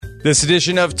This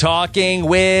edition of Talking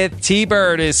with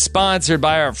T-Bird is sponsored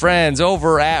by our friends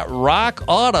over at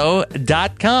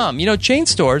rockauto.com. You know, chain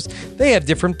stores, they have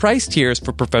different price tiers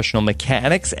for professional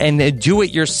mechanics and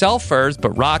do-it-yourselfers,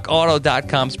 but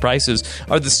rockauto.com's prices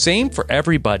are the same for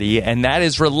everybody, and that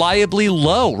is reliably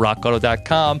low.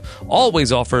 Rockauto.com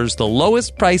always offers the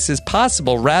lowest prices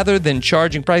possible rather than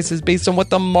charging prices based on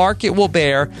what the market will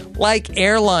bear, like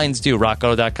airlines do.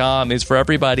 Rockauto.com is for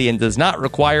everybody and does not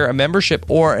require a membership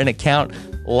or an account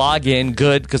login.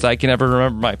 Good, because I can never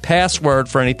remember my password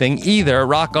for anything either.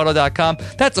 RockAuto.com,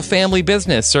 that's a family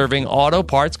business serving auto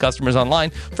parts customers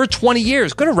online for 20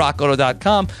 years. Go to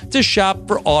RockAuto.com to shop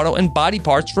for auto and body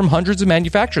parts from hundreds of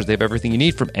manufacturers. They have everything you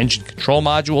need from engine control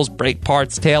modules, brake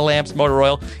parts, tail lamps, motor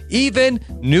oil, even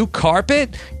new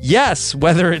carpet. Yes,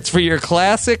 whether it's for your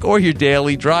classic or your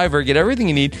daily driver, get everything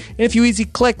you need in a few easy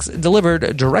clicks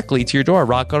delivered directly to your door.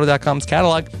 RockAuto.com's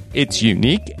catalog, it's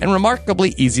unique and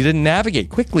remarkably easy to navigate.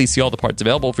 Quickly see all the parts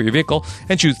available for your vehicle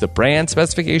and choose the brand,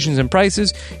 specifications, and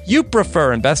prices you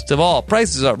prefer. And best of all,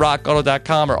 prices at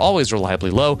rockauto.com are always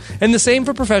reliably low, and the same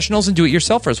for professionals and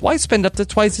do-it-yourselfers. Why spend up to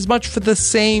twice as much for the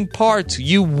same parts?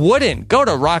 You wouldn't. Go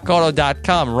to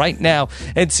rockauto.com right now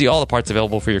and see all the parts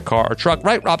available for your car or truck.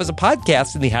 Write Rob as a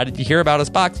podcast in the How Did You Hear About Us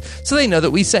box so they know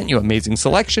that we sent you. Amazing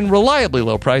selection, reliably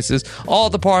low prices, all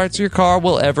the parts your car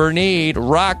will ever need.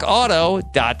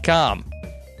 rockauto.com.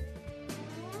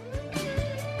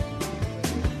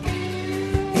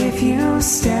 If you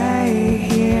stay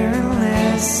here and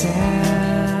listen,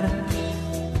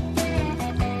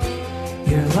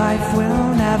 your life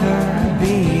will never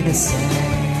be the same.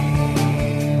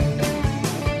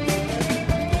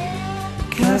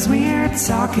 'Cause we're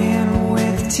talking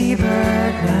with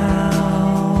T-Bird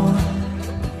now.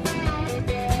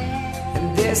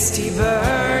 And this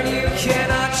T-Bird you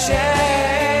cannot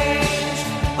change.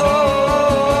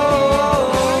 Oh,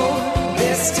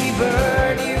 this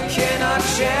T-Bird you cannot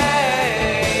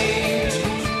change,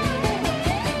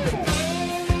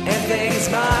 and things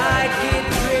might get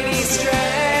pretty strange.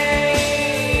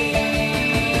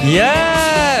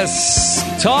 Yes!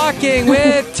 Talking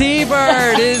with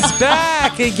T-Bird is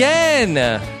back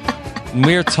again.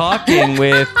 We're talking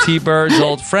with T-Bird's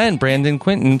old friend, Brandon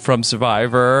Quinton from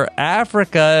Survivor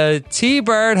Africa.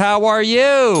 T-Bird, how are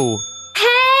you?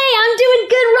 Hey, I'm doing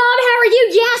good, Rob. How are you?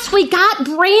 Yes, we got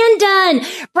Brandon.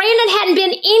 Brandon hadn't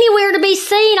been anywhere to be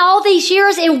seen all these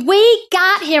years, and we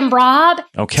got him, Rob.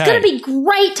 Okay. It's going to be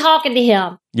great talking to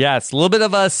him. Yes, a little bit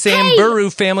of a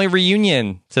Samburu family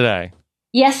reunion today.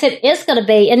 Yes, it is going to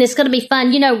be, and it's going to be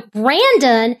fun. You know,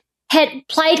 Brandon had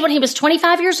played when he was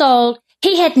 25 years old.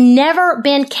 He had never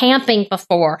been camping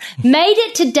before. Made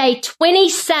it to day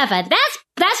 27.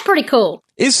 That's pretty cool.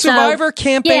 Is Survivor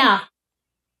camping? Yeah.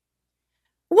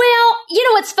 Well, you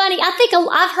know, it's funny. I think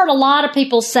I've heard a lot of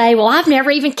people say, well, I've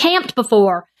never even camped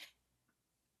before.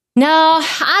 No,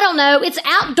 I don't know. It's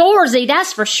outdoorsy,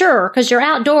 that's for sure, because you're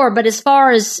outdoor. But as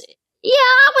far as, yeah,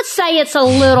 I would say it's a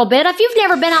little bit. If you've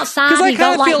never been outside, you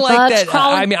don't like bugs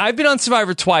crawling. I mean, I've been on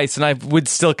Survivor twice, and I would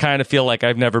still kind of feel like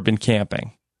I've never been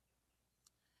camping.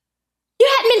 You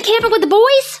hadn't been camping with the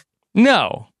boys?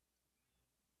 No.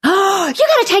 Oh, you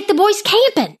got to take the boys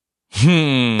camping.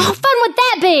 How fun would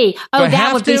that be? Oh,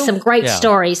 that would be some great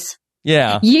stories.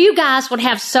 Yeah. You guys would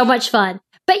have so much fun.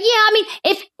 But yeah, I mean,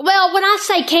 when I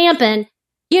say camping,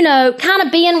 you know, kind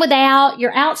of being without,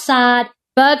 you're outside,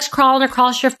 bugs crawling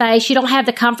across your face. You don't have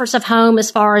the comforts of home as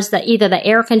far as either the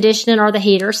air conditioning or the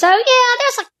heater. So yeah,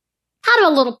 there's kind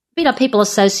of a little, you know, people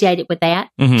associated with that.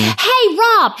 Mm-hmm. Hey,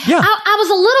 Rob, yeah. I was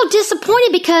a little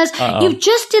disappointed because you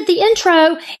just did the intro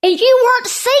and you weren't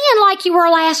singing like you were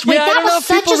last week. Yeah, that was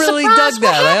such a really surprise. Dug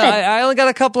that. I only got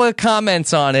a couple of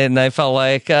comments on it, and I felt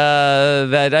like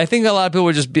that. I think a lot of people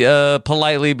were just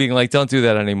politely being like, "Don't do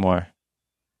that anymore."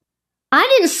 I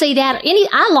didn't see that.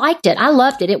 I liked it. I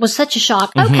loved it. It was such a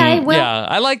shock. Mm-hmm. Okay, well, yeah,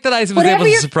 I like that I was able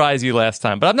to surprise you last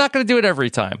time, but I'm not going to do it every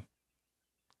time.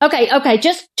 Okay.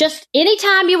 Just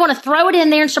anytime you want to throw it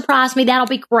in there and surprise me, that'll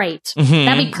be great. Mm-hmm.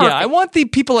 That'd be perfect. Yeah, I want the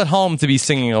people at home to be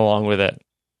singing along with it.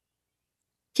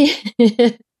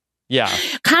 Yeah.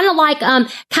 Kind of like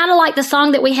the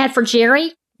song that we had for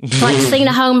Jerry, like singing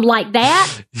at home like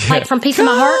that, yeah. Like from Piece of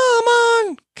My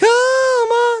Heart.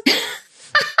 Come on.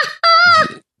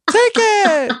 Take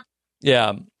it.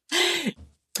 Yeah.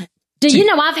 Do you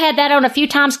know I've had that on a few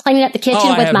times cleaning up the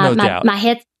kitchen with my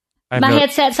head. My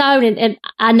headset's on, and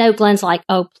I know Glenn's like,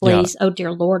 oh, please, oh,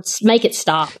 dear Lord, make it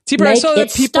stop. T-Bird, I saw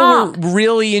that people were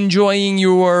really enjoying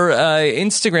your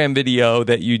Instagram video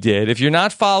that you did. If you're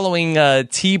not following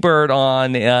T-Bird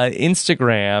on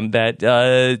Instagram,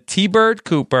 that T-Bird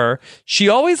Cooper, she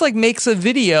always like makes a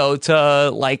video to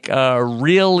like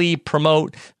really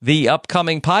promote the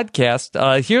upcoming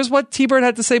podcast. Here's what T-Bird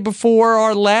had to say before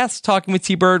our last Talking with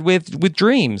T-Bird with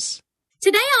Dreams.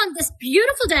 Today on this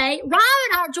beautiful day, Ryan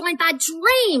and I are joined by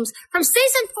Dreams from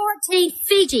season 14,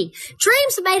 Fiji.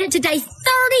 Dreams made it to day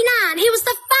 39. He was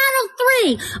the final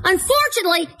 3.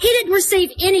 Unfortunately, he didn't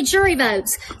receive any jury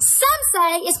votes. Some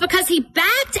say it's because he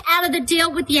backed out of the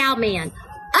deal with the Owlman.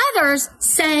 Others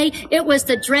say it was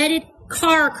the dreaded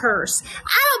car curse.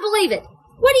 I don't believe it.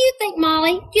 What do you think,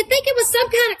 Molly? Do you think it was some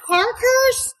kind of car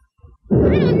curse?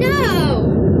 I don't know.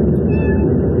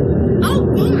 Oh,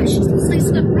 gosh, it's listening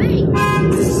to the rain. Oh, God!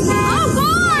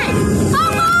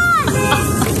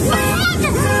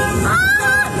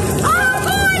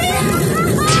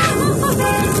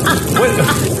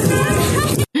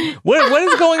 What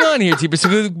is going on here,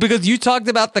 T-Bird? Because you talked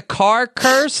about the car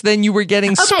curse, then you were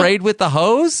getting sprayed with the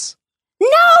hose? No,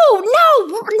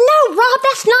 Rob,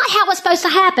 that's not how it's supposed to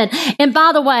happen. And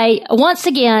by the way, once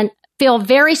again, feel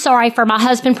very sorry for my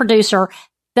husband producer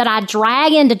that I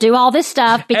drag in to do all this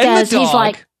stuff because he's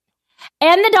like,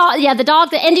 and the dog, the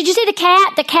dog. And did you see the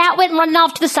cat? The cat went running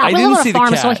off to the side. I didn't see the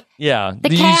cat.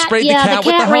 Did you spray the cat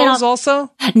with the hose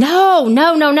also?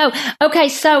 No. Okay,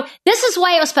 so this is the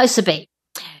way it was supposed to be.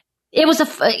 It was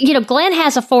Glenn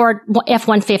has a Ford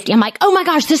F-150. I'm like, oh my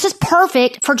gosh, this is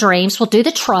perfect for Dreams. We'll do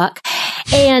the truck.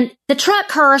 And the truck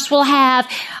curse will have,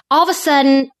 all of a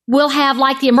sudden, we'll have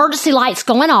like the emergency lights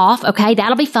going off. Okay,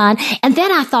 that'll be fun. And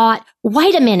then I thought,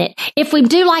 wait a minute, if we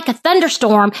do like a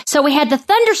thunderstorm, so we had the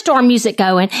thunderstorm music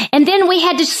going, and then we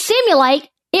had to simulate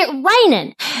it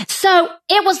raining. So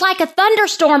it was like a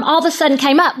thunderstorm all of a sudden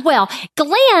came up. Well,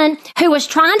 Glenn, who was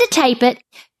trying to tape it,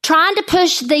 trying to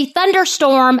push the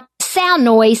thunderstorm sound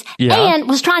noise, and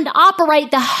was trying to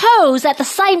operate the hose at the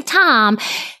same time.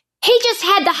 He just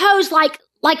had the hose like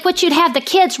what you'd have the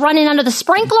kids running under the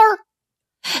sprinkler.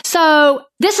 So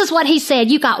this is what he said.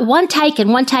 You got one take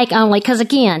and one take only. Because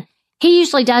again, he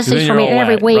usually does these for me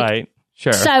every week. Right.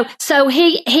 Sure. So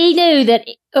he knew that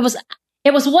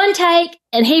it was one take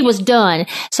and he was done.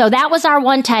 So that was our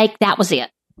one take. That was it.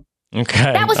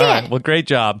 Okay. That was All it. Right. Well, great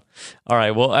job. All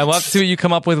right. Well, I want to see what you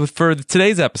come up with for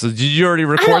today's episode. Did you already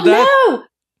record that?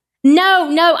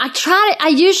 No. I tried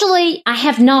it. I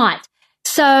have not.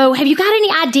 So have you got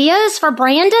any ideas for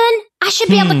Brandon? I should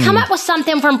be able to come up with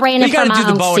something from Brandon for my own season. You got to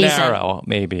do the bow and arrow,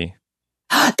 maybe.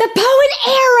 The bow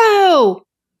and arrow.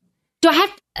 Do I have?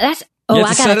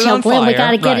 I got to tell Glenn we got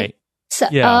to get it. So,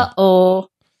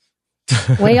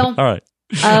 Well, all right.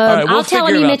 I'll tell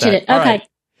him you mentioned it. Okay.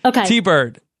 Okay.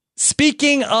 T-Bird.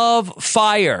 Speaking of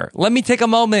fire, let me take a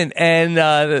moment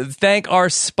and thank our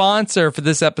sponsor for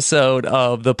this episode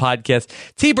of the podcast.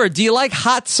 T-Bird, do you like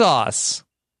hot sauce?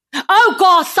 Oh,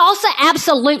 God, salsa,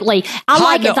 absolutely. I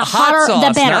like it. The hotter, sauce,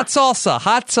 the better. Not salsa,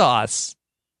 hot sauce.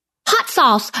 Hot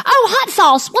sauce. Oh, hot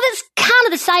sauce. Well, it's kind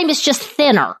of the same. It's just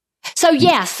thinner. So,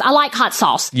 yes, I like hot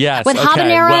sauce. Yes. With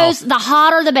habaneros, the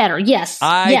hotter, the better. Yes.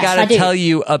 I got to tell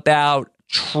you about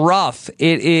Truff.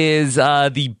 It is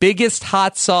the biggest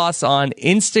hot sauce on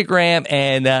Instagram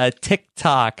and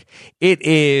TikTok. It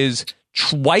is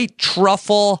white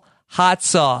truffle hot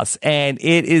sauce, and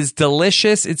it is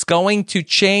delicious. It's going to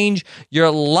change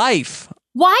your life.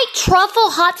 White truffle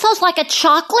hot sauce, like a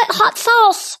chocolate hot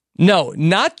sauce? No,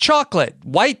 not chocolate.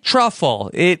 White truffle.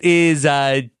 It is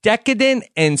decadent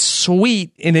and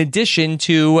sweet in addition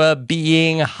to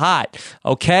being hot.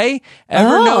 Okay?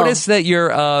 Ever notice that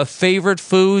your favorite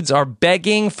foods are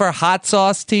begging for hot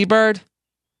sauce, T-Bird?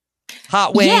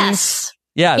 Hot wings?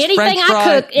 Yes. Anything French I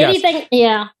fries? cook, anything,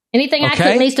 anything I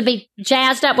cook needs to be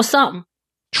jazzed up with something.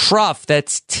 Truff,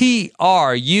 that's Truff,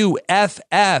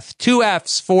 2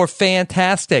 F's for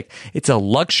fantastic. It's a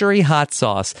luxury hot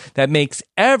sauce that makes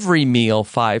every meal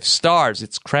 5 stars.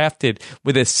 It's crafted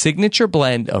with a signature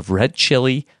blend of red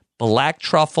chili, black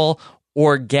truffle,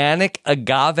 organic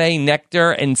agave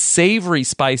nectar, and savory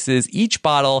spices. Each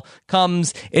bottle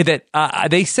comes that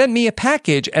they sent me a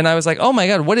package, and I was like, oh my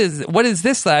God, what is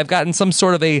this? I've gotten some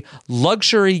sort of a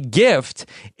luxury gift.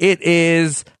 It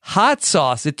is hot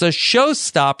sauce. It's a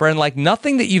showstopper, and like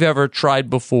nothing that you've ever tried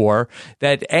before.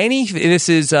 This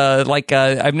is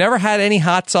I've never had any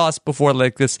hot sauce before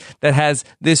like this that has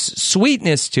this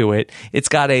sweetness to it. It's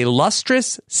got a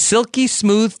lustrous, silky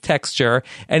smooth texture,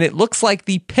 and it looks like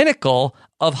the pinnacle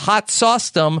of hot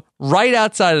saucedom right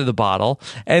outside of the bottle.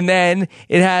 And then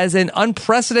it has an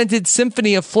unprecedented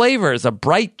symphony of flavors, a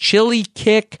bright chili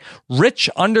kick, rich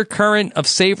undercurrent of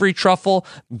savory truffle,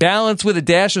 balanced with a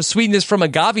dash of sweetness from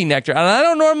agave nectar. And I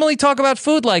don't normally talk about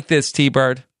food like this,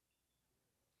 T-Bird.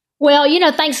 Well,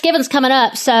 Thanksgiving's coming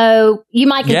up, so you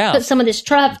might put some of this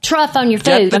truff on your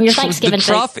food, on your Thanksgiving food.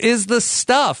 The truff is the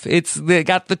stuff. They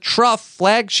got the truff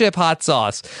flagship hot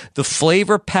sauce, the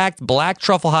flavor-packed black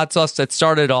truffle hot sauce that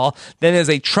started it all. Then there's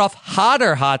a truff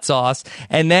hotter hot sauce,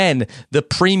 and then the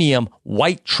premium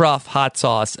white truff hot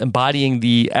sauce, embodying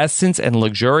the essence and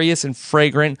luxurious and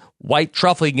fragrant white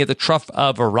truffle. You can get the Truff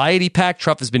variety pack.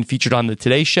 Truff has been featured on the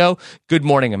Today Show, Good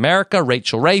Morning America,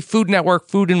 Rachel Ray, Food Network,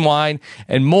 Food and Wine,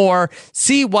 and more.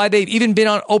 See why they've even been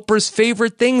on Oprah's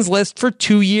favorite things list for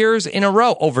 2 years in a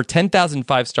row. Over 10,000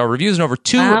 five-star reviews and over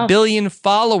 2 billion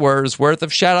followers worth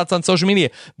of shout-outs on social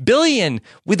media. Billion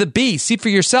with a B. See for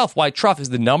yourself why Truff is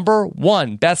the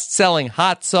 #1 best-selling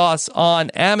hot sauce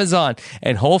on Amazon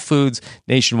and Whole Foods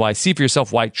nationwide. See for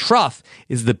yourself why Truff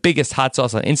is the biggest hot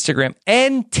sauce on Instagram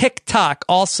and TikTok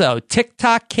also.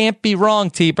 TikTok can't be wrong,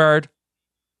 T-Bird.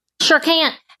 Sure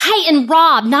can't. Hey, and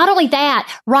Rob, not only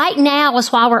that, right now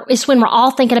is when we're all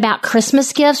thinking about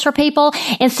Christmas gifts for people.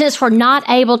 And since we're not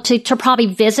able to probably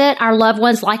visit our loved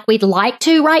ones like we'd like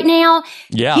to right now,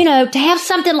 to have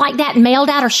something like that mailed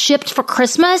out or shipped for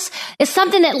Christmas is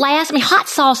something that lasts. I mean, hot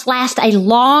sauce lasts a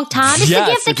long time. It's the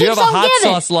gift that keeps on giving. If you have a hot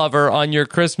sauce lover on your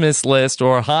Christmas list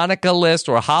or Hanukkah list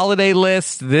or holiday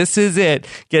list, this is it.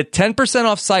 Get 10%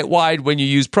 off site-wide when you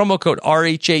use promo code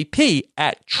RHAP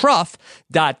at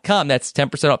truff.com. That's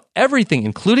 10% off everything,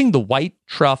 including the white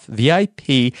truff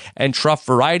VIP and truff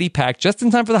variety pack, just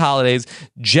in time for the holidays.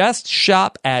 Just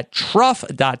shop at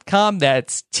truff.com.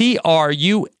 That's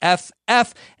TRUFF,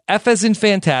 F as in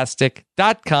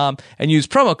fantastic.com, and use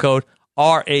promo code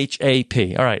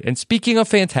RHAP. All right. And speaking of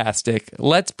fantastic,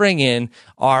 let's bring in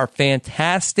our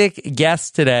fantastic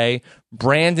guest today,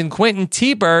 Brandon Quinton.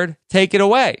 T-Bird, take it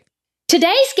away.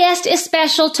 Today's guest is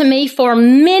special to me for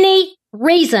many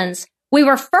reasons. We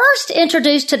were first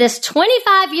introduced to this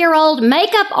 25-year-old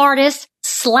makeup artist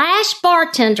 /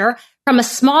 bartender from a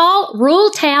small rural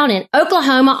town in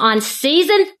Oklahoma on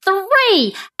season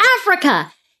 3,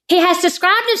 Africa. He has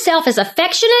described himself as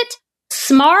affectionate,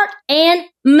 smart, and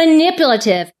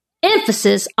manipulative.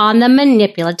 Emphasis on the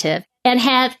manipulative. And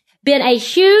have been a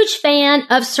huge fan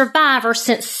of Survivor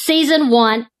since season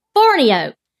 1,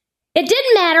 Borneo. It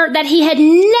didn't matter that he had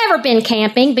never been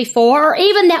camping before or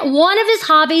even that one of his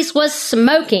hobbies was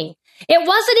smoking. It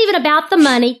wasn't even about the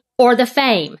money or the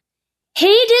fame.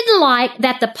 He didn't like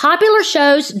that the popular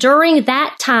shows during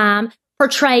that time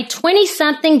portrayed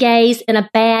 20-something gays in a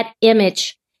bad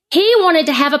image. He wanted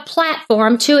to have a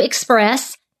platform to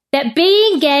express that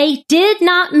being gay did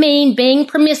not mean being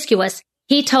promiscuous,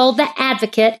 he told The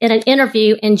Advocate in an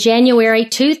interview in January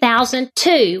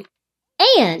 2002.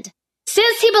 And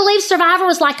since he believes Survivor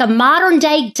was like a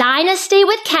modern-day dynasty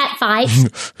with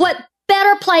catfights, what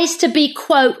better place to be,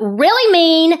 quote, really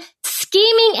mean,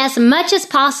 scheming as much as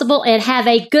possible and have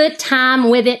a good time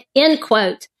with it, end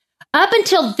quote. Up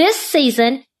until this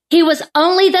season, he was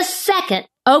only the second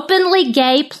openly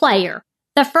gay player,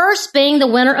 the first being the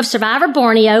winner of Survivor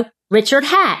Borneo, Richard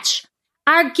Hatch.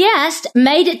 Our guest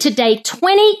made it to day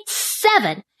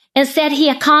 27 and said he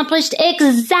accomplished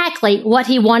exactly what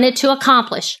he wanted to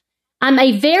accomplish. I'm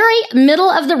a very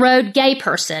middle-of-the-road gay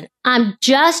person. I'm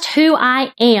just who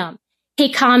I am,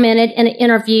 he commented in an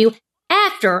interview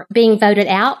after being voted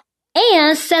out,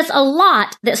 and says a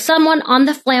lot that someone on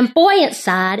the flamboyant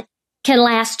side can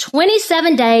last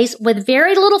 27 days with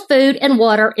very little food and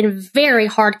water in very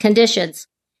hard conditions.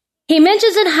 He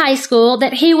mentions in high school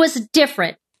that he was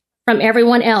different from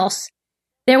everyone else.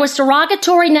 There was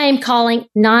derogatory name-calling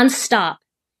nonstop.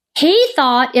 He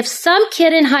thought if some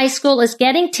kid in high school is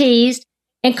getting teased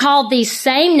and called these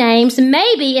same names,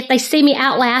 maybe if they see me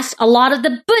outlast a lot of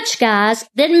the butch guys,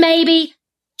 then maybe,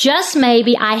 just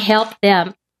maybe, I help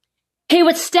them. He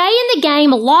would stay in the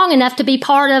game long enough to be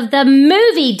part of the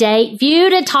movie date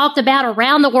viewed and talked about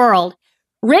around the world.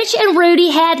 Rich and Rudy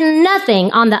had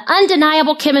nothing on the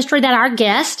undeniable chemistry that our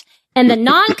guest and the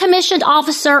non-commissioned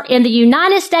officer in the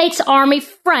United States Army,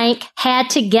 Frank, had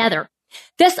together.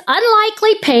 This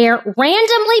unlikely pair,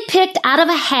 randomly picked out of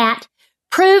a hat,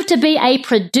 proved to be a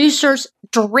producer's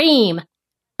dream.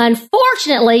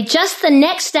 Unfortunately, just the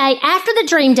next day after the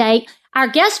dream date, our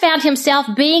guest found himself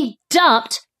being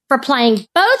dumped for playing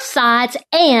both sides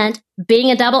and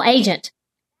being a double agent.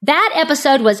 That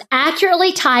episode was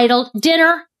accurately titled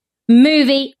Dinner,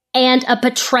 Movie, and a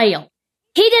Betrayal.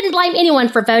 He didn't blame anyone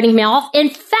for voting him off. In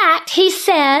fact, he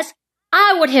says,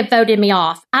 I would have voted me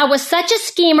off. I was such a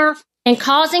schemer and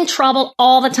causing trouble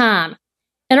all the time.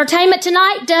 Entertainment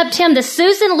Tonight dubbed him the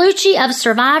Susan Lucci of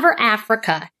Survivor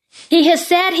Africa. He has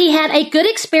said he had a good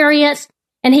experience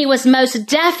and he was most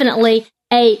definitely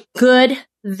a good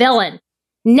villain.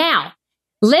 Now,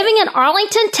 living in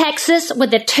Arlington, Texas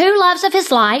with the two loves of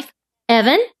his life,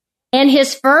 Evan and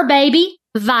his fur baby,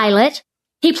 Violet,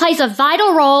 he plays a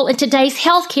vital role in today's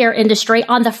healthcare industry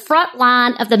on the front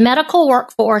line of the medical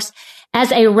workforce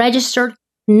as a registered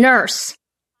nurse.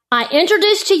 I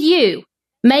introduce to you,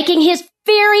 making his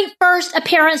very first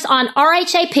appearance on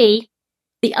RHAP,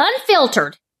 the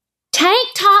unfiltered, tank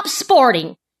top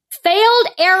sporting, failed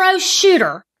arrow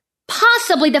shooter,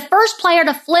 possibly the first player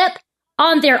to flip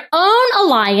on their own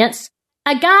alliance,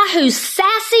 a guy whose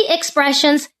sassy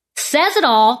expressions says it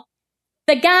all,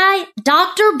 the guy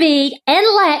Dr. B and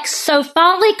Lex so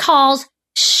fondly calls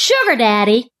Sugar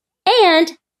Daddy,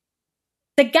 and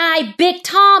the guy Big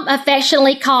Tom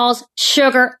affectionately calls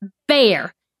Sugar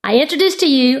Bear. I introduce to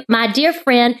you my dear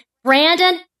friend,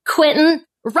 Brandon Quinton.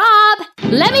 Rob,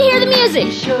 let me hear the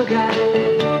music. Sugar.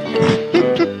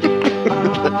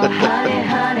 Oh, honey,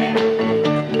 honey.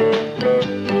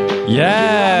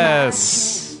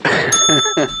 Yes.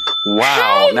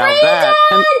 Wow. Hey, Now Brandon!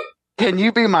 that can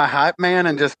you be my hype man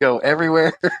and just go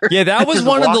everywhere? Yeah, that was Just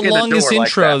one of walk the in longest door like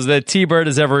intros that T-Bird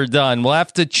has ever done. We'll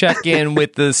have to check in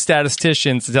with the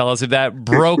statisticians to tell us if that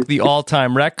broke the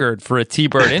all-time record for a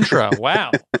T-Bird intro.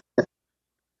 Wow.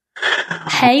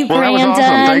 Hey, Well, Brandon. that was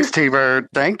awesome. Thanks, T-Bird.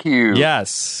 Thank you.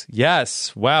 Yes.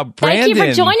 Wow, Brandon. Thank you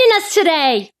for joining us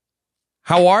today.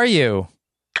 How are you?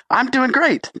 I'm doing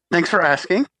great. Thanks for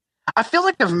asking. I feel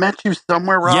like I've met you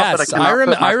somewhere, Rob. Yes, but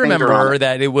I remember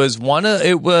that it was one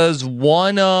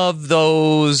of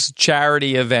those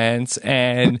charity events,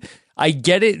 and I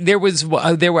get it. There were.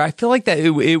 I feel like that.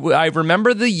 I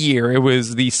remember the year. It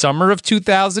was the summer of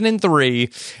 2003,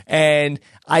 and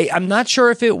I'm not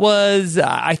sure if it was.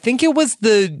 I think it was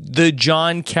the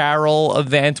John Carroll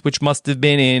event, which must have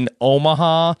been in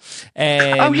Omaha.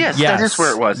 And yes, that is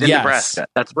where it was in Nebraska.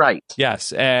 That's right.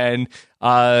 Yes, and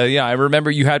I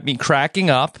remember you had me cracking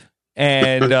up,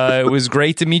 and it was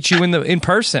great to meet you in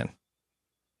person.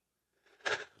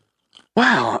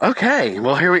 Wow. Okay.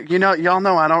 Well, y'all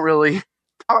know I don't really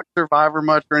talk Survivor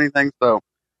much or anything, so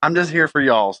I'm just here for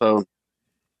y'all. So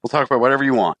we'll talk about whatever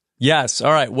you want. Yes.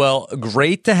 All right. Well,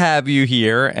 great to have you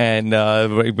here, and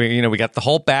we got the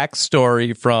whole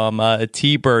backstory from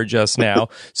T-Bird just now.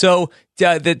 So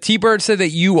the T-Bird said that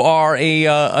you are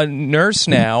a nurse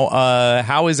now.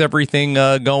 How is everything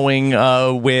going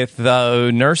with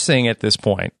nursing at this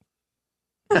point?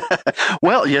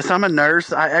 Well, yes, I'm a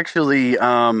nurse. I actually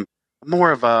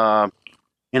more of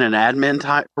in an admin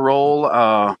type role.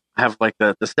 I have like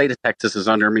the state of Texas is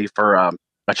under me for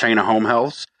a chain of home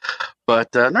healths.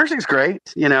 But nursing's great.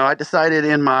 I decided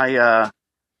in my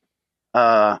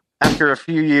after a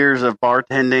few years of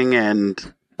bartending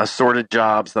and assorted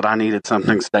jobs that I needed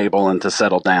something stable and to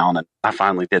settle down, and I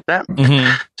finally did that.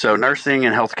 Mm-hmm. So nursing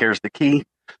and healthcare is the key.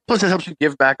 Plus, it helps you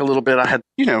give back a little bit. I had,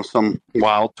 some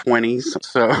wild 20s,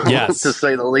 so yes. to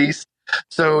say the least.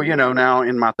 So, now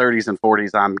in my 30s and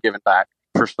 40s, I'm giving back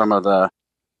for some of the,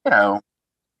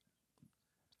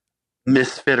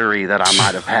 misfittery that I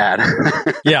might have had.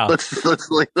 Yeah. let's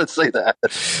say that.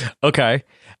 Okay.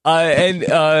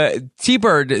 And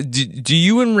T-Bird, do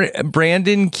you and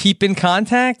Brandon keep in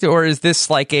contact, or is this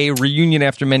like a reunion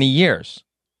after many years?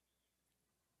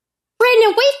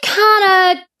 Brandon, we've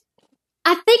kind of,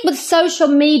 I think with social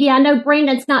media, I know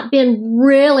Brandon's not been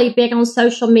really big on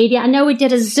social media. I know we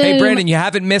did a Zoom. Hey, Brandon, you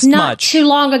haven't missed not much. too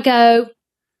long ago.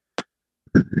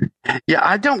 Yeah,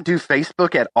 I don't do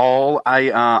Facebook at all.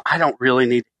 I don't really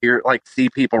need to see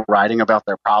people writing about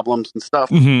their problems and stuff.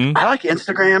 Mm-hmm. I like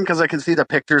Instagram because I can see the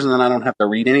pictures and then I don't have to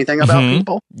read anything about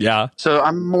people. Yeah. So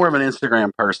I'm more of an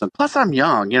Instagram person. Plus, I'm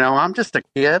young. I'm just a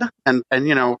kid, and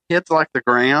kids like the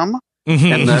gram,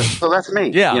 Mm-hmm. and so that's me.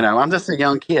 Yeah. I'm just a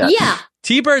young kid. Yeah.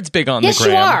 T-Bird's big on Yes, the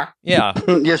gram. you are.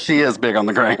 Yeah. Yes, she is big on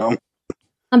the gram.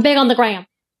 I'm big on the gram.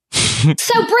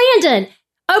 So, Brandon.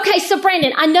 Okay, so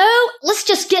Brandon, I know, let's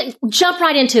just jump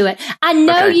right into it. I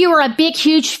know Okay. you were a big,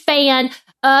 huge fan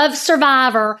of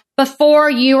Survivor before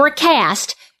you were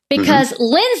cast because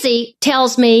Lindsay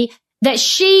tells me that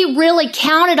she really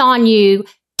counted on you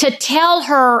to tell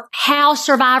her how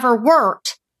Survivor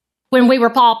worked when we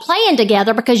were all playing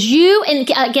together because you and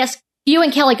I guess you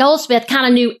and Kelly Goldsmith kind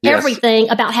of knew Yes. everything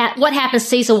about what happened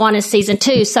season 1 and season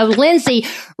 2. So Lindsay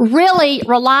really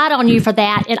relied on you for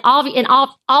that. And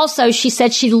also she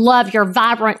said she loved your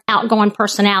vibrant, outgoing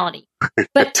personality.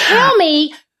 But tell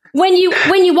me, when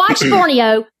you watched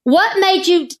Borneo, what made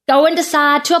you go and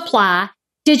decide to apply?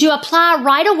 Did you apply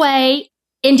right away?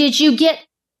 And did you get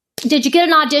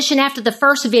an audition after the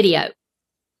first video?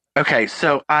 Okay,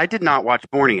 so I did not watch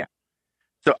Borneo.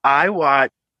 So I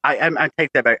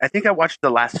take that back. I think I watched the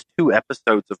last 2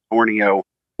 episodes of Borneo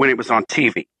when it was on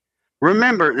TV.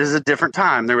 Remember, this is a different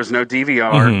time. There was no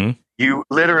DVR. Mm-hmm. You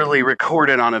literally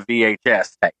recorded on a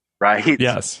VHS tape, right?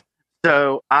 Yes.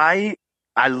 So I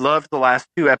loved the last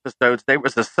 2 episodes. It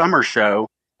was a summer show.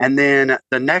 And then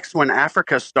the next one,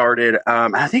 Africa started.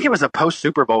 I think it was a post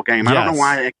Super Bowl game. Yes. I don't know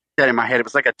why I kept that in my head. It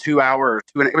was like a 2 hour or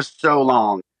 2, and it was so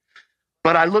long.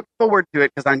 But I looked forward to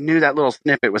it because I knew that little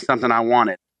snippet was something I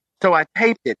wanted. So I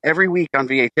taped it every week on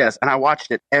VHS, and I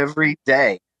watched it every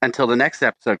day until the next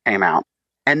episode came out.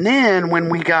 And then when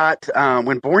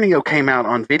when Borneo came out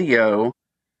on video,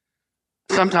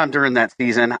 sometime during that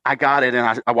season, I got it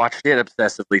and I watched it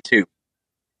obsessively too.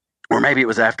 Or maybe it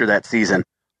was after that season.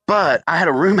 But I had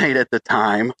a roommate at the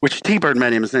time, which T-Bird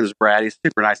met him. His name is Brad. He's a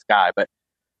super nice guy, but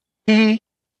he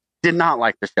did not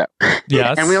like the show.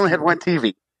 Yes. And we only had one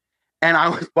TV. And I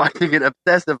was watching it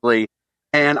obsessively.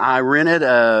 And I rented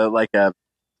a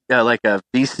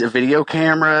video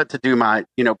camera to do my,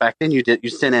 back then you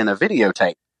sent in a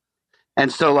videotape.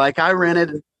 And so I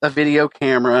rented a video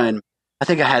camera, and I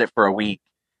think I had it for a week.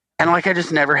 And I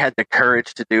just never had the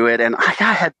courage to do it. And I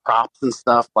had props and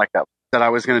stuff that I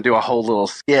was going to do a whole little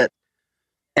skit.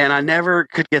 And I never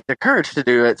could get the courage to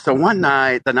do it. So one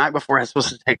night, the night before I was supposed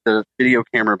to take the video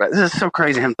camera back, this is so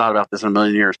crazy. I haven't thought about this in a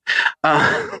million years.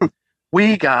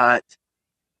 We got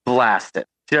blasted.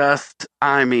 Just,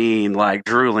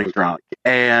 drooling drunk.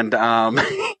 And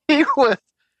he was,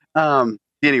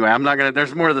 anyway,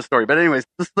 there's more to the story. But anyways,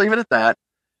 let's leave it at that.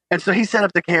 And so he set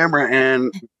up the camera,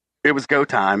 and it was go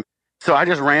time. So I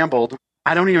just rambled.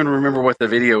 I don't even remember what the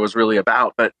video was really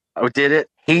about, but I did it.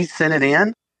 He sent it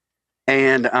in.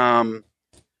 And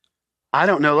I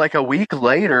don't know, a week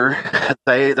later,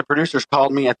 the producers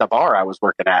called me at the bar I was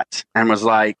working at and was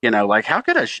like, how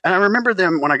could and I remember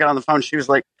them when I got on the phone, she was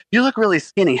like, you look really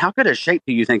skinny. How good a shape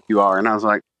do you think you are? And I was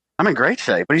like, I'm in great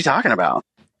shape. What are you talking about?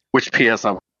 Which P.S.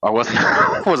 I wasn't,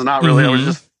 was not really. Mm-hmm. I was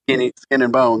just skin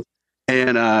and bones.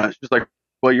 And she was like,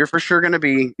 well, you're for sure going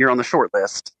to you're on the short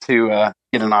list to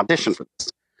get an audition for this.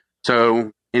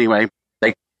 So anyway,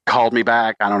 they called me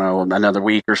back, I don't know, another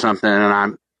week or something. And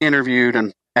I'm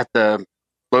interviewed at the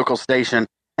local station.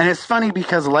 And it's funny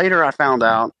because later I found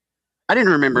out, I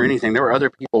didn't remember anything. There were other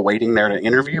people waiting there to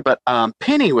interview, but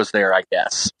Penny was there, I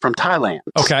guess, from Thailand.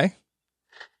 Okay.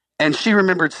 And she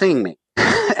remembered seeing me.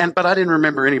 But I didn't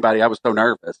remember anybody. I was so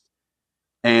nervous.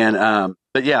 And,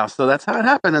 but yeah, so that's how it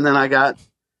happened. And then I got,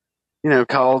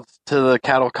 called to the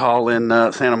cattle call in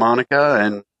Santa Monica,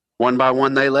 and one by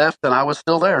one they left, and I was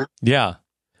still there. Yeah.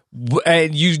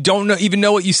 And you don't even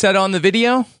know what you said on the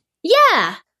video?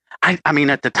 Yeah. I mean,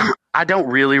 at the time, I don't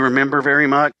really remember very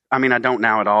much. I mean, I don't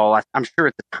now at all. I'm sure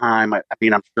at the time, I'm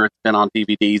sure it's been on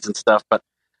DVDs and stuff, but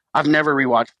I've never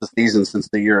rewatched the season since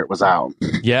the year it was out.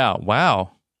 Yeah,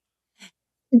 wow.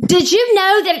 Did you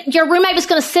know that your roommate was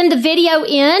going to send the video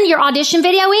in, your audition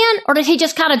video in, or did he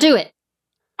just kind of do it?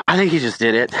 I think he just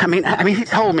did it. I mean, he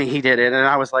told me he did it, and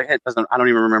I was like, I don't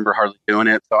even remember hardly doing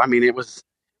it. So, I mean, it was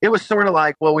sort of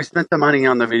like, well, we spent the money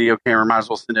on the video camera, might as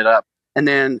well send it up. And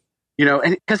then,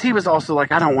 and because he was also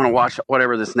like, I don't want to watch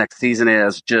whatever this next season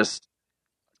is just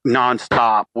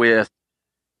nonstop with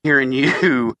hearing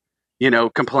you,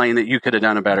 complain that you could have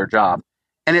done a better job.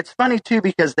 And it's funny, too,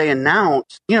 because they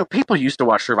announced, people used to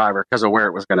watch Survivor because of where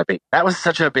it was going to be. That was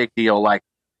such a big deal,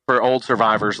 for old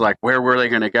survivors, where were they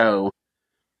going to go?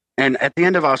 And at the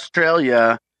end of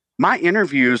Australia, my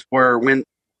interviews were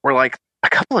a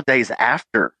couple of days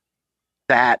after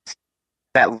the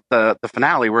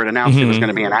finale, where it announced it was going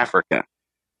to be in Africa.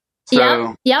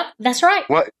 So, yep, that's right.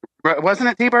 What wasn't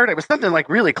it, T-Bird? It was something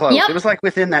really close. Yep. It was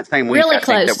within that same week, really I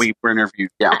think, that we were interviewed.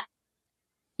 Yeah.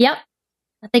 Yep,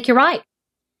 I think you're right.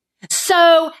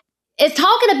 So,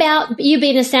 talking about you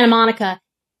being in Santa Monica,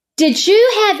 did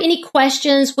you have any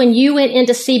questions when you went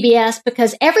into CBS?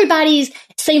 Because everybody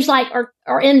seems like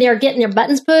are in there getting their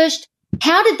buttons pushed.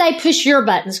 How did they push your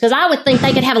buttons? Because I would think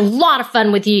they could have a lot of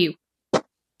fun with you.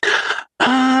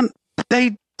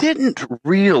 They didn't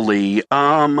really.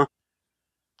 I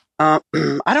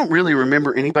don't really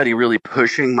remember anybody really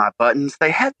pushing my buttons. They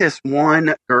had this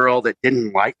one girl that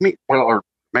didn't like me, or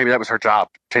maybe that was her job.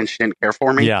 Pretend she didn't care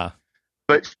for me. Yeah.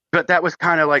 But that was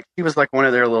kind of she was one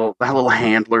of their little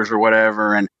handlers or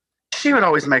whatever, and she would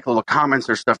always make little comments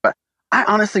or stuff. But I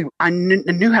honestly, I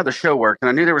knew how the show worked, and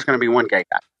I knew there was going to be one gay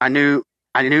guy. I knew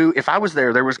if I was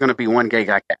there was going to be one gay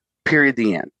guy. Period.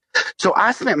 The end. So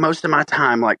I spent most of my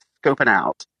time like scoping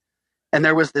out. And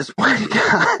there was this one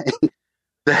guy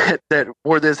that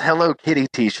wore this Hello Kitty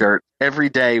t-shirt every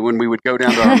day when we would go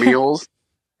down to our meals.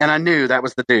 And I knew that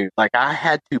was the dude. Like, I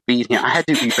had to beat him. I had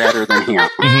to be better than him.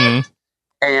 Mm-hmm.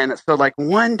 And so, like,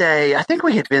 one day, I think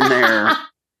we had been there.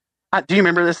 Do you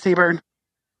remember this, T-Bird?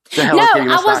 No,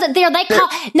 I wasn't there.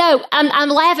 I'm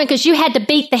laughing because you had to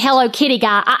beat the Hello Kitty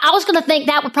guy. I was going to think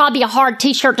that would probably be a hard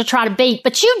T-shirt to try to beat,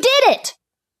 but you did it.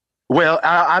 Well,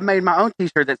 I made my own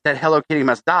T-shirt that said Hello Kitty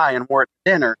must die and wore it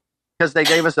to dinner because they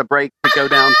gave us a break to go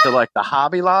down to, like, the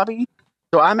Hobby Lobby.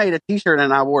 So I made a T-shirt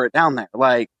and I wore it down there.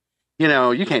 Like, you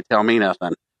know, you can't tell me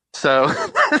nothing. So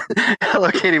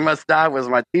Hello Kitty Must Die was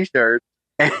my T-shirt.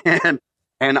 And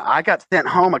I got sent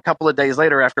home a couple of days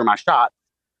later after my shot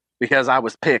because I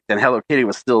was picked and Hello Kitty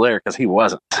was still there because he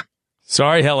wasn't.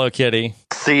 Sorry, Hello Kitty.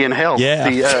 See you in hell. Yeah.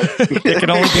 It can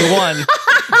only be one.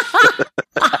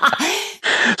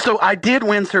 So I did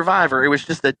win Survivor. It was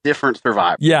just a different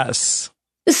Survivor. Yes.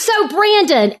 So,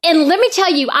 Brandon, and let me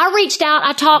tell you, I reached out,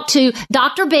 I talked to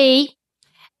Dr. B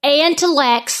and to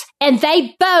Lex, and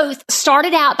they both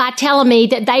started out by telling me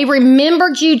that they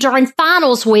remembered you during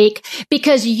finals week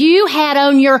because you had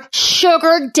on your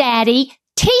Sugar Daddy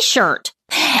T-shirt.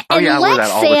 And I wear that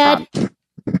all the time.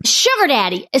 Sugar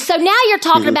Daddy. So now you're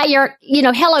talking about your,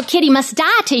 Hello Kitty Must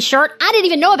Die T-shirt. I didn't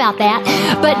even know about that.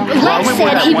 But Lex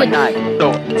said he would.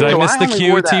 Did I miss the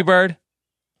cue, T-Bird?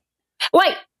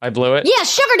 Wait. I blew it? Yeah,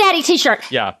 Sugar Daddy T-shirt.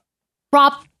 Yeah.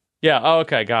 Rob. Yeah. Oh,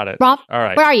 okay. Got it. Rob. All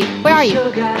right. Where are you?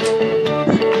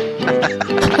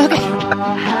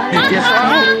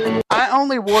 Yes, I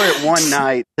only wore it one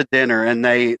night to dinner, and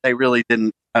they really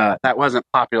didn't. That wasn't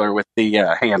popular with the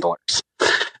handlers,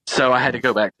 so I had to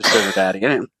go back to Sugar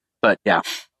Daddy. But yeah,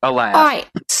 alas. All right.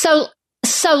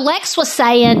 So Lex was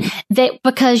saying that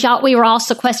because we were all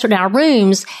sequestered in our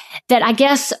rooms, that I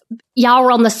guess y'all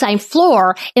were on the same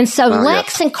floor. And so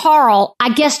Lex and Carl,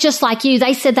 I guess just like you,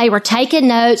 they said they were taking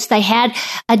notes. They had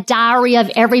a diary of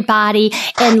everybody.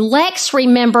 And Lex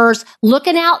remembers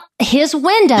looking out his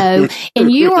window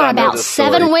and you were about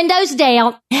 7 windows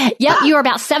down. Yep, you were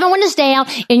about 7 windows down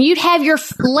and you'd have your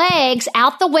legs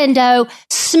out the window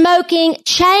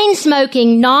chain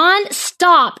smoking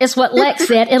non-stop is what Lex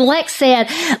said. And Lex said,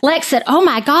 oh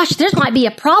my gosh, there might be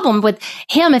a problem with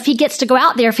him if he gets to go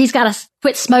out there, if he's got to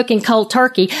quit smoking cold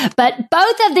turkey. But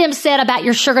both of them said about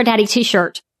your Sugar Daddy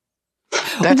T-shirt.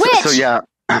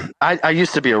 I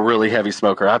used to be a really heavy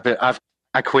smoker.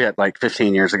 I quit like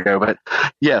 15 years ago, but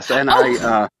yes. And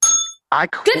good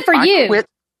for you.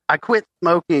 I quit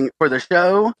smoking for the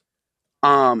show,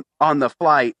 on the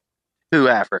flight to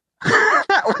Africa.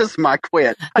 That was my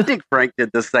quit. I think Frank did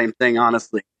the same thing,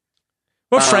 honestly.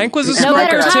 Well, Frank was a smoker no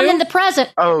better time too. than the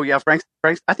present. Oh yeah, Frank's.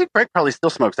 I think Frank probably still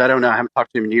smokes. I don't know. I haven't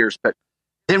talked to him in years. But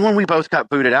then when we both got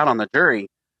booted out on the jury,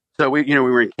 so we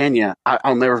were in Kenya.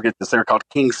 I'll never forget this. They're called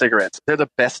King cigarettes. They're the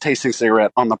best tasting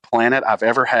cigarette on the planet I've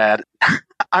ever had.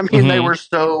 I mean, they were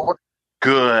so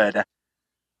good.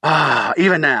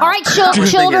 Even now. All right, children.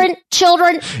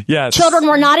 Yes. Children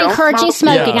were not encouraging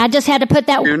smoking. Yeah. I just had to put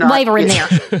that waiver in there.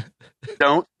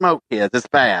 Don't smoke, kids. It's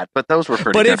bad. But those were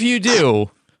pretty. But good. If you do.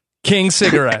 King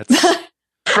cigarettes.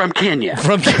 From Kenya.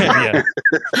 All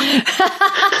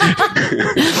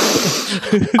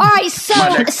right, so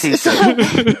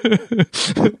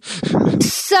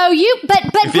you, but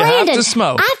Brandon,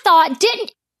 I thought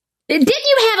didn't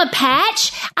you have a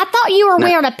patch? I thought you were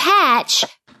wearing a patch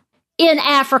in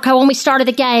Africa when we started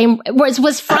the game.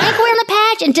 Was Frank wearing a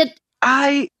patch? And did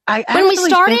I when we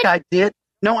started? Think I did.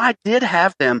 No, I did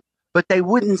have them, but they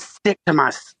wouldn't stick to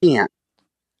my skin.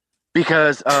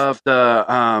 Because of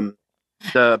the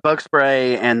bug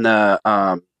spray and the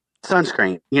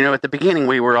sunscreen. At the beginning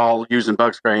we were all using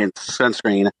bug spray and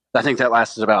sunscreen. I think that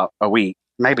lasted about a week,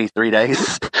 maybe 3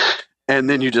 days, and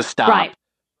then you just stop. Right.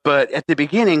 But at the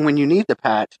beginning, when you need the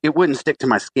patch, it wouldn't stick to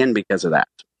my skin because of that.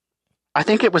 I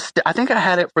think I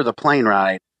had it for the plane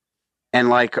ride, and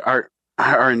like our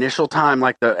initial time,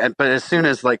 but as soon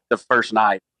as like the first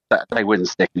night, they wouldn't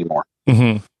stick anymore.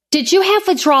 Mm-hmm. Did you have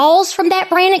withdrawals from that,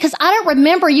 Brandon? Because I don't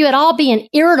remember you at all being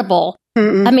irritable.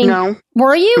 I mean, no.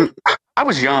 Were you? I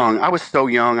was young. I was so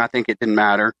young. I think it didn't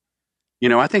matter.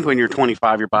 I think when you're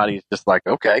 25, your body is just like,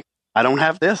 okay, I don't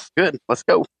have this. Good. Let's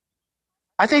go.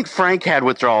 I think Frank had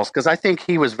withdrawals because I think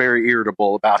he was very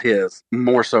irritable about his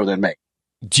more so than me.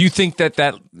 Do you think that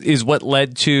is what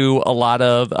led to a lot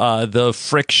of the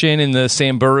friction in the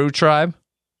Samburu tribe?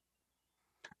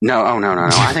 No.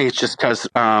 I think it's just because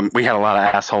we had a lot of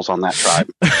assholes on that tribe.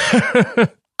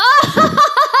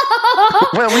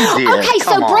 Well, we did. Okay,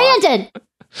 so Brandon,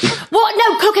 Well,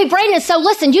 no, okay, Brandon. So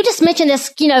listen, you just mentioned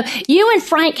this, you and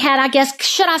Frank had, I guess,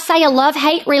 should I say a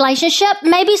love-hate relationship?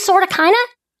 Maybe sort of, kind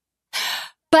of.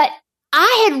 But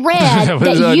I had read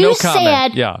that you no said,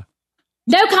 comment. Yeah.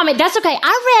 No comment. That's okay.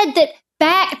 I read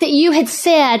that you had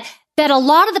said that a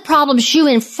lot of the problems you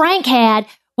and Frank had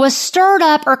was stirred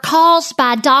up or caused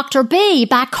by Dr. B,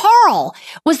 by Carl.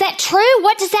 Was that true?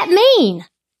 What does that mean?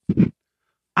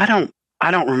 I don't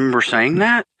remember saying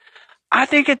that. I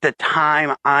think at the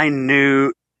time I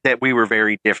knew that we were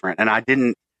very different, and I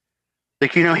didn't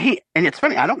and it's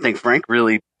funny, I don't think Frank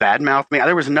really badmouthed me.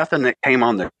 There was nothing that came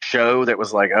on the show that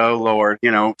was like, oh Lord,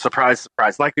 surprise,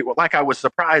 surprise. Like I was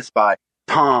surprised by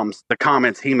the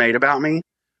comments he made about me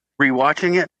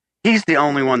rewatching it. He's the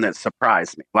only one that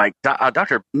surprised me. Like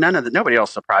nobody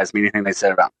else surprised me anything they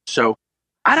said about me. So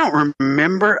I don't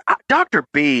remember. Dr.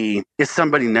 B is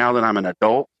somebody now that I'm an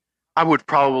adult, I'd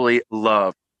probably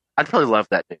love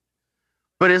that dude.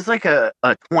 But as like a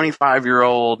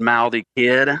 25-year-old mouthy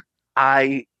kid,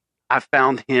 I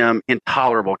found him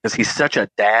intolerable because he's such a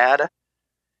dad.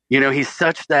 He's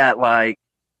such that, like,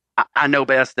 I know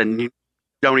best and you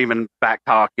don't even back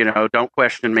talk, don't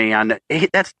question me.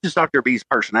 That's just Dr. B's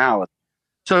personality.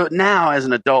 So now as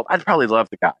an adult, I'd probably love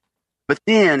the guy. But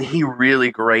then he really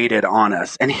grated on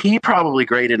us, and he probably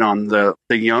grated on the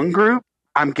young group,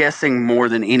 I'm guessing, more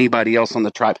than anybody else on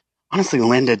the tribe. Honestly,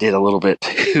 Linda did a little bit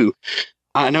too.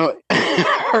 I know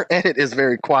her edit is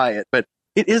very quiet, but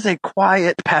it is a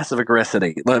quiet passive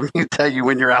aggressivity. Let me tell you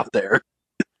when you're out there.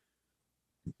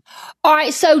 All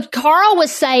right. So Carl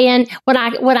was saying when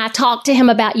I talked to him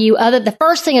about you, the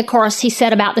first thing, of course, he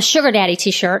said about the Sugar Daddy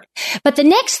t-shirt, but the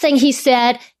next thing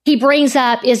he brings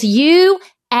up is you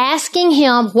asking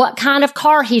him what kind of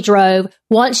car he drove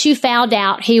once you found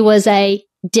out he was a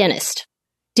dentist.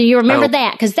 Do you remember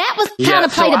that? Because that was kind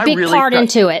of played a big part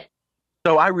into it.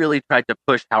 So I really tried to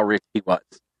push how rich he was.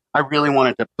 I really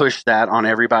wanted to push that on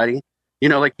everybody.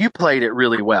 Like you played it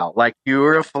really well. Like you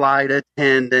were a flight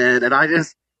attendant. And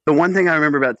the one thing I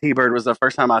remember about T-Bird was the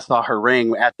first time I saw her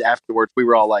ring afterwards, we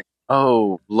were all like,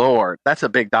 oh, Lord, that's a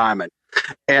big diamond.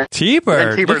 And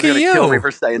T-Bird, T-Bird's going to kill me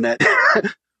for saying that.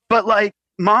 But like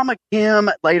Mama Kim,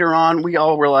 later on, we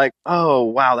all were like, oh,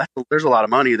 wow, there's a lot of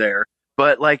money there.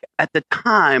 But like at the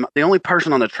time, the only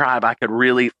person on the tribe I could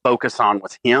really focus on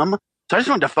was him. So I just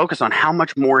wanted to focus on how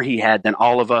much more he had than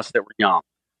all of us that were young.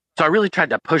 So I really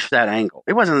tried to push that angle.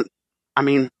 It wasn't, I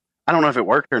don't know if it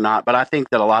worked or not, but I think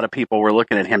that a lot of people were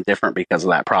looking at him different because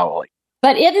of that, probably.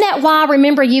 But isn't that why, I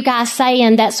remember you guys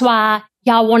saying that's why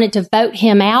y'all wanted to vote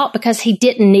him out, because he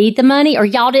didn't need the money, or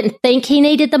y'all didn't think he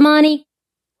needed the money?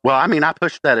 Well, I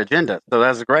pushed that agenda, so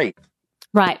that's great.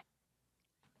 Right.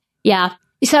 Yeah.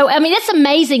 So, it's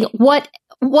amazing what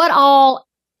all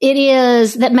it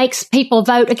is that makes people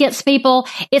vote against people.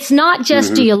 It's not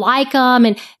just, do you like them?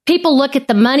 And people look at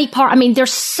the money part.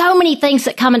 There's so many things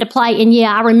that come into play. And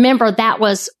yeah, I remember that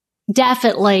was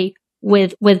definitely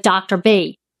with Dr.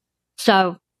 B.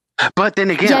 So. But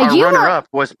then again, our runner-up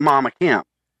was Mama Kim.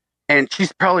 And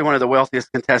she's probably one of the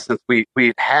wealthiest contestants we've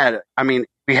had.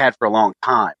 We had for a long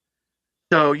time.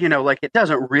 So,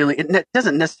 it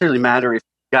doesn't necessarily matter if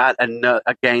you got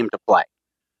a game to play.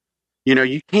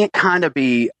 You can't kind of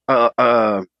be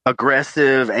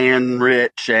aggressive and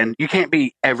rich, and you can't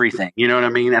be everything. You know what I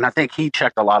mean? And I think he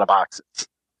checked a lot of boxes.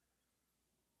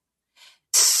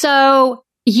 So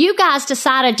you guys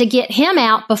decided to get him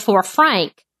out before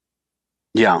Frank.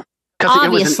 Yeah, because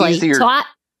it was an easier. So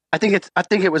I think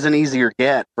it was an easier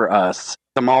get for us,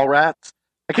 the Mallrats.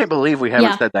 I can't believe we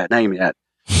haven't said that name yet,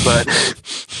 but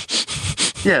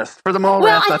yes, for the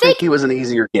Mallrats, I think he was an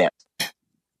easier get.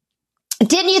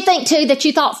 Didn't you think, too, that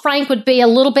you thought Frank would be a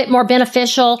little bit more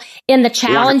beneficial in the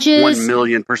challenges?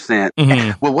 1,000,000%.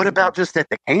 Mm-hmm. Well, what about just at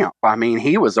the camp?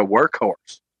 He was a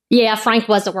workhorse. Yeah, Frank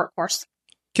was a workhorse.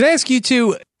 Can I ask you,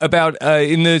 too, about,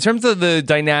 in the terms of the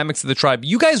dynamics of the tribe,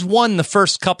 you guys won the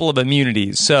first couple of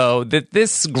immunities, so that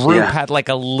this group had like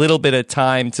a little bit of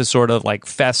time to sort of like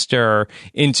fester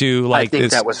into like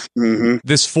this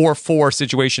 4-4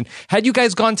 situation. Had you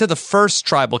guys gone to the first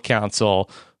tribal council,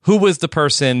 who was the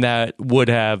person that would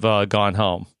have gone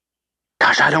home?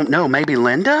 Gosh, I don't know. Maybe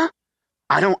Linda?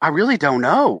 I really don't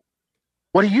know.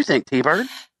 What do you think, T-Bird?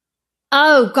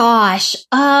 Oh, gosh.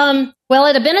 Well,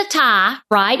 it'd have been a tie,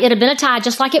 right? It'd have been a tie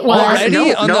just like it was.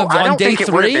 Already? I don't think it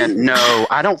would have been. No,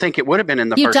 I don't think it would have been in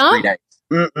the first 3 days.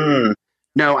 Mm-mm.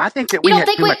 No, I think that we had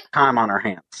too much time on our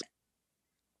hands.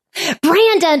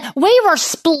 Brandon, we were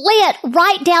split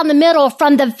right down the middle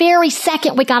from the very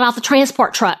second we got off the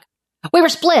transport truck. We were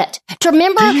split. Do you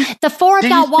remember the four of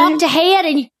y'all walked ahead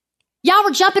and y'all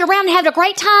were jumping around and having a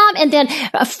great time. And then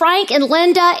Frank and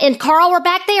Linda and Carl were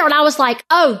back there. And I was like,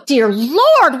 oh, dear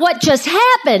Lord, what just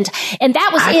happened? And that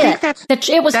was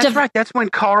That's right. That's when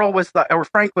Carl was like, or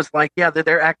Frank was like, yeah,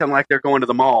 they're acting like they're going to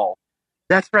the mall.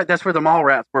 That's right. That's where the mall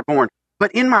rats were born.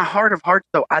 But in my heart of hearts,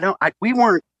 though, we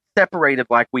weren't separated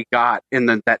like we got in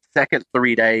that second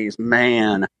 3 days.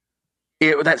 Man,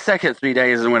 that second 3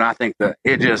 days is when I think that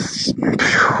it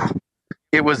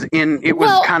was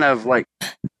kind of like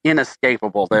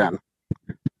inescapable then.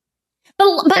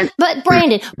 But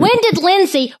Brandon, when did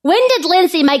Lindsay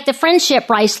make the friendship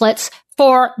bracelets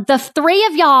for the three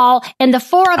of y'all, and the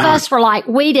four of us were like,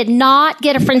 we did not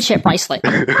get a friendship bracelet.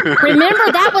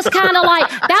 Remember, that was kind of like,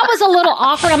 that was a little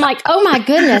awkward. I'm like, oh my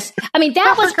goodness. I mean,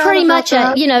 that was pretty much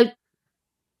that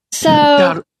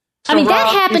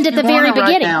happened at the very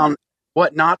beginning. Down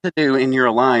what not to do in your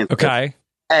alliance. Okay.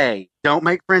 A, don't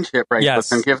make friendship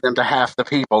bracelets and give them to half the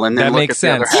people, and then that look makes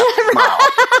at the sense. other half and smile.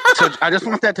 So I just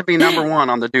want that to be number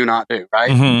one on the do not do, right?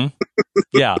 Mm-hmm.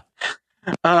 Yeah.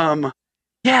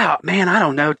 Yeah, man, I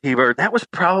don't know, T-Bird. That was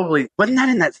wasn't that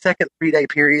in that second 3 day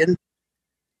period?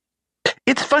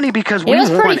 It's funny because we was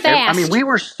won. pretty fast. I mean, we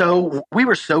were so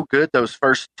good those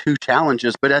first two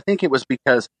challenges, but I think it was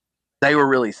because they were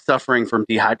really suffering from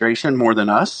dehydration more than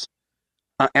us.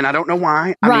 And I don't know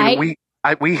why. I mean,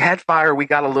 we had fire, we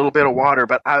got a little bit of water,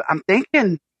 but I'm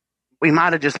thinking we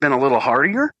might have just been a little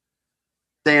hardier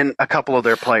than a couple of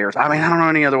their players. I mean, I don't know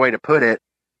any other way to put it,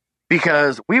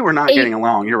 because we were not getting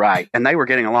along. You're right. And they were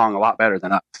getting along a lot better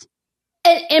than us.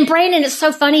 And Brandon, it's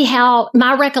so funny how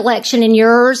my recollection and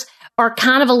yours are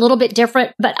kind of a little bit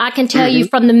different, but I can tell you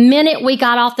from the minute we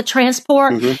got off the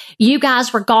transport, you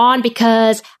guys were gone,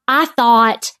 because I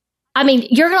thought, I mean,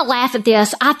 you're going to laugh at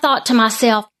this. I thought to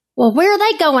myself, well, where are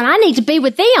they going? I need to be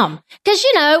with them. Because,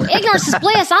 ignorance is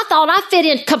bliss. I thought I fit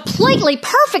in completely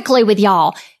perfectly with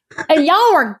y'all. And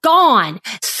y'all were gone.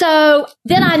 So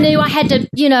then I knew I had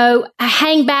to,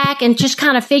 hang back and just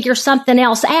kind of figure something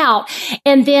else out.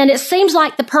 And then it seems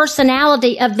like the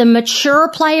personality of the mature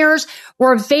players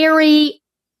were very,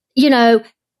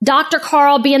 Dr.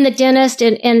 Carl being the dentist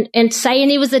and saying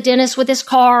he was the dentist with his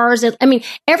cars. And, I mean,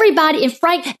 everybody, and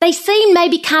Frank, they seemed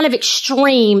maybe kind of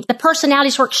extreme. The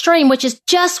personalities were extreme, which is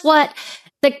just what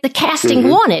the casting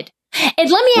wanted. And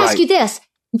let me ask you this.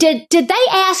 Did they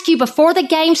ask you before the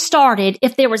game started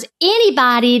if there was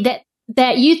anybody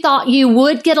that you thought you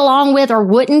would get along with or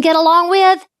wouldn't get along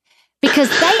with? Because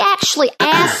they actually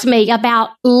asked me about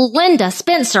Linda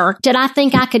Spencer. Did I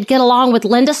think I could get along with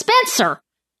Linda Spencer?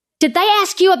 Did they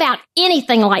ask you about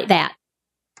anything like that?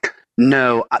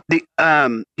 No.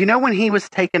 When he was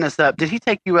taking us up, did he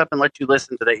take you up and let you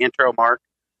listen to the intro, Mark?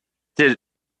 Did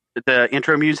the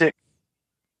intro music?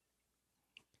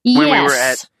 Yes. When we were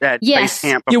at base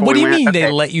camp. Yeah, what do you mean okay.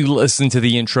 they let you listen to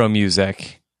the intro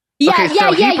music? Yeah, okay, so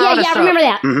I remember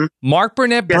that. Mm-hmm. Mark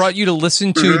Burnett brought you to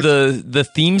listen to the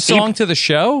theme song to the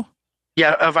show?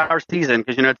 Yeah, of our season,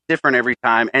 because, it's different every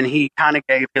time. And he kind of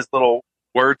gave his little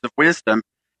words of wisdom.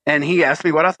 And he asked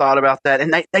me what I thought about that.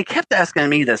 And they kept asking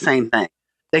me the same thing.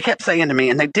 They kept saying to me,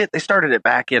 and they started it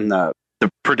back in the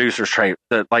producer's trait,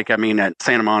 at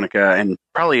Santa Monica and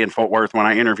probably in Fort Worth when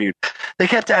I interviewed. They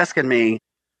kept asking me,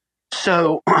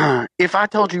 so if I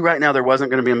told you right now there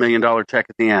wasn't going to be $1 million check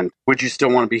at the end, would you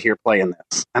still want to be here playing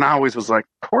this? And I always was like,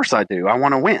 of course I do. I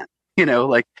want to win.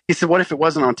 He said, what if it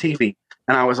wasn't on TV?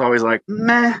 And I was always like,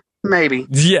 meh, maybe.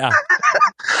 Yeah.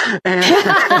 and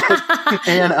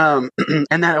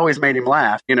that always made him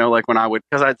laugh, when I would,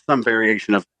 because I had some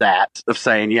variation of that, of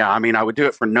saying, yeah, I mean, I would do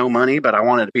it for no money, but I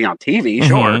wanted to be on TV,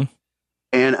 sure.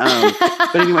 And,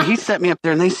 but anyway, he set me up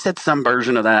there and they said some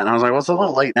version of that. And I was like, well, it's a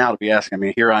little late now to be asking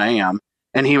me. Here I am.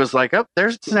 And he was like,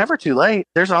 it's never too late.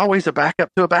 There's always a backup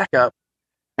to a backup.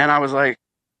 And I was like,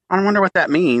 I wonder what that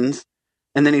means.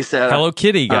 And then he said, Hello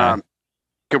Kitty guy.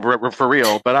 For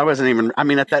real. But I wasn't even,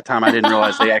 at that time, I didn't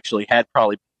realize they actually had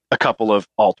probably a couple of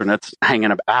alternates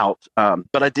hanging about.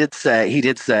 But he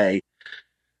did say,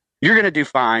 you're going to do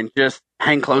fine. Just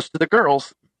hang close to the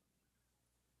girls.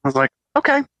 I was like,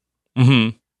 okay.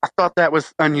 Mm-hmm. I thought that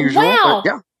was unusual. Wow. But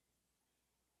yeah.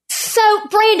 So,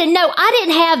 Brandon, no, I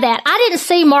didn't have that. I didn't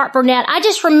see Mark Burnett. I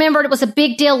just remembered it was a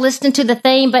big deal listening to the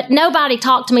theme, but nobody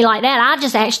talked to me like that. I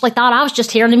just actually thought I was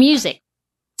just hearing the music.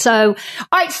 So,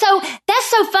 all right. So that's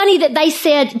so funny that they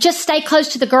said just stay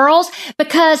close to the girls,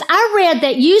 because I read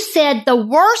that you said the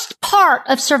worst part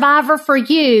of Survivor for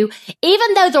you,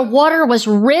 even though the water was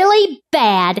really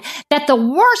bad, that the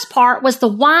worst part was the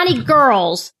whiny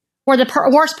girls were the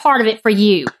worst part of it for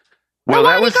you. Well, the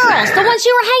whiny girls, the ones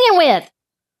you were hanging with.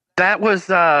 That was,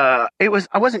 I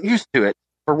wasn't used to it,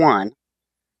 for one.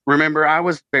 Remember, I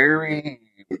was very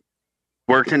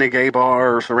worked in a gay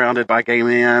bar, surrounded by gay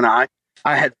men. I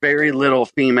had very little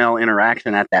female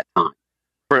interaction at that time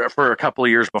for a couple of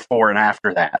years before and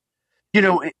after that. You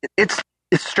know, it's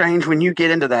strange when you get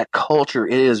into that culture.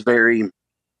 It's very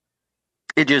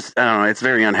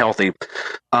unhealthy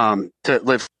to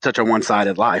live such a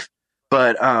one-sided life.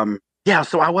 But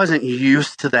so I wasn't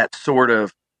used to that sort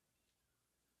of.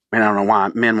 I don't know why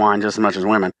men whine just as much as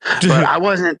women, but I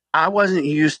wasn't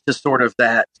used to sort of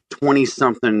that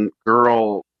 20-something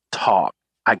girl talk.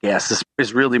 I guess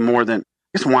is really more than.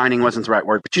 I guess whining wasn't the right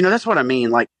word, but that's what I mean.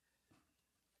 Like,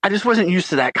 I just wasn't used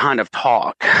to that kind of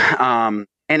talk, and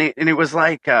it was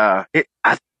like the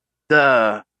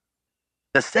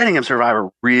setting of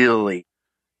Survivor really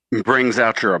brings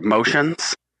out your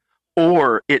emotions,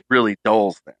 or it really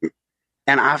dulls them.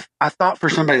 And I thought for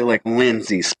somebody like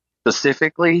Lindsay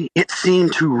specifically, it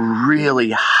seemed to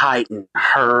really heighten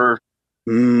her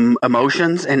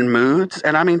emotions and moods.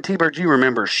 And I mean, T-Bird, you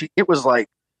remember,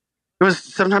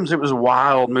 sometimes it was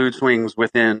wild mood swings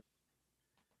within,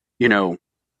 a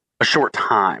short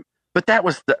time. But that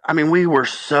was we were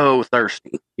so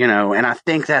thirsty, and I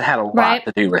think that had a lot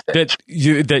to do with it.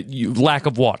 Lack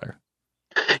of water.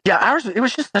 Yeah, it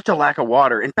was just such a lack of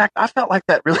water. In fact, I felt like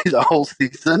that really the whole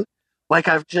season. Like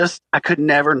I was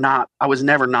never not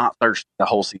thirsty the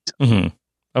whole season. Mm-hmm.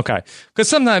 Okay. Because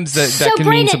sometimes that can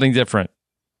mean something different.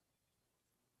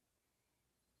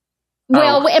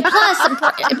 Well, and plus,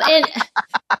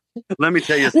 let me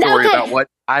tell you a story about what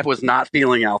I was not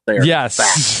feeling out there.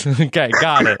 Yes. Okay,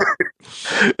 got it.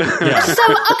 Yeah.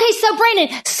 So Brandon,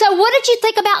 so what did you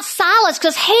think about Silas?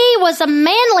 Because he was a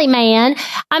manly man.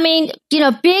 I mean,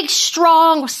 big,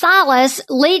 strong Silas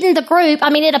leading the group.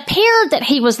 I mean, it appeared that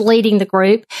he was leading the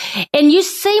group, and you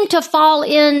seemed to fall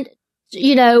in,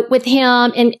 with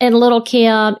him and Little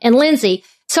Kim and Lindsay.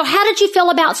 So how did you feel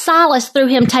about Silas through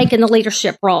him taking the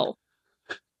leadership role?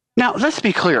 Now, let's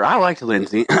be clear. I liked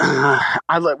Lindsay.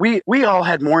 We all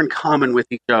had more in common with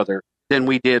each other than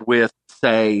we did with,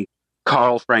 say,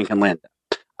 Carl, Frank, and Linda.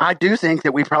 I do think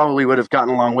that we probably would have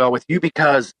gotten along well with you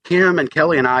because Kim and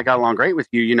Kelly and I got along great with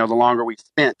you, the longer we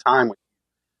spent time with you.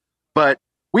 But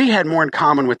we had more in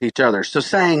common with each other. So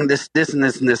saying this and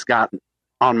this and this got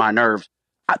on my nerves.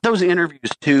 Those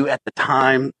interviews, too, at the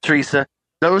time, Teresa,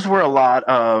 those were a lot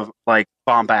of,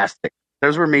 bombastic.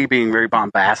 Those were me being very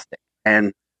bombastic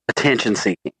and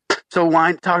attention-seeking. So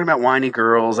talking about whiny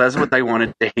girls, that's what they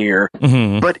wanted to hear.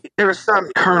 Mm-hmm. But there were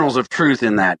some kernels of truth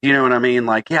in that. You know what I mean?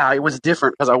 It was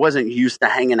different because I wasn't used to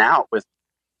hanging out with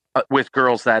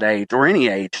girls that age or any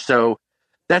age. So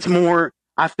that's more,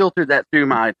 I filtered that through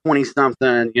my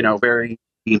 20-something, very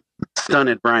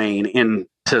stunted brain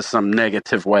into some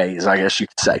negative ways, I guess you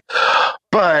could say.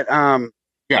 But,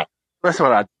 that's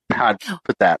what I'd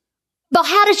put that. But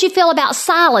how did you feel about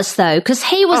Silas, though? Because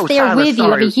he was there Silas, with you.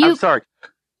 sorry. I mean, I'm sorry.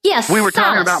 Yes, we were Silas.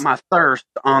 talking about my thirst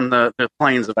on the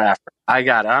plains of Africa. I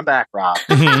got it. I'm back, Rob.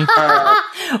 We're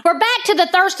back to the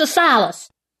thirst of Silas.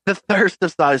 The thirst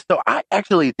of Silas. So I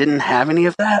actually didn't have any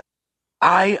of that.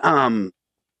 I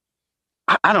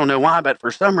don't know why, but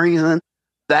for some reason,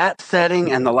 that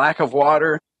setting and the lack of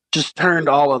water just turned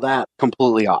all of that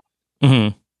completely off.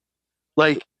 Mm-hmm.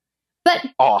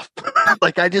 Off.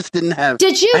 I just didn't have.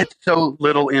 Did you? I had so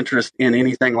little interest in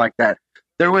anything like that.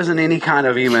 There wasn't any kind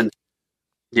of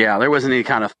there wasn't any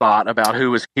kind of thought about who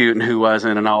was cute and who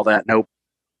wasn't and all that. Nope.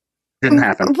 Didn't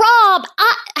happen. Rob,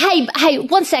 hey,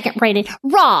 1 second, Brandon.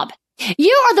 Rob,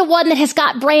 you are the one that has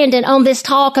got Brandon on this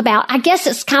talk about, I guess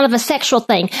it's kind of a sexual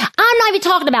thing. I'm not even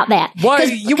talking about that. Why are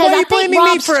you blaming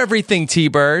me for everything,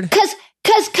 T-Bird? Because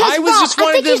I was just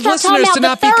wanting the listeners to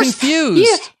not be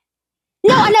confused.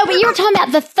 No, I know, but you were talking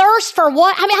about the thirst for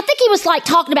what? I mean, I think he was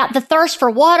talking about the thirst for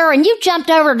water, and you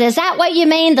jumped over. Is that what you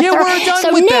mean? We're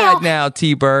done with that now,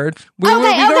 T-Bird. We've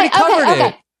already covered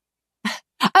it.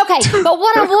 Okay, but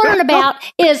what I'm wondering about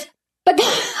is,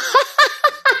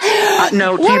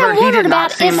 no, T-Bird, he did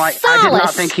not seem like. I did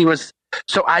not think he was.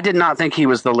 So I did not think he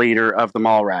was the leader of the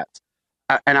Mallrats,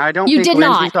 and I don't think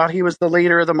Lindsay thought he was the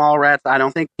leader of the Mallrats. I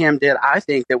don't think Kim did. I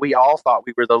think that we all thought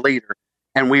we were the leader,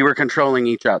 and we were controlling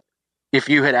each other. If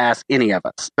you had asked any of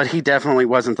us. But he definitely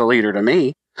wasn't the leader to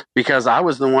me because I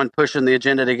was the one pushing the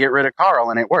agenda to get rid of Carl,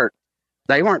 and it worked.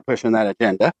 They weren't pushing that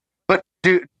agenda. But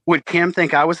would Kim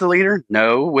think I was the leader?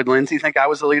 No. Would Lindsay think I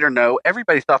was the leader? No.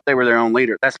 Everybody thought they were their own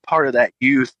leader. That's part of that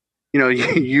youthful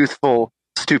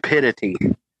stupidity.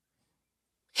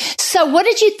 So what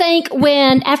did you think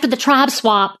after the tribe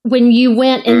swap, when you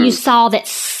went and you saw that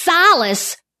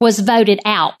Silas was voted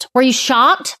out? Were you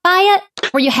shocked by it?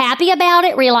 Were you happy about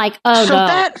it? Were you like, oh, so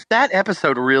no? That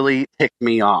episode really ticked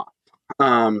me off.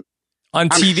 On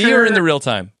TV or in the real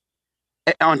time?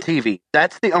 on TV.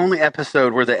 That's the only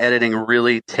episode where the editing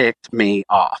really ticked me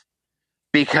off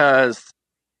because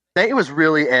it was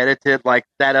really edited like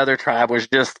that other tribe was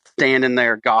just standing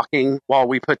there gawking while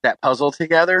we put that puzzle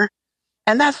together.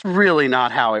 And that's really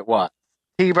not how it was.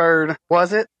 T-Bird,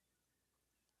 was it?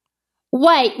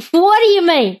 Wait, what do you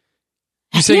mean?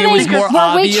 You saying it was more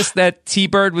obvious that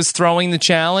T-Bird was throwing the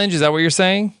challenge? Is that what you're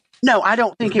saying? No, I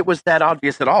don't think it was that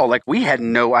obvious at all. Like, we had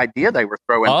no idea they were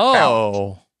throwing the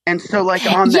challenge. And so, like,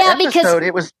 on the episode,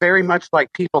 it was very much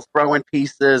like people throwing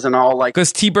pieces and all, like...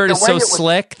 Because T-Bird is so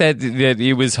slick that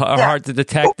it was hard to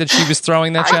detect that she was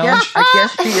throwing that challenge? I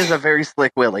guess she is a very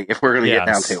slick Willy, if we're going to get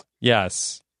down to it.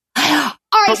 Yes. All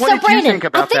right, so Brandon,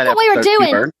 I think what we were doing...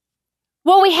 T-Bird?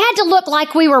 Well, we had to look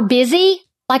like we were busy.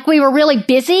 Like we were really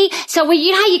busy. So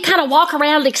you know how you kind of walk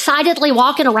around excitedly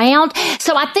walking around?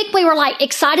 So I think we were like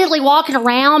excitedly walking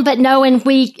around, but knowing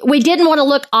we didn't want to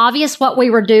look obvious what we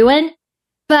were doing.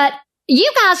 But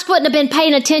you guys wouldn't have been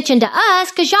paying attention to us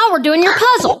because y'all were doing your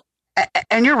puzzle.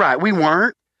 And you're right, we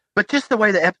weren't. But just the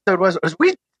way the episode was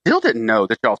we still didn't know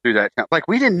that y'all threw that. Like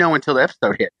we didn't know until the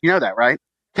episode hit. You know that, right?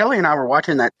 Kelly and I were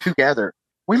watching that together.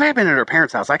 We may have been at our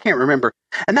parents' house. I can't remember.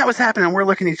 And that was happening. We're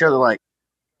looking at each other like,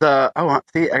 I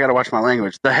got to watch my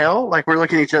language. The hell? Like, we're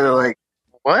looking at each other like,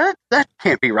 what? That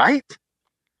can't be right.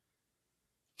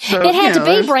 So, it had to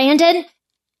be, Brandon.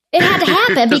 It had to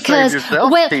happen because,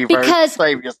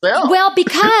 save yourself.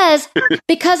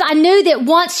 Because I knew that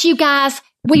once you guys,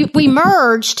 we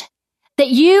merged, that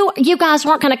you guys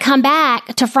weren't going to come back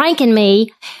to Frank and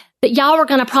me, that y'all were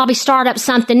going to probably start up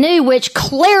something new, which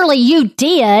clearly you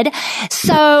did.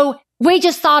 So we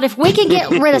just thought if we could get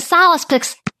rid of Silas,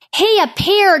 because he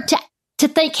appeared to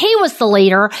think he was the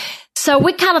leader. So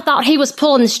we kind of thought he was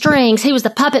pulling the strings. He was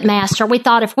the puppet master. We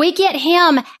thought if we get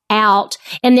him out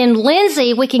and then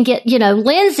Lindsay, we can get,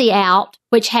 Lindsay out,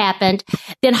 which happened.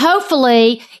 Then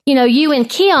hopefully, you and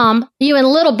Kim, you in a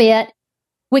little bit,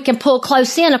 we can pull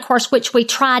close in, of course, which we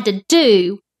tried to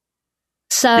do.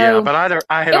 So yeah, but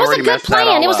I had already messed that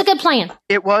all up. It was a good plan.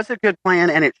 It was a good plan,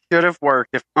 and it should have worked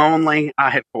if only I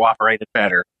had cooperated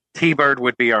better. T-Bird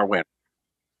would be our winner.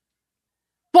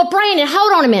 Well, Brandon,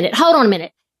 hold on a minute.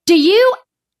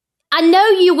 I know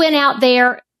you went out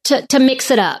there to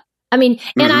mix it up. I mean,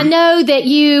 and I know that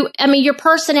your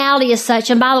personality is such,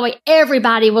 and by the way,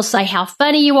 everybody will say how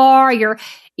funny you are.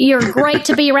 You're great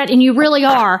to be around, and you really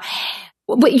are.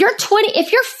 But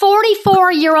if your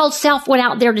 44-year-old self went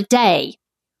out there today,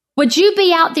 would you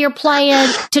be out there playing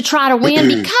to try to win?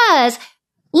 Because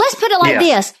let's put it like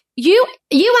this. You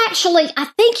actually, I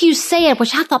think you said,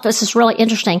 which I thought this is really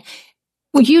interesting,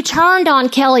 you turned on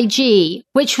Kelly G,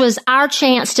 which was our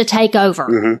chance to take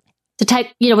over,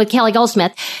 with Kelly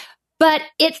Goldsmith. But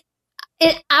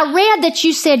I read that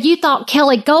you said you thought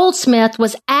Kelly Goldsmith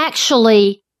was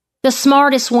actually the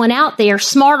smartest one out there,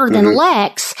 smarter than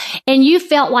Lex, and you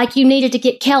felt like you needed to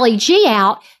get Kelly G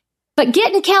out. But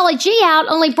getting Kelly G out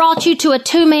only brought you to a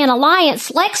 2-man alliance.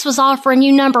 Lex was offering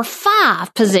you number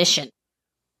 5 position.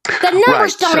 The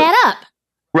numbers don't add up.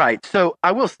 Right. So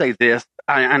I will say this,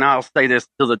 and I'll say this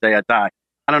till the day I die.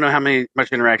 I don't know how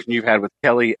much interaction you've had with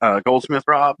Kelly Goldsmith,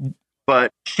 Rob,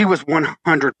 but she was 100%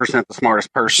 the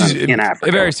smartest person in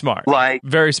Africa. Very smart.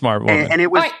 Very smart woman. And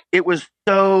it was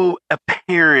so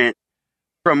apparent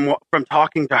from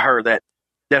talking to her that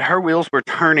her wheels were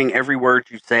turning every word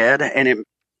you said, and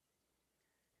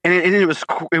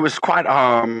it was quite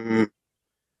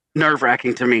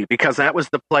nerve-wracking to me because that was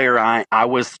the player I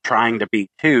was trying to beat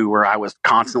too, where I was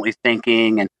constantly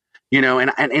thinking and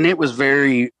it was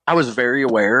I was very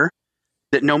aware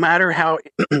that no matter how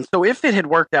so if it had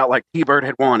worked out like T-Bird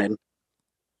had wanted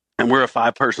and we're a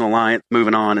 5-person alliance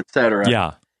moving on, etc.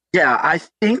 Yeah, I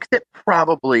think that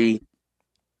probably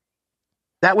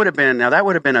that would have been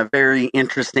a very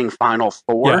interesting Final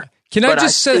Four. Yeah. Can I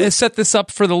just set this up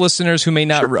for the listeners who may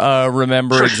not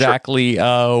remember exactly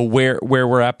where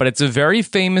we're at? But it's a very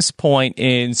famous point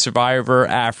in Survivor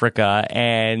Africa,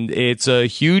 and it's a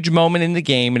huge moment in the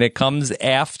game, and it comes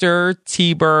after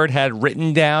T-Bird had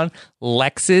written down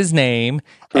Lex's name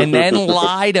and then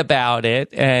lied about it,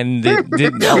 and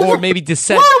or maybe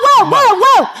dissent.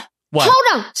 Whoa! What?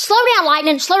 Hold on, slow down,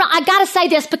 Lightning. Slow down. I gotta say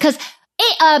this because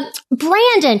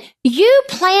Brandon, you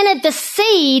planted the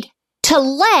seed to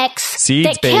Lex Seeds,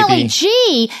 that Kelly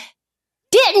G,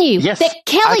 didn't you? Yes, that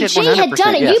Kelly G had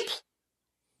done it.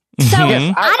 Yes. So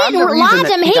Mhm. I I'm the didn't reason lie that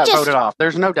to him. he He got just voted off.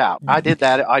 There's no doubt. I did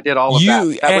that. I did all of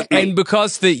that. That was me. And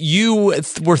because that you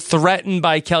were threatened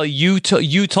by Kelly, you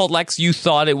told Lex you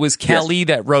thought it was Kelly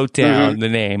that wrote down the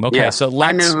name. Okay, Yes. so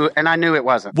Lex I knew it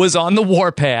wasn't. was on the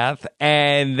warpath,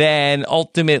 and then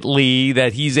ultimately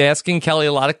that he's asking Kelly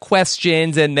a lot of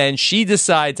questions, and then she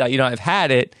decides, I've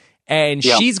had it, and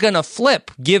she's going to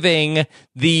flip, giving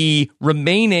the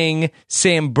remaining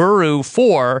Samburu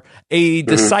 4 a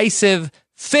decisive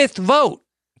fifth vote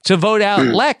to vote out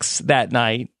Lex that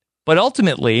night. But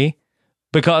ultimately,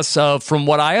 because from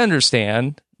what I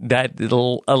understand, that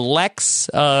Lex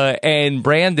and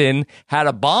Brandon had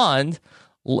a bond,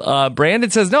 Brandon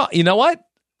says, no, you know what?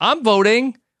 I'm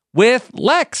voting with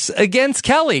Lex against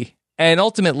Kelly. And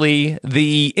ultimately,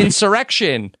 the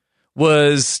insurrection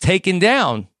was taken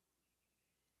down.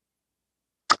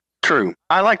 True.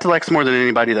 I liked Lex more than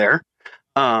anybody there.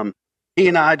 He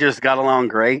and I just got along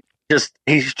great.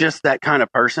 He's just that kind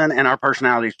of person, and our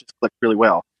personalities just clicked really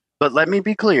well. But let me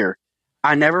be clear.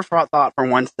 I never thought for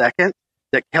 1 second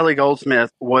that Kelly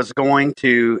Goldsmith was going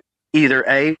to either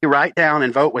A, write down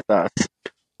and vote with us,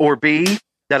 or B,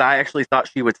 that I actually thought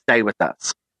she would stay with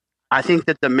us. I think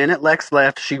that the minute Lex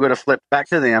left, she would have flipped back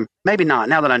to them. Maybe not.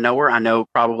 Now that I know her, I know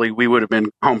probably we would have been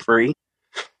home free.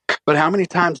 But how many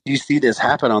times do you see this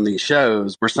happen on these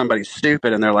shows where somebody's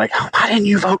stupid and they're like, why didn't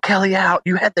you vote Kelly out?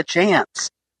 You had the chance.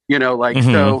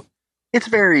 So it's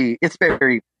very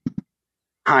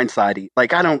hindsighty.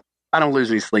 Like I don't lose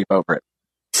any sleep over it.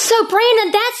 So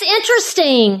Brandon, that's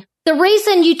interesting. The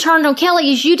reason you turned on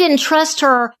Kelly is you didn't trust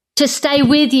her to stay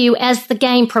with you as the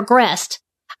game progressed.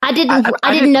 I didn't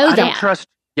know that.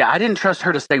 I didn't trust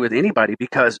her to stay with anybody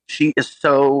because she is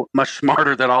so much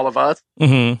smarter than all of us.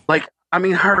 Mm-hmm. Like, I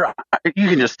mean, you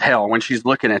can just tell when she's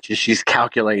looking at you, she's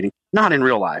calculating. Not in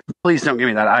real life. Please don't give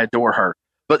me that. I adore her.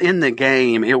 But in the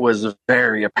game, it was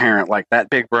very apparent. Like that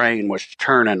big brain was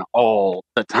turning all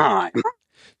the time.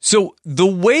 So the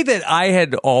way that I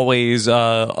had always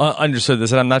understood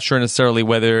this, and I'm not sure necessarily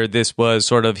whether this was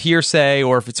sort of hearsay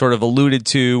or if it's sort of alluded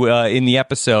to in the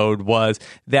episode, was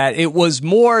that it was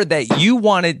more that you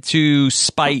wanted to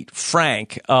spite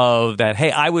Frank of that,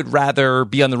 hey, I would rather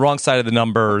be on the wrong side of the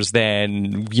numbers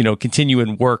than, continue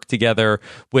and work together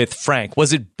with Frank.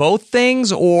 Was it both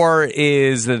things, or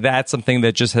is that something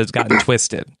that just has gotten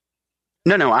twisted?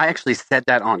 No, I actually said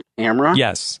that on camera.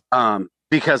 Yes.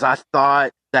 Because I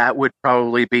thought that would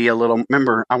probably be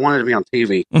remember, I wanted to be on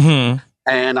TV. Mm-hmm.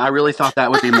 And I really thought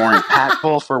that would be more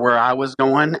impactful for where I was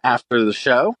going after the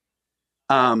show.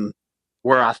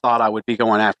 Where I thought I would be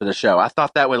going after the show. I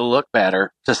thought that would look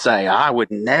better to say, I would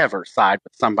never side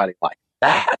with somebody like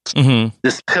that. Mm-hmm.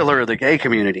 This pillar of the gay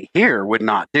community here would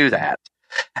not do that.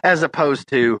 As opposed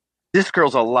to, this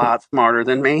girl's a lot smarter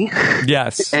than me.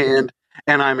 Yes. and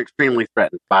I'm extremely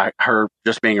threatened by her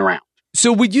just being around.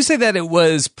 So would you say that it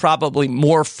was probably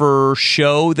more for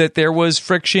show that there was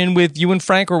friction with you and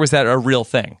Frank, or was that a real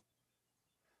thing?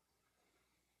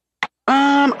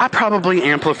 I probably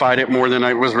amplified it more than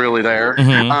it was really there.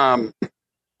 Mm-hmm.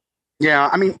 Yeah,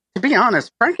 I mean, to be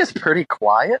honest, Frank is pretty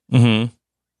quiet. Mm-hmm.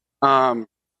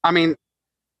 I mean,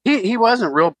 he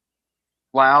wasn't real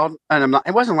loud, and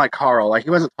it wasn't like Carl. Like, he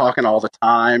wasn't talking all the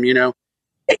time,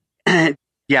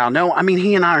 Yeah, no, I mean,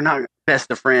 he and I are not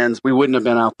best of friends. We wouldn't have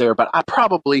been out there, but I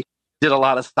probably did a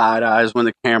lot of side eyes when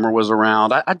the camera was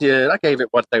around. I did. I gave it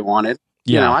what they wanted.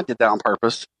 Yeah. I did that on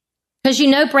purpose. Because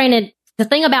Brandon, the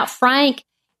thing about Frank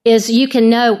is you can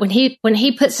know when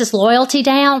he puts his loyalty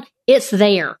down, it's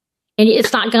there and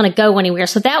it's not going to go anywhere.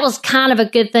 So that was kind of a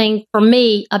good thing for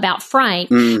me about Frank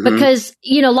because,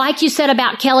 like you said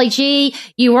about Kelly G,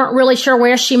 you weren't really sure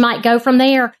where she might go from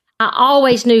there. I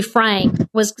always knew Frank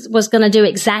was going to do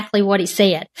exactly what he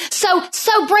said.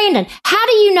 So Brandon, how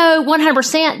do you know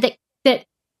 100% that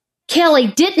Kelly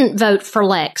didn't vote for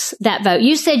Lex that vote?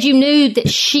 You said you knew that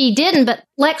she didn't, but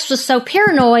Lex was so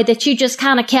paranoid that you just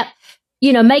kind of kept,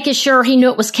 making sure he knew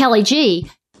it was Kelly G.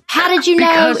 How did you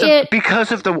know it?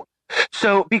 Because of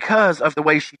the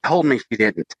way she told me she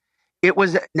didn't. It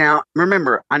was, now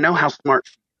remember, I know how smart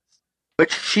she is,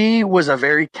 but she was a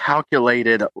very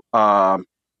calculated,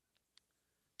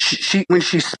 She when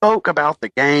she spoke about the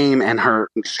game and her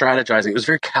strategizing, it was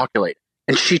very calculated.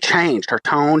 And her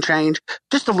tone changed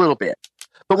just a little bit.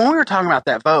 But when we were talking about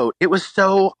that vote, it was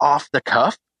so off the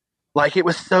cuff. Like it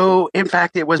was in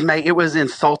fact, it was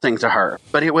insulting to her.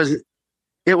 But it was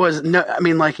no, I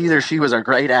mean, like either she was a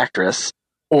great actress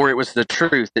or it was the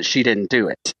truth that she didn't do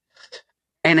it.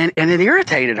 And it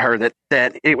irritated her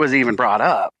that it was even brought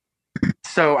up.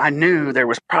 So I knew there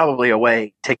was probably a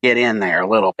way to get in there a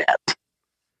little bit.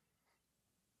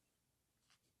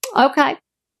 Okay.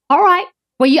 All right.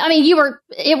 Well,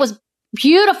 it was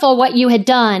beautiful what you had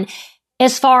done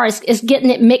as far as getting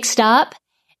it mixed up.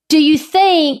 Do you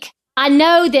think, I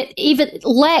know that even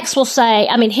Lex will say,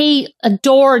 I mean, he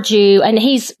adored you and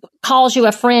he's calls you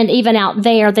a friend even out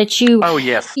there, that you, oh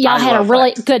yes, y'all had a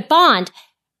really good bond.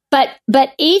 But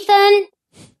Ethan,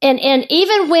 and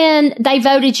even when they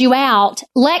voted you out,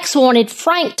 Lex wanted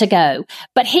Frank to go,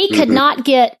 but he could not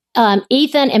get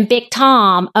Ethan and Big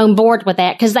Tom on board with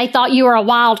that because they thought you were a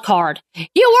wild card.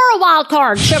 You were a wild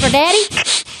card, Sugar Daddy.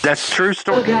 That's true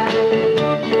story.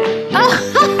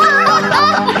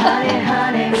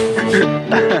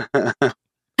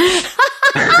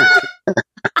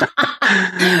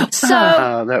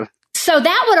 So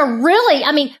that would have really,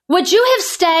 I mean, would you have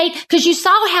stayed? Because you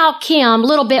saw how Kim,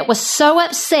 Little Bit, was so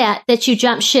upset that you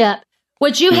jumped ship.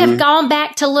 Would you have gone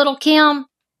back to Little Kim,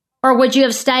 or would you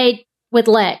have stayed with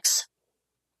Lex?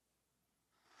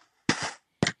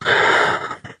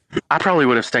 I probably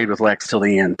would have stayed with Lex till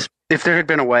the end. If there had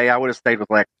been a way, I would have stayed with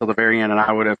Lex till the very end, and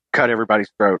I would have cut everybody's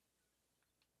throat.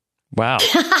 Wow.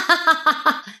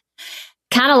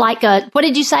 Kind of like what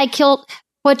did you say?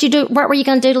 What'd you do? What were you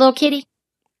going to do to little kitty?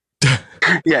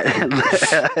 Yeah,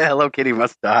 Hello Kitty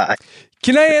must die.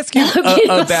 Can I ask you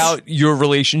about your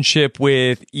relationship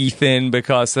with Ethan?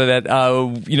 Because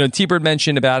T-Bird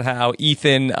mentioned about how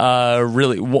Ethan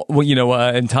really,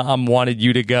 and Tom wanted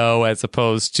you to go as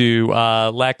opposed to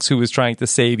Lex, who was trying to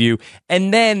save you.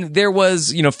 And then there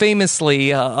was,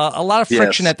 famously a lot of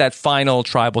friction at that final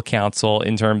tribal council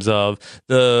in terms of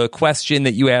the question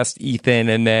that you asked Ethan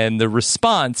and then the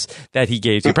response that he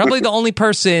gave you. Probably the only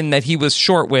person that he was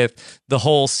short with the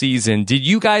whole season. Did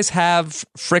you guys have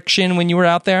friction when you were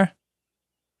out there?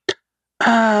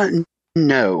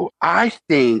 No. I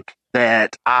think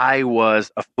that I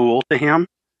was a fool to him,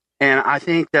 and I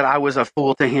think that I was a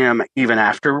fool to him even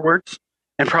afterwards,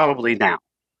 and probably now.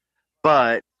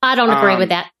 But I don't agree with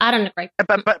that. I don't agree.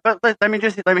 But let me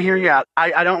hear you out.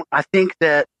 I think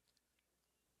that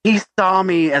he saw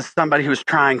me as somebody who was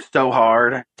trying so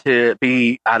hard to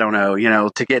be,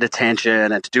 to get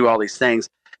attention and to do all these things.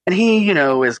 And he,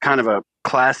 is kind of a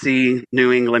classy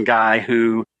New England guy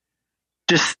who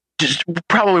just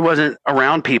probably wasn't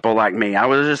around people like me. I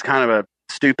was just kind of a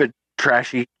stupid,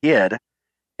 trashy kid.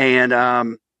 And, I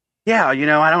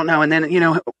don't know. And then,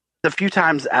 the few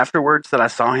times afterwards that I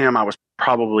saw him, I was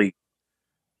probably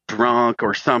drunk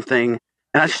or something.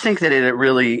 And I just think that it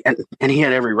really, and he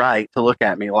had every right to look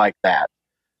at me like that.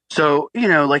 So,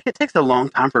 it takes a long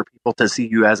time for people to see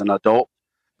you as an adult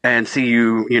and see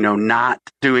you, not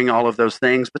doing all of those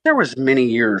things. But there was many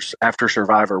years after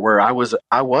Survivor where I was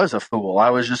a fool.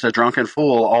 I was just a drunken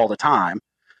fool all the time.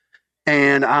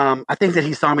 And I think that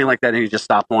he saw me like that and he just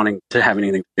stopped wanting to have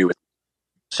anything to do with me.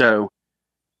 So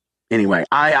anyway,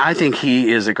 I think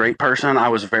he is a great person. I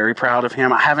was very proud of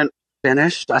him. I haven't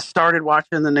finished. I started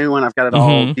watching the new one. I've got it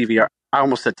all DVR. I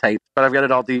almost said taped, but I've got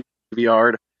it all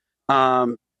DVR'd.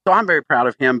 So I'm very proud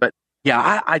of him. But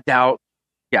yeah, I doubt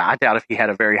if he had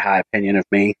a very high opinion of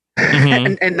me,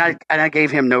 and I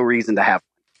gave him no reason to have.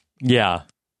 Yeah,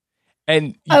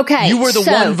 and okay, you were the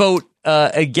one vote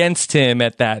against him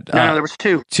at that. No, there was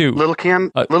two. Little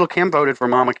Kim voted for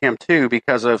Mama Kim too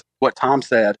because of what Tom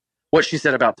said, what she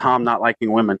said about Tom not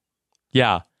liking women.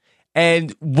 Yeah,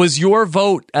 and was your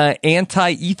vote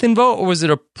anti-Ethan vote or was it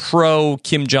a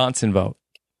pro-Kim Johnson vote?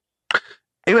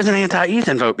 It was an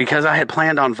anti-Ethan vote because I had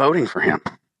planned on voting for him.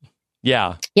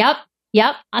 Yeah.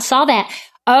 Yep, I saw that.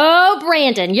 Oh,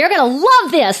 Brandon, you're going to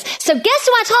love this. So guess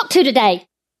who I talked to today?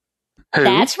 Who?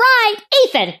 That's right,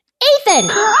 Ethan. Ethan,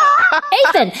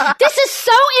 this is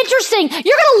so interesting.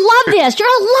 You're going to love this. You're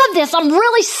going to love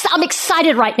this. I'm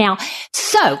excited right now.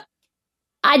 So,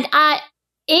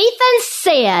 Ethan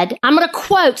said, I'm going to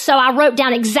quote, so I wrote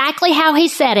down exactly how he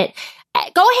said it.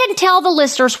 Go ahead and tell the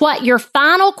listeners what your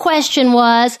final question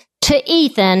was to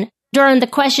Ethan during the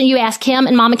question you asked him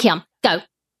and Mama Kim. Go.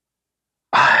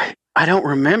 I don't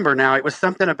remember now. It was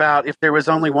something about if there was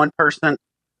only one person,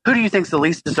 who do you think's the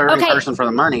least deserving person for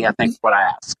the money? I think is what I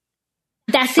asked.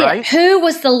 That's right? it. Who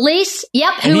was the least?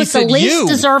 Yep. Who was the least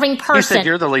deserving person? You said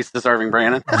you're the least deserving,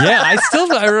 Brandon. Yeah,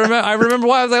 I remember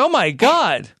why I was like, oh my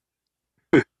God.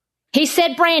 He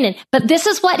said Brandon, but this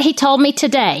is what he told me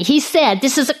today. He said,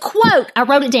 this is a quote. I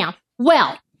wrote it down.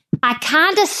 Well, I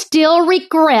kind of still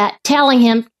regret telling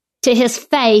him to his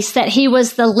face that he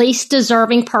was the least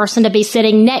deserving person to be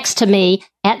sitting next to me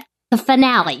at the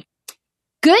finale.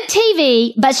 Good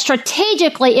TV, but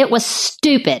strategically it was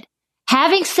stupid.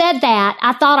 Having said that,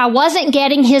 I thought I wasn't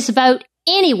getting his vote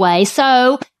anyway,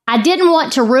 so I didn't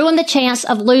want to ruin the chance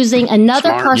of losing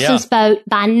another person's vote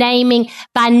by naming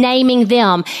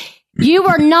them. You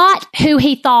were not who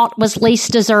he thought was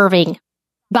least deserving,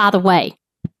 by the way.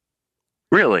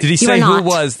 Really? Did he say who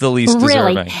was the least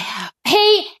deserving?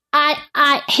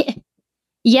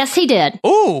 Yes, he did.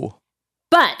 Ooh.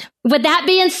 But with that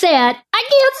being said, I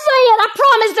can't say it. I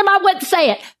promised him I wouldn't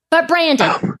say it. But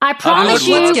Brandon, I promise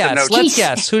you. Let's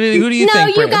guess. Who do you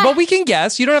think? Brandon? Well, we can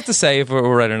guess. You don't have to say if we're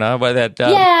right or not. By that.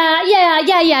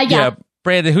 Yeah.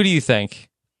 Brandon, who do you think?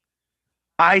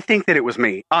 I think that it was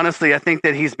me. Honestly, I think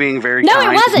that he's being very No,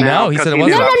 kind. it wasn't. No, he said it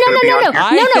wasn't. No.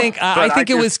 I think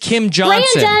it was Kim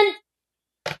Johnson. Brandon.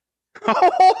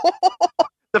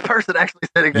 The person actually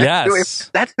said exactly. Yes.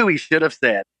 That's who he should have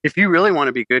said. If you really want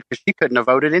to be good, because she couldn't have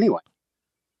voted anyway.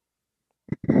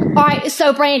 All right,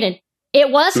 so Brandon,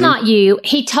 it was not you.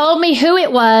 He told me who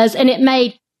it was, and it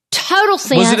made total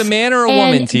sense. Was it a man or a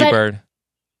woman, T-Bird?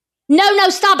 No,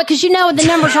 stop it, because you know the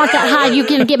numbers aren't that high. You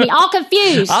can get me all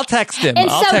confused. I'll text him. And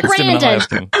I'll text him and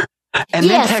ask him. And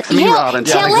then text me, Rob, and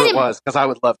tell me who it was, because I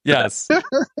would love to. Yes.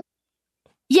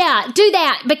 Yeah, do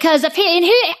that, because if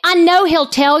I know he'll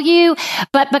tell you,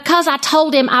 but because I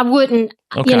told him I wouldn't,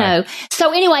 you know.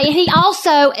 So anyway,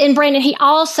 Brandon, he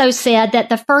also said that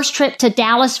the first trip to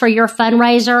Dallas for your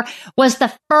fundraiser was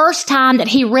the first time that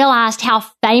he realized how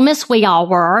famous we all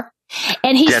were.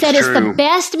 And he said it's the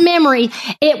best memory.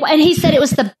 And he said it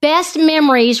was the best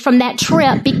memories from that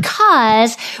trip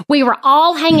because we were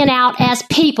all hanging out as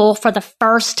people for the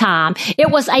first time.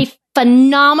 It was a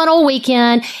phenomenal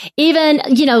weekend. Even,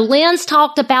 Lynn's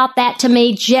talked about that to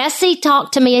me. Jesse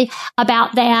talked to me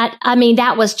about that. I mean,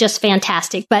 that was just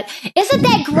fantastic. But isn't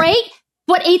that great?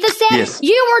 What Ethan said? Yes.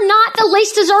 You were not the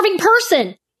least deserving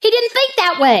person. He didn't think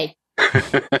that way.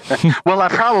 Well, I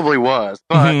probably was,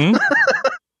 but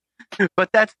but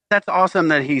that's awesome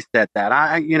that he said that.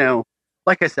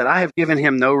 Like I said, I have given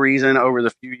him no reason over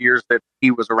the few years that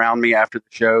he was around me after the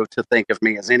show to think of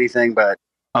me as anything but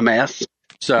a mess.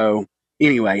 So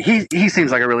anyway, he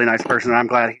seems like a really nice person, and I'm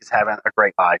glad he's having a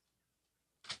great life.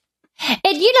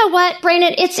 And you know what,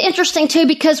 Brandon? It's interesting too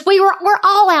because we're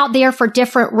all out there for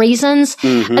different reasons.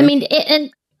 Mm-hmm. I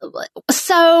mean,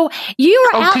 so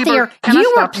you were out there,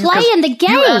 you were playing the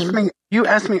game. You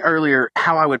asked me earlier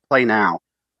how I would play now.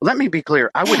 Let me be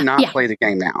clear. I would not play the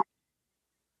game now.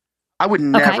 I would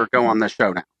never go on the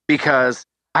show now because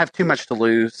I have too much to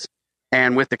lose.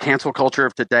 And with the cancel culture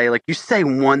of today, like you say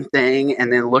one thing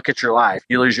and then look at your life.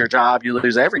 You lose your job, you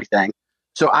lose everything.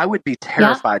 So I would be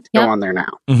terrified to go on there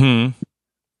now. Mm-hmm.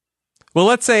 Well,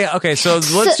 let's say, so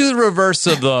let's do the reverse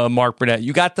of the Mark Burnett.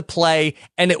 You got to play,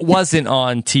 and it wasn't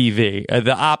on TV.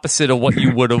 The opposite of what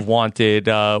you would have wanted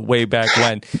way back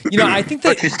when. I think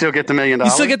that... But you still get the $1 million? You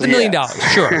still get the $1 million,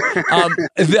 sure.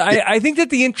 I think that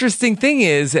the interesting thing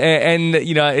is, and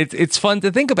it's fun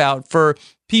to think about for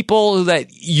people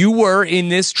that you were in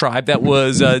this tribe that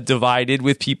was divided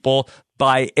with people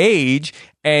by age.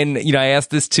 And, I asked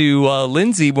this to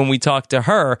Lindsay when we talked to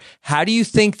her. How do you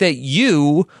think that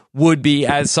you would be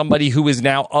as somebody who is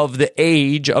now of the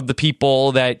age of the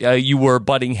people that you were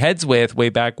butting heads with way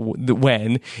back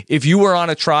when, if you were on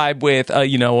a tribe with,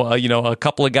 a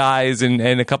couple of guys and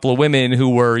a couple of women who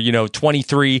were,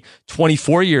 23,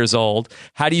 24 years old,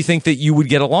 how do you think that you would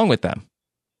get along with them?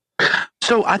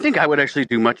 So I think I would actually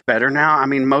do much better now. I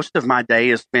mean, most of my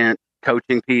day is spent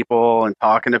coaching people and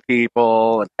talking to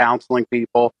people and counseling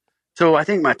people. So I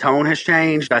think my tone has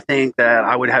changed. I think that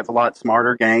I would have a lot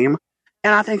smarter game.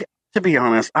 And I think, to be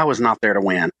honest, I was not there to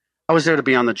win. I was there to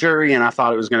be on the jury, and I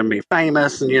thought it was going to be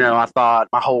famous. And, I thought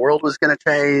my whole world was going to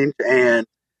change. And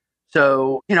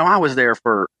so, I was there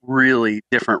for really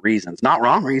different reasons. Not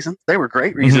wrong reasons. They were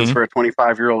great reasons for a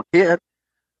 25-year-old kid.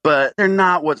 But they're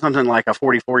not what something like a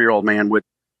 44-year-old man would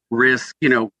risk,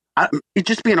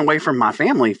 just being away from my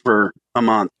family for a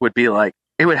month would be like,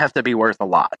 it would have to be worth a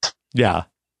lot. Yeah.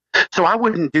 So I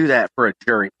wouldn't do that for a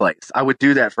jury place. I would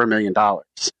do that for $1 million.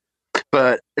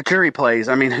 But a jury plays,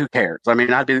 I mean, who cares? I mean,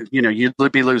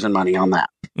 you'd be losing money on that.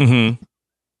 Mm-hmm.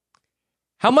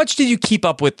 How much did you keep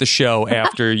up with the show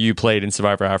after you played in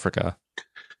Survivor Africa?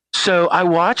 So I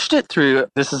watched it through.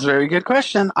 This is a very good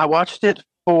question. I watched it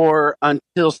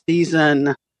until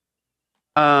season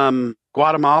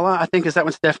Guatemala, I think. Is that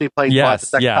when Stephanie played?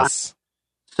 Yes. Time?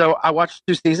 So I watched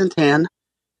through season 10.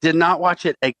 Did not watch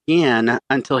it again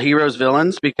until Heroes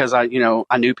Villains because I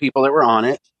knew people that were on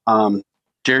it.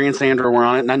 Jerry and Sandra were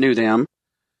on it, and I knew them.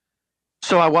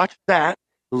 So I watched that,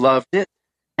 loved it,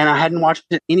 and I hadn't watched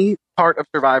any part of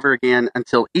Survivor again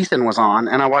until Ethan was on,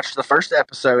 and I watched the first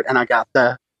episode, and I got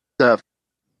the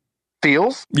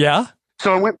feels. Yeah.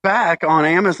 So I went back on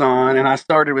Amazon, and I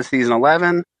started with season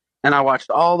 11, and I watched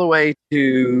all the way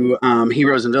to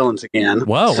Heroes and Villains again.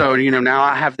 Whoa. So, now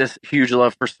I have this huge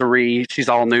love for Suri. She's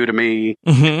all new to me.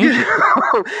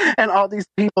 Mm-hmm. And all these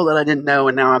people that I didn't know,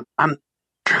 and now I'm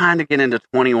trying to get into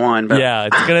 21. But yeah,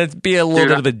 it's going to be a little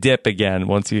bit of a dip again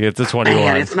once you get to 21.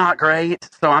 Man, it's not great,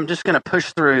 so I'm just going to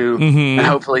push through, and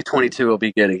hopefully 22 will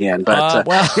be good again. But,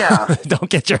 yeah. Don't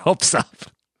get your hopes up.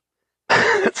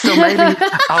 So maybe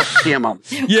I'll skim them.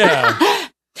 Yeah.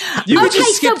 You can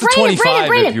just skip to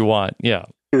 25 if you want. Yeah.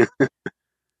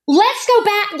 Let's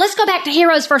go back to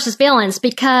Heroes versus Villains,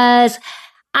 because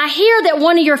I hear that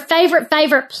one of your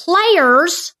favorite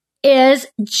players is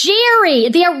Jerry,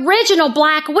 the original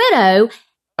Black Widow.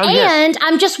 Oh, and yes.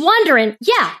 I'm just wondering,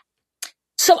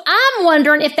 so I'm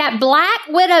wondering if that Black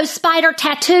Widow spider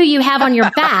tattoo you have on your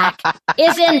back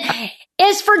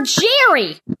is for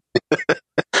Jerry.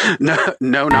 No,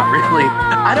 not really.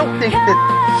 I don't think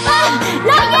that.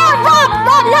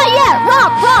 Not yet,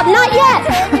 Rob, not yet.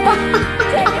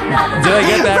 Did I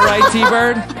get that right,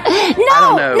 T-Bird? I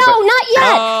don't know, not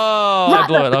yet. Oh, I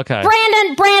blew it. Okay.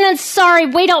 Brandon, sorry,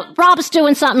 Rob's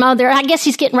doing something over there. I guess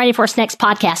he's getting ready for his next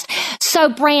podcast. So,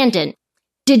 Brandon,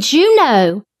 did you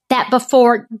know that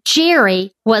before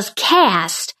Jerry was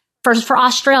cast for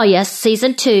Australia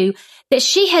season 2, that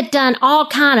she had done all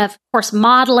kind of course,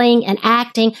 modeling and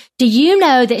acting? Do you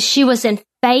know that she was in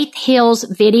Faith Hill's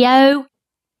video,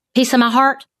 Piece of My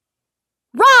Heart?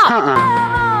 Rob!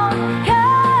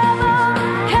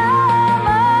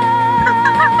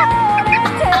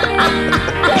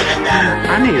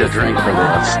 I need a drink for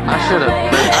this. I should have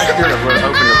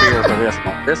opened a beer for this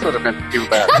one. This would have been too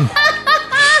bad.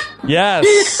 Yes.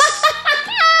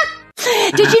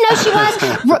 Did you know she was?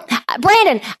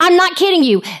 Brandon, I'm not kidding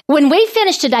you. When we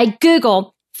finish today,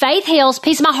 Google Faith Hill's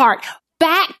Piece of My Heart.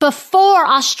 Back before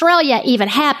Australia even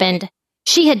happened,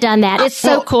 she had done that. It's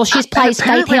so cool. She's plays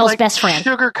Faith Hill's best friend.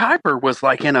 Sugar Kuiper was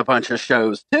like in a bunch of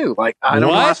shows too. Like I don't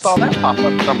know, I saw that pop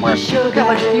up somewhere. Yeah,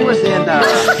 like she was in. That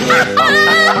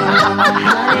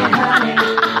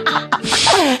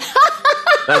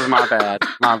was my bad.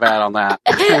 My bad on that.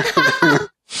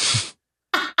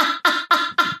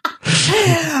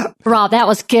 Rob, that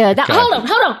was good. Hold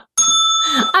on.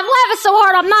 I'm laughing so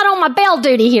hard I'm not on my bell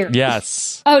duty here.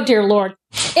 Yes. Oh, dear Lord.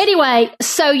 Anyway,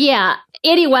 so you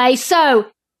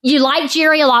like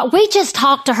Jerry a lot. We just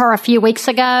talked to her a few weeks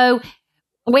ago.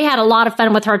 We had a lot of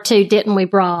fun with her too, didn't we,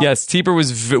 Rob? Yes, Teeper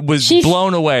was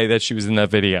blown away that she was in that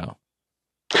video.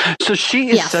 So she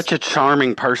is such a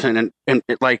charming person, and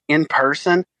like in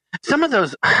person, some of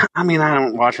those, I mean, I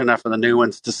don't watch enough of the new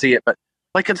ones to see it, but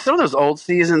like in some of those old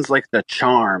seasons, like the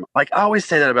charm, like I always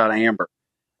say that about Amber.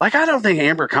 Like, I don't think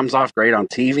Amber comes off great on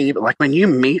TV, but like when you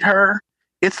meet her,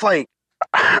 it's like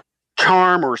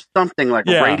charm or something like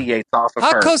radiates off of her.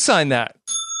 I'll co-sign that.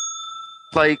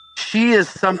 Like, she is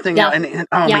something, and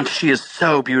I mean, she is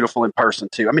so beautiful in person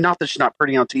too. I mean, not that she's not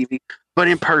pretty on TV, but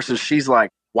in person, she's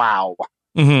like, wow.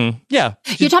 Mm-hmm. Yeah.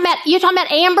 You talking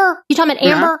about Amber? You talking about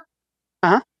Amber?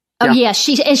 Uh-huh. Oh yeah,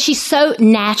 she's so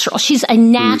natural. She's a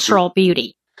natural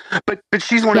beauty. But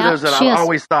she's one of those that I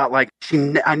always thought like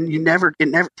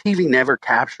TV never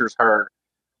captures her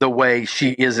the way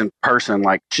she is in person.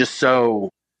 Like just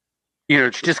so, she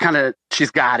just she's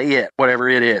got it, whatever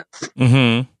it is.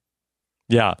 Mm-hmm.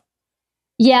 Yeah.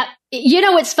 Yeah.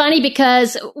 It's funny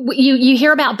because you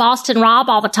hear about Boston Rob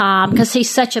all the time because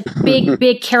he's such a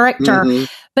big character. Mm-hmm.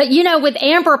 But, with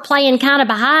Amber playing kind of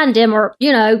behind him or,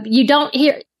 you don't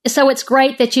hear. So it's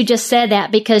great that you just said that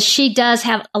because she does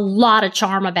have a lot of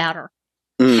charm about her.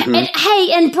 Mm-hmm. And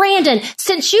hey, and Brandon,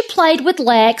 since you played with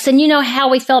Lex and you know how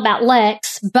we feel about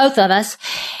Lex, both of us,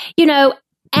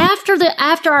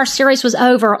 after our series was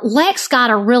over, Lex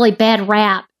got a really bad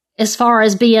rap as far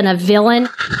as being a villain.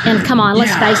 And come on,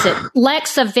 let's face it,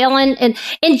 Lex a villain. And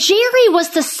Jerry was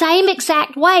the same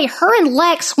exact way. Her and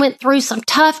Lex went through some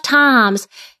tough times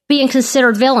being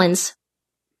considered villains.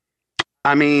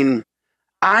 I mean,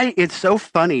 it's so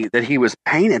funny that he was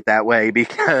painted that way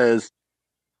because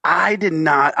I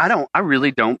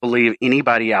really don't believe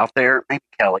anybody out there, maybe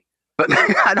Kelly, but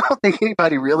I don't think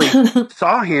anybody really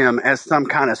saw him as some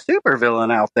kind of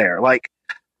supervillain out there. Like,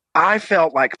 I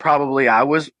felt like probably I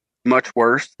was much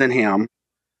worse than him.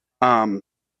 And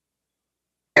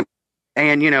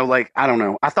like, I don't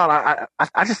know. I thought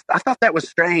I thought that was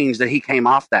strange that he came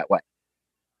off that way.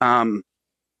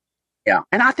 Yeah,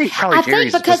 and I think probably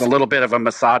Jerry's was a little bit of a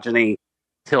misogyny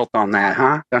tilt on that,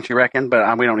 huh? Don't you reckon?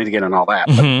 But we don't need to get into all that.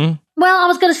 Mm-hmm. Well, I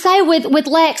was going to say with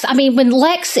Lex, I mean, when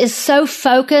Lex is so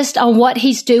focused on what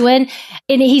he's doing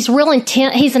and he's real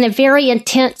intent, he's a very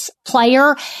intense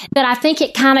player that I think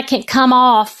it kind of can come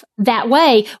off that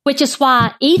way, which is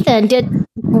why Ethan did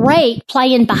great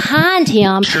playing behind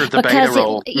him. Sure, the because beta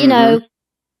role. you know,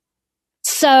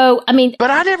 so, I mean, but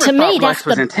I never to thought me, Lex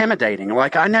was intimidating.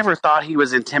 Like, I never thought he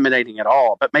was intimidating at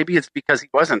all, but maybe it's because he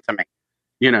wasn't to me,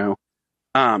 you know.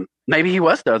 Maybe he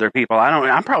was to other people. I don't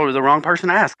know. I'm probably the wrong person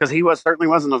to ask because he certainly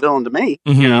wasn't a villain to me,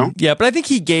 you know? Yeah, but I think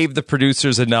he gave the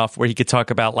producers enough where he could talk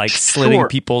about like slitting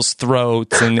people's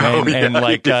throats and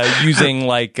like using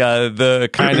like the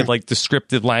kind of like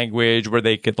descriptive language where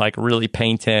they could like really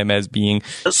paint him as being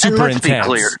super and let's intense. Be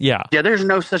clear. Yeah. There's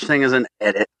no such thing as an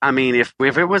edit. I mean, if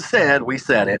it was said, we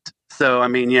said it. So I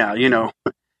mean, yeah, you know.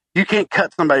 You can't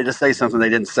cut somebody to say something they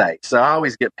didn't say. So I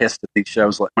always get pissed at these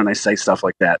shows when they say stuff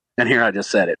like that. And here I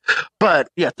just said it. But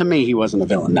yeah, to me, he wasn't a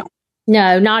villain. No.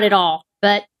 No, not at all.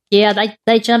 But yeah,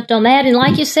 they jumped on that. And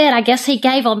like you said, I guess he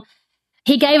gave them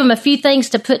a few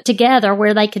things to put together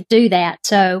where they could do that.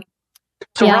 So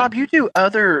yeah. Rob, you do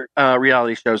other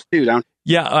reality shows too, don't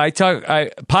you? Yeah, I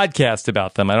podcast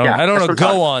about them. I don't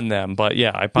go on them, but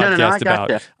yeah, I podcast about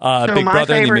Big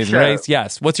Brother and The Amazing Race.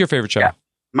 Yes. What's your favorite show? Yeah.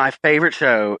 My favorite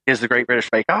show is The Great British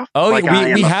Bake Off. Oh, like,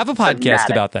 we have a podcast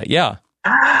about that. Yeah.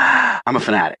 I'm a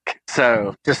fanatic.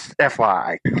 So just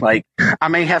FYI, like I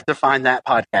may have to find that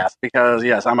podcast because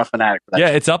yes, I'm a fanatic for that.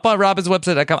 Yeah, it's up on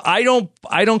robinswebsite.com.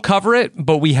 I don't cover it,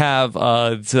 but we have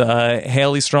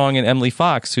Haley Strong and Emily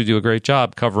Fox who do a great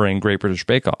job covering Great British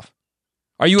Bake Off.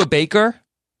 Are you a baker?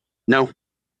 No,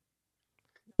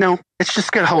 it's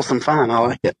just good, wholesome fun. I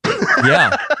like it.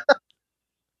 Yeah.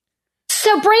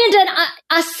 So, Brandon,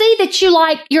 I see that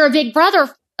you're a Big Brother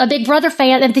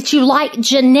fan, and that you like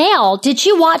Janelle. Did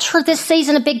you watch her this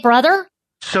season of Big Brother?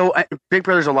 So, Big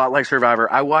Brother's a lot like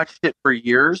Survivor. I watched it for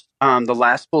years. The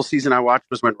last full season I watched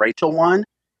was when Rachel won,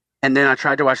 and then I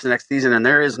tried to watch the next season, and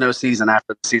there is no season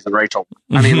after the season Rachel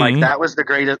won. I mean, like that was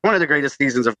one of the greatest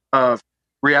seasons of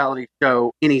reality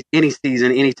show, any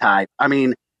season, any type. I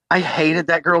mean, I hated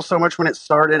that girl so much when it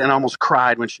started, and almost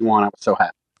cried when she won. I was so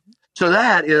happy. So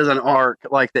that is an arc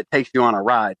like that takes you on a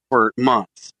ride for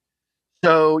months.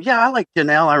 So yeah, I like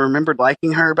Janelle. I remembered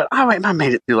liking her, but I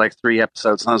made it through like 3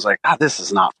 episodes, and I was like, this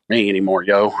is not for me anymore,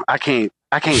 yo. I can't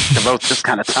devote this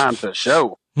kind of time to a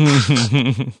show.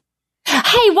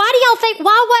 Hey, why do y'all think?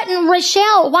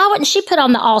 Why wasn't she put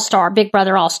on the All-Star, Big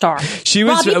Brother All-Star? She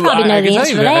was. Rob, you probably know the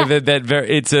answer to that.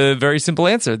 It's a very simple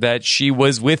answer. That she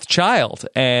was with child,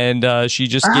 and she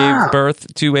just gave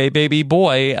birth to a baby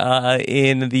boy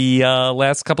in the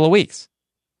last couple of weeks.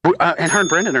 And her and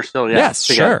Brendan are still yes,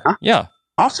 together, sure, huh? Yeah,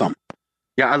 awesome.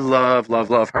 Yeah, I love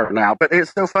her now. But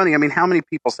it's so funny. I mean, how many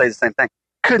people say the same thing?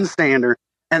 Couldn't stand her,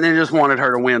 and then just wanted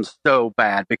her to win so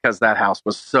bad because that house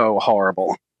was so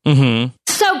horrible. Mm-hmm.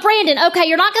 So, Brandon, okay,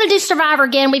 you're not going to do Survivor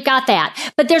again. We've got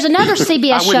that. But there's another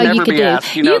CBS show you could do.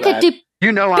 Asked, you could do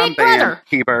Big I'm Brother.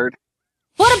 T-Bird.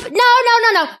 No.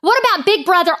 What about Big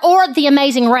Brother or The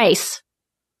Amazing Race?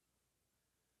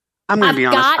 I'm going to be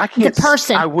honest. I can't. The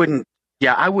person. I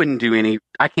wouldn't do any.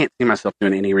 I can't see myself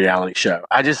doing any reality show.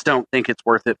 I just don't think it's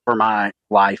worth it for my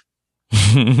life.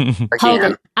 Hold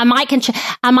it. I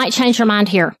might change your mind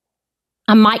here.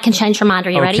 Are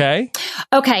you ready?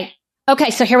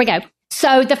 Okay, so here we go. So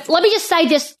let me just say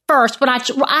this first. When I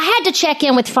had to check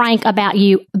in with Frank about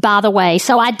you, by the way.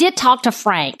 So I did talk to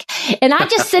Frank, and I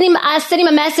just sent him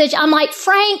a message. I'm like,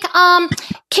 Frank,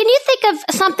 can you think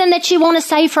of something that you want to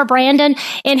say for Brandon?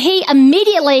 And he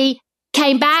immediately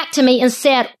came back to me and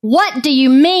said, what do you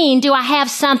mean? Do I have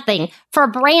something for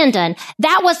Brandon?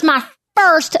 That was my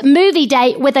first movie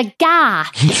date with a guy.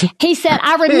 He said,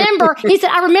 I remember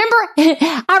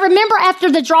after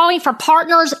the drawing for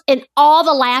partners and all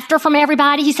the laughter from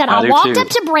everybody. He said, I walked up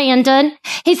to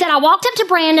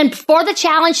Brandon before the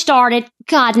challenge started.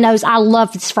 God knows I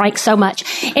love this Frank so much.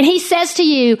 And he says to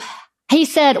you, he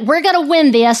said, we're going to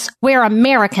win this. We're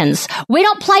Americans. We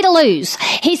don't play to lose.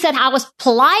 He said, I was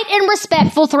polite and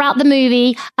respectful throughout the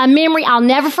movie, a memory I'll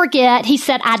never forget. He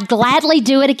said, I'd gladly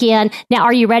do it again. Now,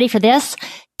 are you ready for this?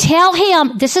 Tell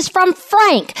him, this is from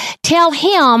Frank, tell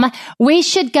him we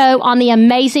should go on The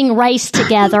Amazing Race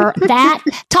together.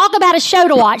 Talk about a show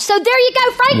to watch. So there you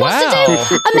go. Frank wants to do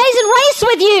Amazing Race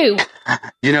with you.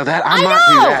 You know that? I might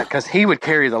do that because he would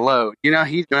carry the load. You know,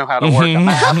 he'd know how to work a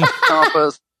map,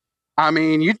 compass. I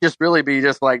mean, you'd just really be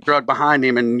just like drugged behind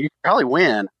him, and you'd probably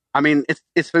win. I mean,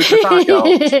 it's food for thought,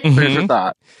 y'all. Food for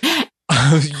thought.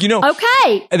 You know,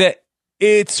 okay. That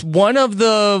It's one of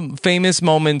the famous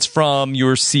moments from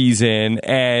your season,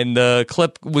 and the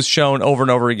clip was shown over and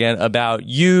over again about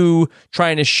you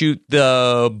trying to shoot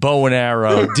the bow and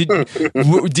arrow.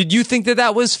 Did you think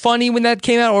that was funny when that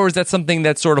came out, or was that something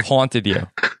that sort of haunted you?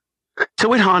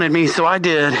 So it haunted me. So I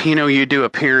did, you do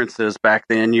appearances back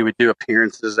then. You would do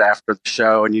appearances after the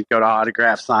show, and you'd go to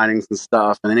autograph signings and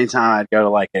stuff. And anytime I'd go to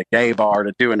like a gay bar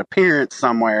to do an appearance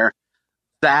somewhere,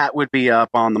 that would be up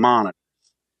on the monitor.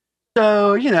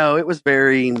 So, it was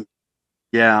very,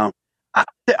 I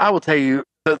will tell you,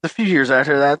 the few years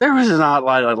after that, there was not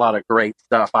like a lot of great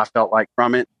stuff I felt like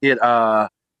from it. I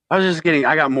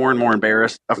got more and more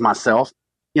embarrassed of myself,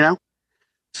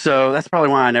 So that's probably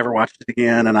why I never watched it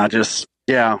again. And I just,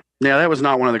 that was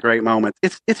not one of the great moments.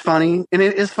 It's funny, and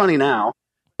it is funny now.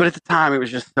 But at the time, it was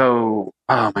just so,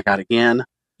 oh my God, again.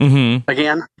 Mm-hmm.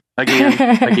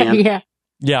 Again.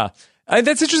 Yeah.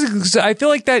 That's interesting, because I feel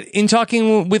like that in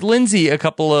talking with Lindsay a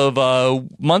couple of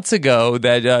months ago,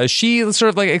 that she sort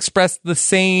of like expressed the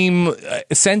same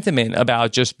sentiment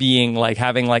about just being like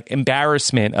having like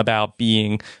embarrassment about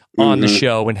being on the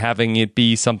show and having it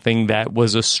be something that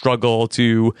was a struggle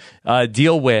to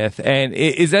deal with. And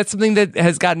is that something that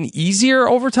has gotten easier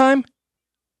over time?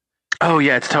 Oh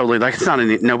yeah, it's totally like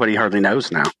nobody hardly knows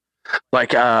now.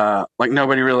 Like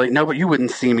nobody, you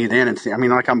wouldn't see me then I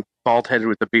mean, like I'm bald headed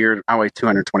with a beard. I weigh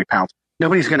 220 pounds.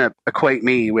 Nobody's going to equate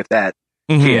me with that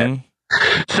kid.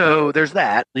 So there's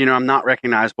that, I'm not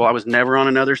recognizable. I was never on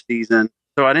another season.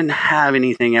 So I didn't have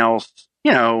anything else,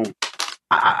 I'm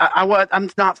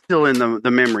not still in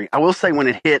the memory. I will say when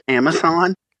it hit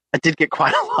Amazon, I did get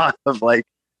quite a lot of like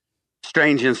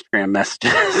strange Instagram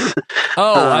messages.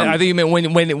 I think you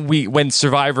meant when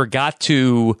Survivor got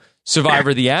to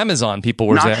Survivor the Amazon, people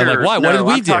were saying, like, why? What did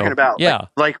we do? Talking about,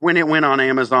 like when it went on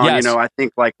Amazon, yes. I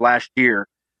think like last year,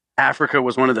 Africa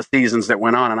was one of the seasons that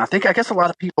went on. And I guess a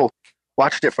lot of people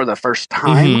watched it for the first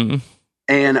time. Mm-hmm.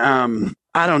 And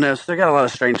I don't know. So they got a lot of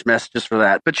strange messages for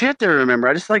that. But you have to remember,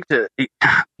 I just like to...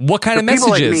 What kind of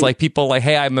messages? Like people like,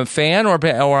 hey, I'm a fan or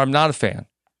I'm not a fan?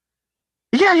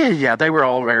 Yeah. They were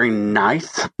all very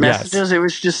nice messages. Yes. It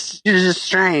was just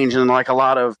strange. And like a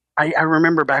lot of... I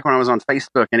remember back when I was on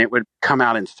Facebook and it would come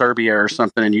out in Serbia or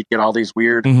something, and you'd get all these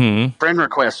weird friend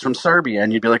requests from Serbia,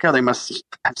 and you'd be like, oh, they must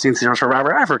have seen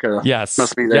Survivor Africa. Yes.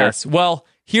 Must be there. Yes. Well,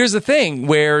 here's the thing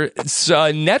where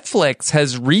Netflix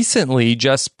has recently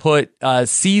just put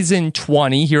season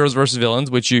 20, Heroes vs.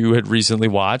 Villains, which you had recently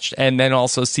watched, and then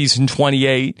also season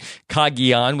 28,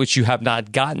 Kagian, which you have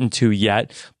not gotten to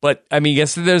yet. But, I mean, I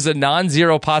guess there's a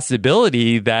non-zero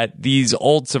possibility that these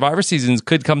old Survivor seasons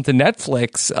could come to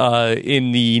Netflix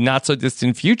in the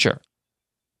not-so-distant future.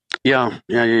 Yeah.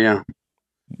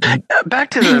 Back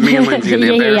to me and Lindsay and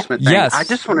the embarrassment thing. Yes. I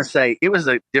just want to say it was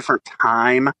a different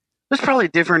time. It was probably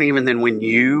different even than when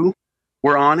you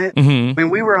were on it. Mm-hmm. I mean,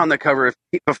 we were on the cover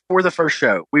before the first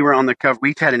show. We were on the cover.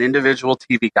 We had an individual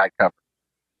TV guide cover.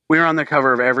 We were on the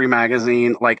cover of every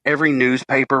magazine. Like every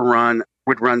newspaper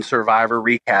would run Survivor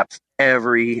recaps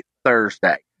every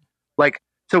Thursday. Like,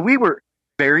 so we were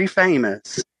very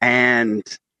famous, and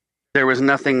there was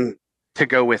nothing to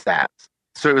go with that.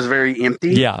 So it was very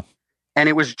empty. Yeah. And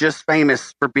it was just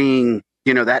famous for being,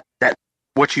 that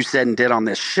what you said and did on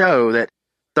this show that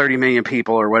 30 million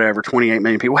people or whatever, 28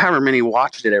 million people, however many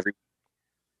watched it every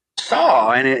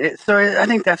saw. And so I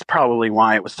think that's probably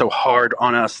why it was so hard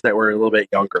on us that were a little bit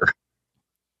younger.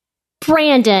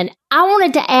 Brandon, I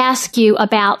wanted to ask you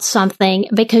about something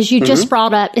because you just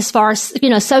brought up, as far as,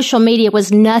 social media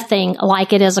was nothing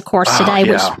like it is, of course, today,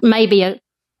 which may be a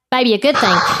good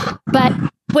thing. But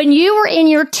when you were in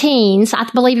your teens, I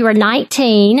believe you were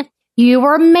 19, you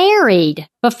were married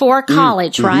before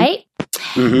college, right?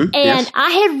 Mm-hmm. And yes. I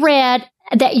had read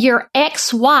that your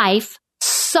ex-wife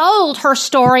sold her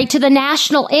story to the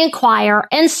National Enquirer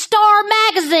and Star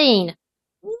Magazine.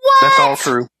 What? That's all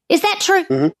true. Is that true?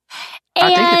 Mm-hmm.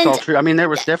 I think it's all true. I mean, there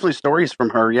was definitely stories from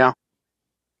her, yeah.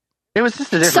 It was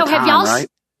just a different time, right?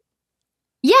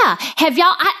 Yeah. Have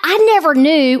y'all, I never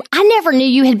knew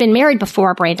you had been married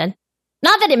before, Brandon.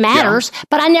 Not that it matters,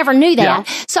 but I never knew that.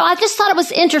 Yeah. So I just thought it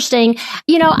was interesting.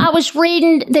 I was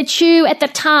reading that you, at the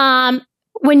time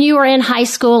when you were in high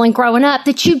school and growing up,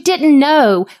 that you didn't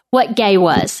know what gay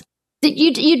was. That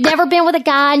you'd never been with a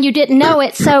guy and you didn't know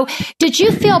it. So did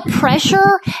you feel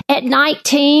pressure at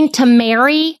 19 to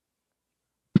marry?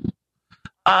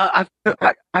 I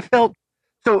felt,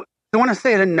 so when I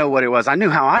say I didn't know what it was, I knew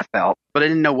how I felt, but I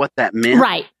didn't know what that meant.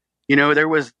 Right. There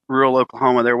was rural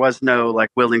Oklahoma. There was no like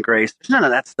Will and Grace. There's none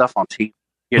of that stuff on TV.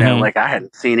 Like I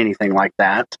hadn't seen anything like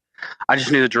that. I just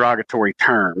knew the derogatory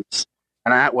terms,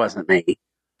 and that wasn't me.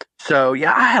 So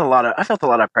yeah, I felt a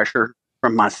lot of pressure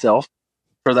from myself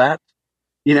for that.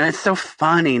 You know, it's so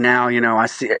funny now, you know, I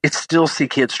still see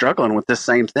kids struggling with this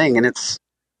same thing. And it's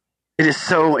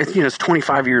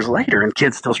 25 years later and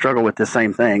kids still struggle with the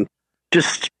same thing.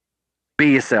 Just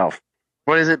be yourself.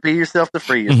 What is it? Be yourself to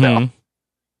free yourself. Mm-hmm.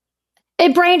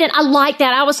 Hey, Brandon, I like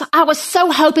that. I was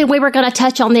so hoping we were going to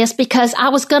touch on this because I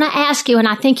was going to ask you, and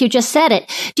I think you just said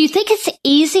it. Do you think it's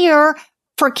easier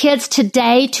for kids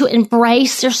today to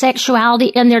embrace their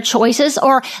sexuality and their choices?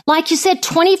 Or like you said,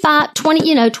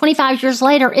 25 years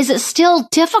later, is it still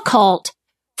difficult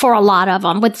for a lot of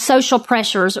them with social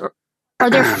pressures or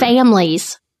their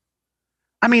families?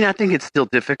 I mean, I think it's still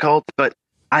difficult, but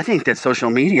I think that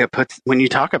social media when you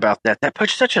talk about that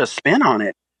puts such a spin on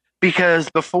it. Because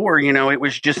before, you know, it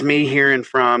was just me hearing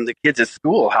from the kids at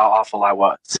school how awful I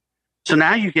was. So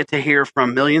now you get to hear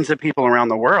from millions of people around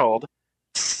the world,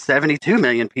 72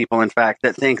 million people, in fact,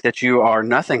 that think that you are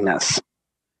nothingness.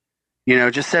 You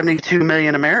know, just 72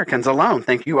 million Americans alone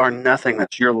think you are nothingness.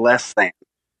 You're less than.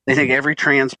 They think every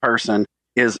trans person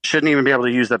shouldn't even be able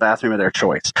to use the bathroom of their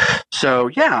choice. So,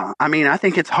 yeah, I mean, I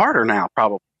think it's harder now,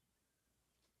 probably.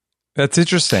 That's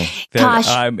interesting. Gosh.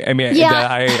 I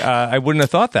wouldn't have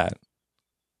thought that.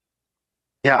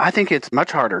 Yeah, I think it's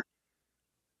much harder.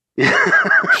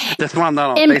 That's why I'm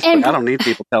not on Facebook. I don't need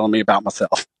people telling me about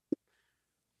myself.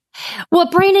 Well,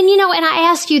 Brandon, you know, and I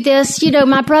ask you this, you know,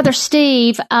 my brother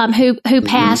Steve, who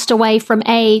passed away from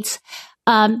AIDS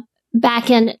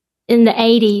back in the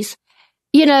 80s,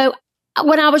 you know,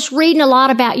 when I was reading a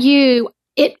lot about you,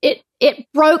 it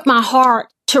broke my heart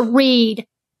to read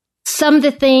some of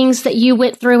the things that you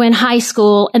went through in high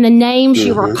school and the names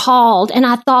you were called. And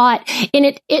I thought,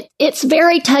 and it's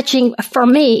very touching for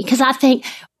me because I think,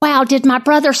 wow, did my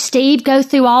brother Steve go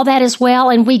through all that as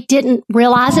well? And we didn't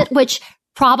realize it, which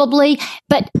probably,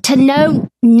 but to know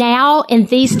now in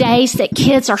these days that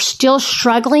kids are still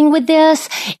struggling with this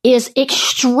is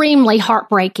extremely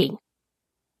heartbreaking.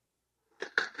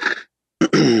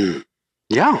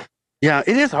 Yeah,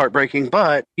 it is heartbreaking,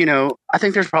 but, you know, I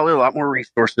think there's probably a lot more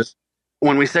resources.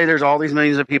 When we say there's all these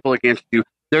millions of people against you,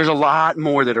 there's a lot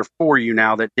more that are for you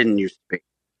now that didn't used to be.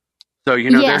 So,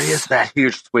 you know, There is that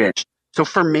huge switch. So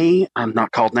for me, I'm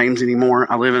not called names anymore.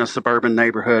 I live in a suburban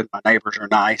neighborhood. My neighbors are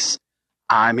nice.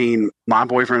 I mean, my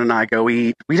boyfriend and I go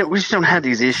eat. We just don't have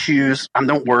these issues.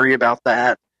 Don't worry about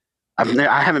that.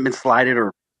 I haven't been slighted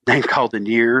or name called in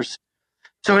years.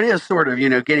 So it is sort of, you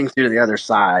know, getting through to the other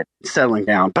side, settling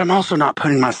down. But I'm also not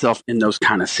putting myself in those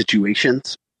kind of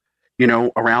situations, you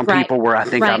know, around people where I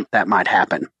think that might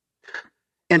happen.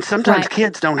 And sometimes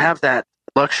kids don't have that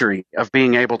luxury of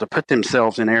being able to put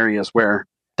themselves in areas where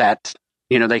that,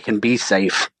 you know, they can be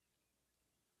safe.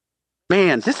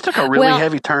 Man, this took a really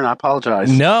heavy turn. I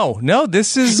apologize. No,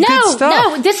 this is good stuff.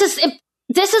 No, this is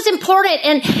important.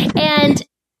 And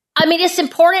I mean, it's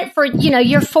important for, you know,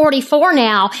 you're 44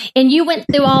 now and you went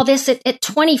through all this at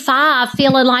 25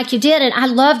 feeling like you did. And I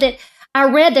loved it. I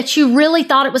read that you really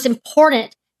thought it was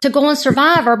important to go on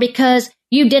Survivor because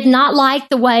you did not like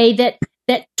the way that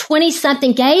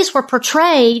 20-something gays were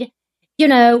portrayed, you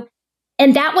know,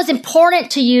 and that was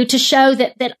important to you to show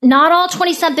that not all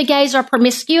 20-something gays are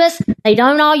promiscuous. They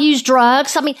don't all use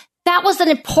drugs. I mean, that was an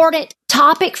important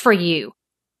topic for you.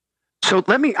 So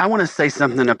I want to say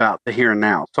something about the here and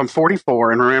now. So I'm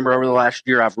 44, and remember over the last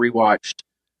year, I've rewatched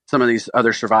some of these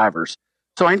other survivors.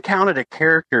 So I encountered a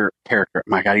character.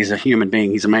 My God, he's a human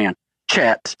being. He's a man.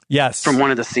 Chet. Yes. From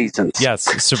one of the seasons. Yes.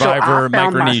 Survivor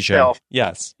Micronesia.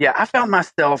 Yes. Yeah. I found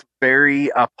myself very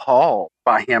appalled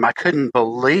by him. I couldn't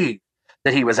believe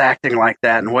that he was acting like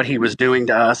that and what he was doing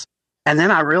to us. And then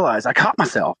I realized I caught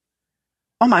myself.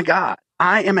 Oh my God.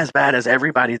 I am as bad as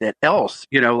everybody that else,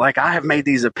 you know, like I have made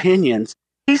these opinions.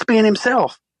 He's being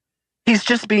himself. He's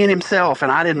just being himself.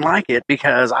 And I didn't like it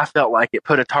because I felt like it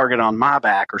put a target on my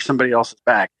back or somebody else's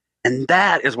back. And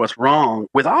that is what's wrong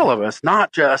with all of us,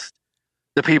 not just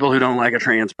the people who don't like a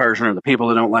trans person or the people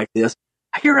who don't like this.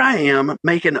 Here I am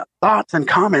making thoughts and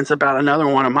comments about another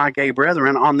one of my gay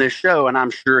brethren on this show. And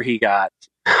I'm sure he got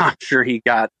it after he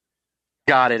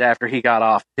got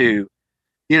off too.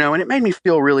 You know, and it made me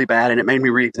feel really bad, and it made me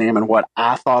re-examine what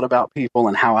I thought about people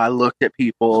and how I looked at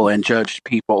people and judged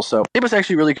people. So it was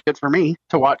actually really good for me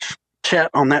to watch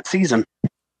Chet on that season.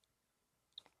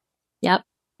 Yep.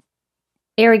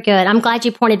 Very good. I'm glad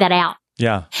you pointed that out.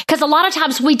 Yeah. Because a lot of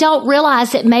times we don't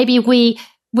realize that maybe we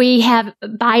have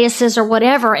biases or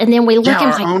whatever, and then we look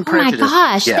and think, oh my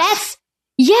gosh,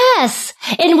 yes.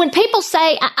 And when people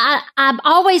say, I'm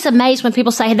always amazed when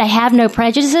people say they have no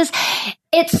prejudices.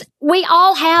 We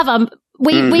all have them.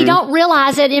 we don't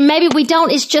realize it, and maybe we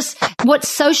don't. It's just what's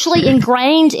socially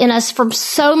ingrained in us from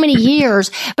so many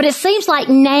years. But it seems like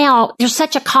now there's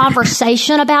such a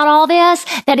conversation about all this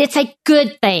that it's a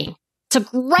good thing. It's a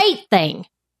great thing.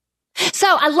 So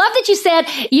I love that you said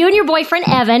you and your boyfriend,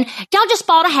 Evan, y'all just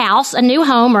bought a house, a new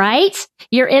home, right?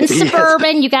 You're in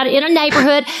suburban, you got it in a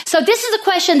neighborhood. So this is a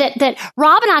question that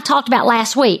Rob and I talked about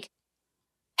last week.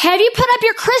 Have you put up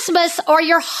your Christmas or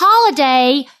your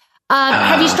holiday?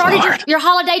 Have you started your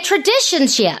holiday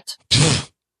traditions yet?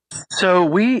 So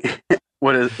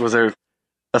was there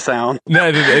a sound?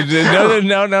 No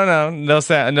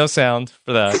sound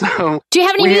for that. So do you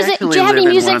have any music? Do you have any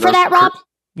music for that, Rob?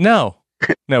 No,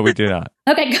 we do not.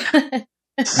 Okay, good.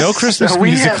 No Christmas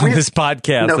music on this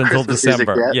podcast no until Christmas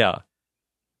December. Yeah.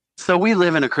 So we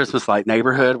live in a Christmas light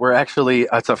neighborhood.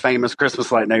 It's a famous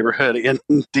Christmas light neighborhood in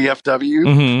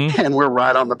DFW, and we're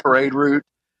right on the parade route.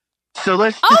 So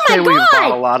let's just say we've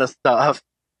bought a lot of stuff,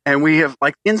 and we have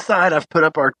inside. I've put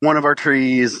up one of our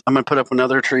trees. I'm going to put up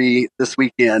another tree this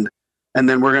weekend, and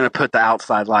then we're going to put the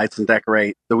outside lights and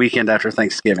decorate the weekend after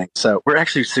Thanksgiving. So we're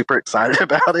actually super excited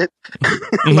about it.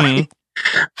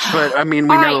 But I mean,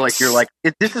 we know this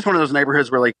is one of those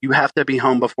neighborhoods where you have to be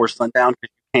home before sundown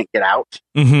because you can't get out.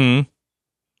 Mm-hmm.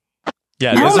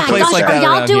 Yeah, there's a place like that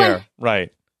around here.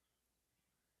 Right.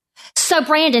 So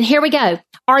Brandon, here we go.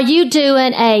 Are you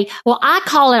doing I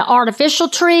call it an artificial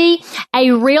tree,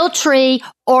 a real tree,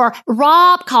 or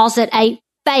Rob calls it a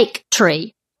fake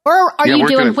tree? Or are you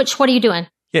doing, what are you doing?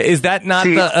 Yeah, is that not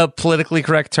a politically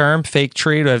correct term, fake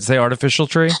tree? Do I have to say artificial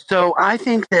tree? So I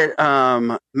think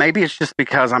that maybe it's just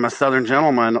because I'm a Southern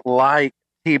gentleman like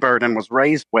T-Bird and was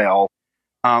raised well.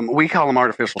 We call them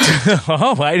artificial trees.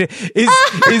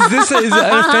 Is this an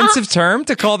offensive term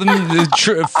to call them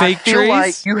fake I feel trees?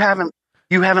 Like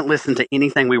you haven't listened to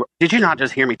anything did you not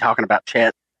just hear me talking about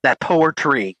Chet, that poor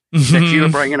tree that you are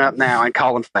bringing up now and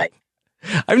calling fake?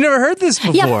 I've never heard this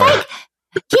before. Yeah, fake.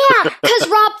 Yeah, because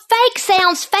Rob, fake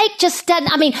sounds fake. Just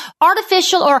doesn't. I mean,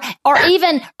 artificial or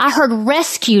even I heard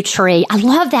rescue tree. I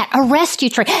love that, a rescue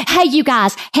tree. Hey, you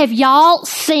guys, have y'all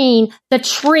seen the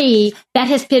tree that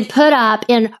has been put up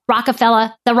in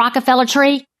Rockefeller, the Rockefeller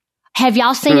tree? Have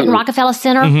y'all seen it in Rockefeller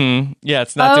Center? Mm-hmm. Yeah,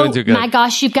 it's not doing too good. Oh my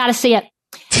gosh, you've got to see it.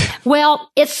 Well,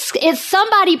 it's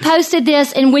somebody posted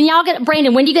this, and when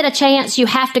you get a chance, you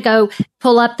have to go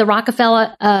pull up the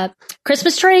Rockefeller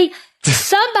Christmas tree.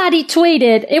 Somebody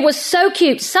tweeted, it was so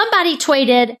cute. Somebody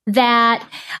tweeted that,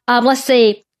 let's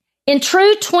see, in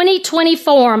true 2020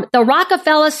 form, the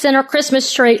Rockefeller Center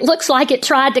Christmas tree looks like it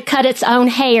tried to cut its own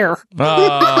hair.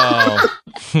 Oh.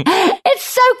 It's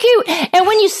so cute. And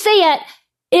when you see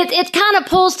it kind of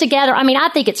pulls together. I mean, I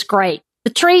think it's great. The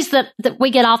trees that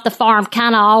we get off the farm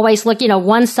kind of always look,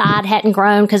 one side hadn't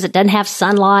grown because it doesn't have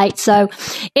sunlight. So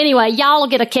anyway, y'all will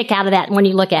get a kick out of that when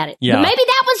you look at it. Yeah. But maybe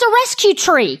that was a rescue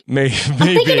tree. Maybe. I'm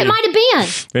thinking it might have been.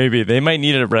 Maybe. They might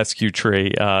need a rescue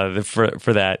tree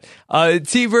for that.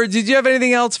 T-Bird, did you have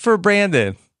anything else for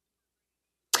Brandon?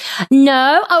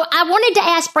 No. Oh, I wanted to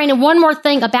ask Brandon one more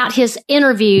thing about his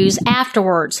interviews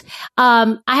afterwards.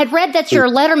 I had read that your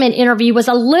Letterman interview was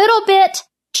a little bit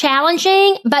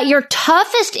challenging, but your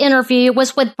toughest interview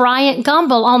was with Bryant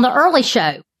Gumbel on the early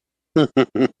show. Do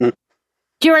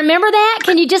you remember that?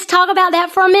 Can you just talk about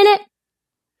that for a minute?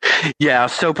 Yeah,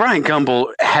 so Bryant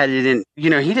Gumbel had it in,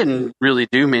 he didn't really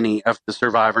do many of the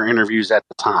Survivor interviews at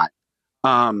the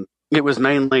time. It was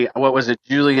mainly, what was it,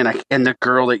 Julie and the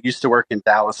girl that used to work in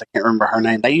Dallas, I can't remember her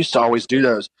name. They used to always do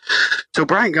those. So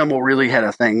Bryant Gumbel really had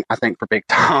a thing, I think, for Big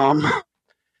Tom.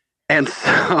 And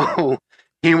so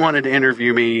he wanted to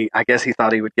interview me. I guess he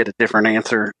thought he would get a different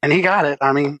answer, and he got it.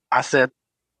 I mean, I said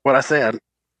what I said.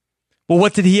 Well,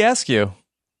 what did he ask you?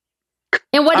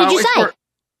 And what did you say?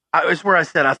 It's where I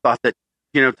said I thought that,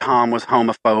 Tom was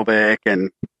homophobic,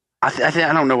 and I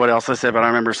don't know what else I said, but I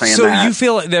remember saying that. So you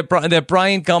feel that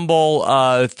Bryant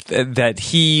Gumbel, that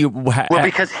he... Well,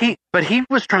 because he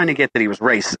was trying to get that he was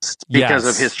racist because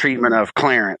of his treatment of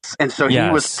Clarence, and so he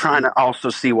was trying to also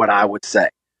see what I would say.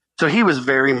 So he was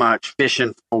very much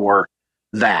fishing for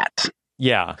that.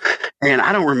 Yeah. And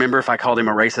I don't remember if I called him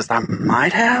a racist. I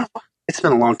might have. It's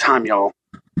been a long time, y'all.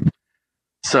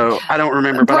 So I don't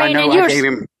remember, but Brandon, I know I gave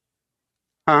him...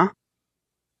 Huh?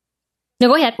 No,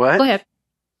 go ahead. What? Go ahead.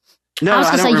 No, I was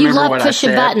going to say, you love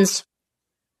pushing buttons.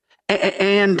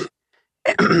 And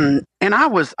I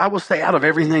will say, out of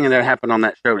everything that happened on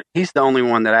that show, he's the only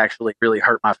one that actually really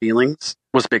hurt my feelings,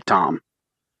 was Big Tom.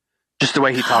 Just the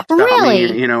way he talked about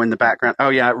me, in the background. Oh,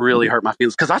 yeah, it really hurt my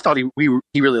feelings because I thought he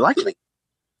really liked me.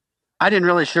 I didn't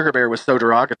realize Sugar Bear was so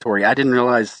derogatory. I didn't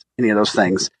realize any of those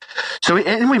things. So,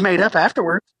 and we made up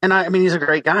afterwards. And I mean, he's a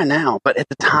great guy now. But at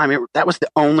the time, that was the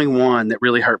only one that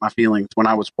really hurt my feelings when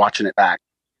I was watching it back,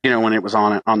 when it was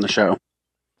on the show.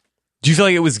 Do you feel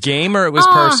like it was game or it was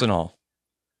personal?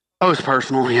 Oh, it was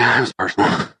personal. Yeah, it was personal.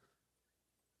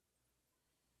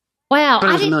 Wow.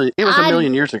 But it was a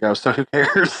million years ago, so who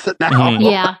cares now? Mm-hmm.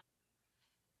 Yeah.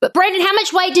 But Brandon, how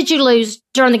much weight did you lose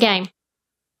during the game?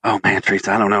 Oh, man,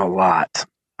 Teresa, I don't know, a lot.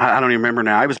 I don't even remember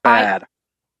now. It was bad.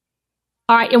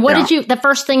 All right. And what did the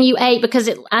first thing you ate? Because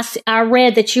I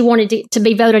read that you wanted to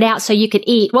be voted out so you could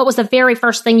eat. What was the very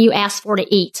first thing you asked for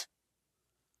to eat?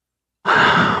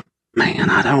 Man,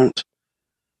 I don't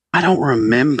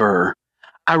remember.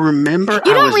 I remember.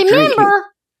 You don't remember?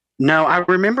 No, I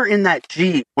remember in that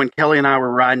Jeep when Kelly and I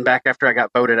were riding back after I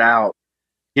got voted out.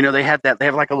 They have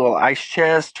like a little ice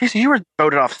chest. Teresa, you were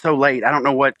voted off so late. I don't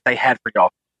know what they had for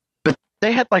y'all. But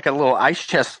they had like a little ice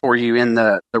chest for you in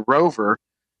the Rover.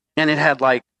 And it had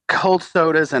like cold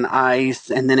sodas and ice.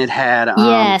 And then it had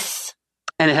yes.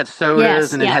 And it had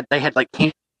sodas and they had like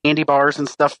candy bars and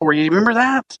stuff for you. You remember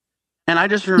that? And I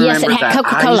just remember yes, it had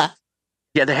Coca-Cola.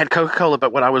 Yeah, they had Coca-Cola,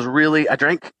 but what I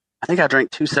think I drank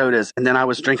 2 sodas, and then I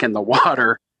was drinking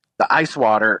the ice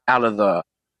water out of the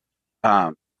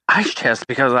ice chest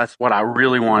because that's what I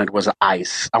really wanted was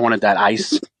ice. I wanted that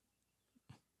ice.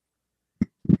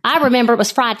 I remember it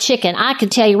was fried chicken. I can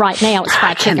tell you right now it's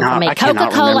fried chicken for me.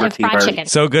 Coca-Cola and fried chicken.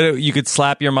 So good you could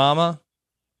slap your mama?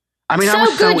 I mean, I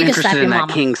was so interested in that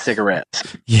King cigarette.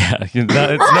 Yeah, it's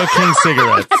no King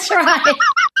cigarette. That's right.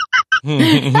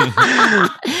 Oh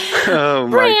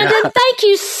my Brandon, God. thank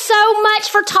you so much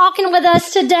for talking with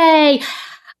us today.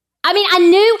 I mean,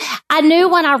 I knew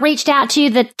when I reached out to you,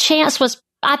 the chance was,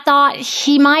 I thought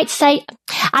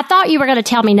you were going to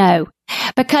tell me no,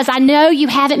 because I know you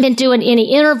haven't been doing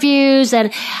any interviews,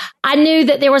 and I knew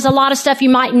that there was a lot of stuff you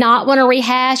might not want to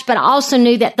rehash, but I also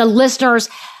knew that the listeners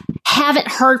haven't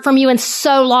heard from you in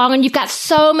so long, and you've got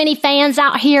so many fans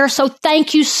out here. So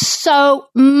thank you so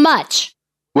much.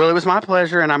 Well, it was my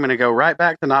pleasure, and I'm going to go right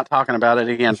back to not talking about it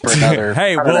again for another.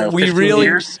 We really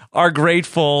years. are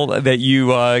grateful that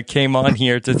you came on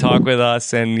here to talk with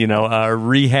us and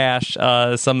rehash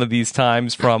some of these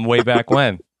times from way back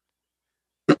when.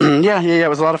 Yeah, it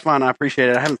was a lot of fun. I appreciate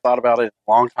it. I haven't thought about it in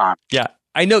a long time. Yeah,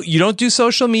 I know you don't do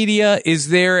social media. Is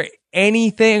there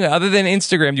anything other than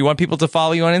Instagram? Do you want people to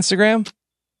follow you on Instagram?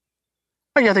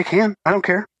 Oh yeah, they can. I don't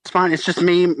care. It's fine. It's just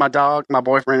me, my dog, my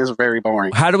boyfriend is very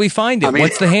boring. How do we find it?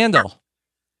 What's the handle?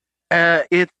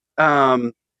 It's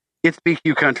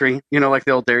BQ Country. Like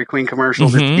the old Dairy Queen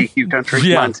commercials. Mm-hmm. It's BQ Country.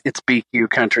 Yeah. It's BQ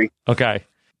Country. Okay.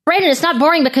 Brandon, it's not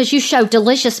boring because you show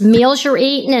delicious meals you're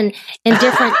eating and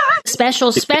different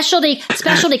specialty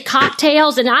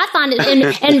cocktails, and I find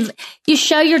it and you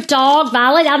show your dog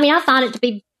Violet. I mean, I find it to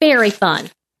be very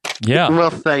fun. Yeah. Well,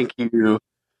 thank you.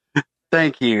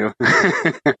 Thank you.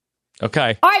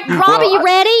 Okay. All right, Rob, are you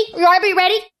ready? Robbie,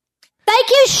 ready? Thank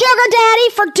you, Sugar Daddy,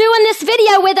 for doing this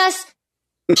video with us.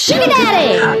 Sugar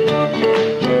Daddy.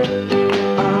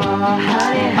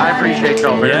 I appreciate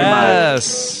y'all very much.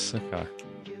 Yes. Okay.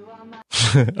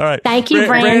 All right. Thank you,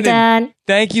 Brandon.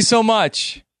 Thank you so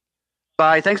much.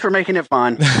 Bye. Thanks for making it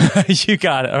fun. You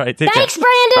got it. All right. Take Thanks, care.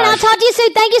 Brandon. Bye. I'll talk to you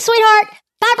soon. Thank you, sweetheart.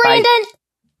 Bye, Brandon.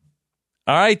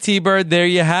 All right, T-Bird, there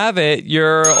you have it.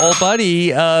 Your old buddy,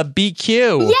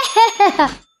 BQ.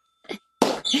 Yeah.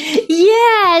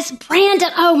 Yes, Brandon.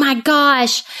 Oh, my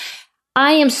gosh.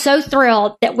 I am so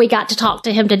thrilled that we got to talk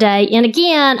to him today. And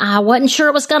again, I wasn't sure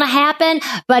it was going to happen,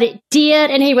 but it did.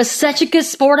 And he was such a good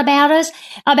sport about it.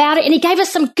 And he gave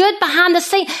us some good behind the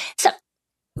scenes. So,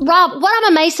 Rob, what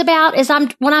I'm amazed about is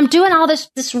when I'm doing all this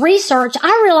research,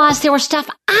 I realized there was stuff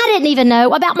I didn't even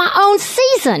know about my own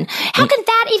season. How could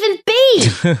that even be?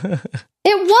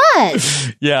 It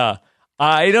was. Yeah.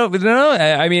 I don't know.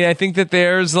 I mean, I think that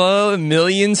there's a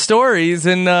million stories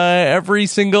in every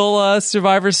single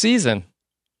Survivor season.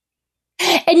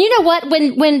 And you know what?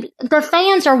 When the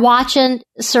fans are watching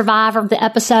Survivor, the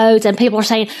episodes, and people are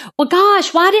saying, well,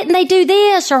 gosh, why didn't they do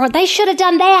this? Or they should have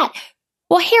done that.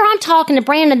 Well, here I'm talking to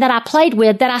Brandon that I played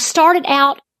with, that I started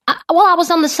out, I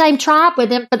was on the same tribe with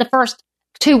him for the first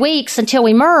 2 weeks until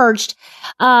we merged,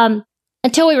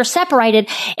 until we were separated.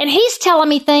 And he's telling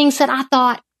me things that I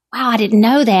thought, wow, I didn't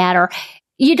know that. Or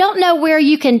you don't know where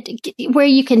you can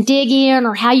dig in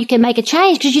or how you can make a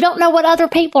change because you don't know what other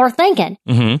people are thinking.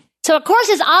 Mm-hmm. So, of course,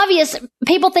 it's obvious.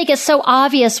 People think it's so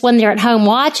obvious when they're at home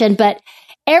watching, but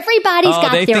everybody's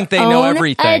got their own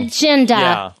agenda.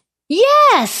 Yeah.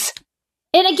 Yes.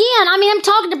 And again, I mean, I'm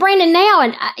talking to Brandon now,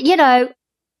 and,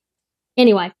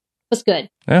 anyway, it was good.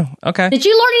 Oh, okay. Did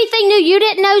you learn anything new you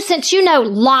didn't know, since you know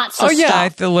lots of stuff? Oh, yeah, I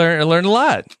stuff? learned a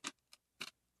lot.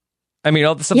 I mean,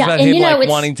 all the stuff about him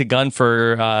wanting to gun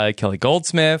for Kelly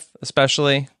Goldsmith,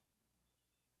 especially.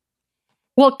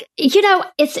 Well,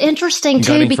 it's interesting,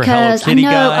 too, because I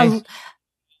know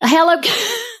Hello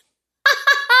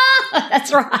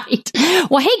That's right.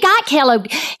 Well, he got Hello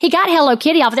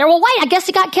Kitty off there. Well, wait, I guess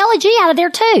he got Kelly G out of there,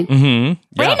 too. Mm-hmm. Yeah.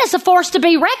 Brandon's a force to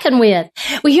be reckoned with.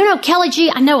 Well, Kelly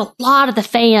G, I know a lot of the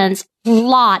fans,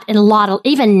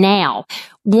 even now,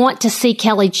 want to see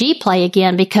Kelly G play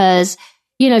again because,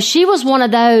 she was one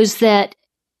of those that,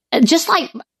 just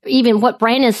like even what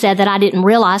Brandon said that I didn't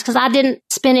realize, because I didn't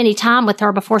spend any time with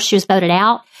her before she was voted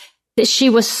out, that she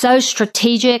was so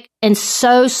strategic and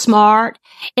so smart.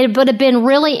 It would have been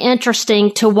really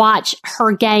interesting to watch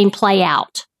her game play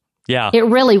out. Yeah. It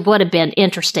really would have been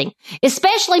interesting.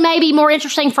 Especially maybe more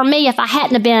interesting for me if I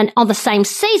hadn't have been on the same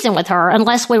season with her,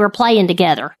 unless we were playing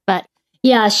together. But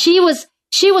yeah, she was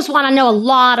one I know a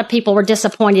lot of people were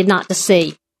disappointed not to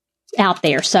see out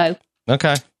there. So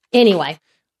okay. Anyway.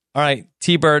 All right,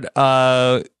 T-Bird,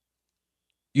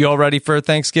 you all ready for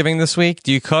Thanksgiving this week?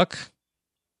 Do you cook?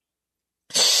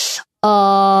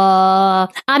 I'm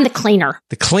the cleaner.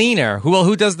 The cleaner?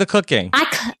 Who does the cooking?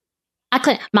 I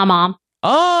clean. My mom.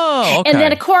 Oh, okay. And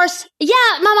then, of course,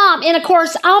 my mom. And, of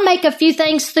course, I'll make a few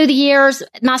things through the years,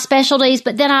 my specialties,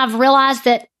 but then I've realized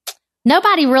that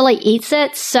nobody really eats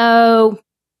it. So,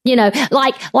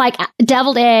 like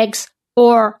deviled eggs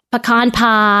or pecan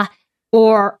pie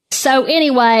so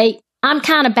anyway, I'm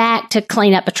kind of back to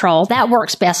cleanup patrol. That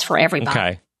works best for everybody.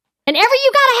 Okay. And you got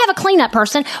to have a cleanup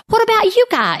person. What about you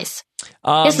guys?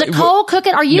 Is Nicole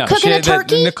cooking? Are you cooking a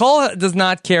turkey? Nicole does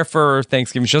not care for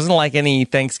Thanksgiving. She doesn't like any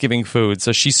Thanksgiving food.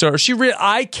 So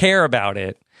I care about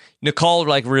it. Nicole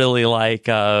really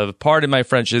pardon my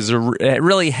French,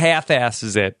 really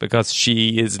half-asses it because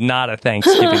she is not a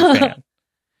Thanksgiving fan.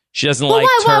 She doesn't like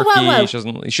turkey. Whoa.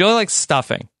 She only likes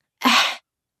stuffing.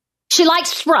 She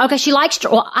likes,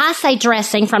 I say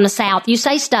dressing from the South. You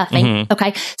say stuffing. Mm-hmm.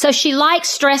 Okay. So she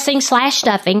likes dressing /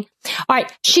 stuffing. All right.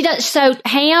 She does. So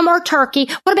ham or turkey.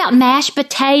 What about mashed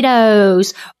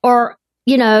potatoes or,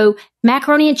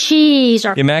 macaroni and cheese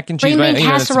or mac and cheese? Green bean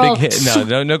casserole? That's a big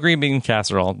hit. No green bean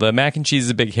casserole. The mac and cheese is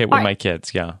a big hit with my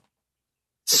kids. Yeah.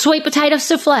 Sweet potato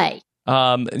souffle.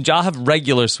 I'll have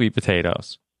regular sweet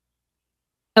potatoes.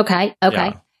 Okay.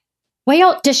 Yeah.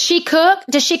 Well, does she cook?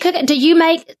 Do you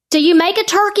make a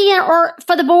turkey or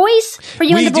for the boys? For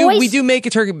you and the boys? We do make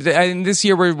a turkey. And this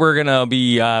year we're gonna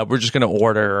be we're just gonna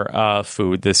order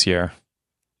food this year.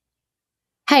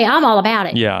 Hey, I'm all about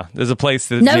it. Yeah, there's a place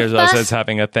that's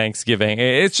having a Thanksgiving.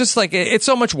 It's just it's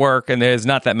so much work, and there's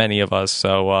not that many of us,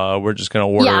 so we're just gonna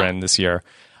order in this year.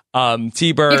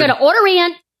 T-Bird, you're gonna order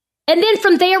in. And then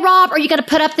from there, Rob, are you going to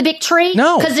put up the big tree?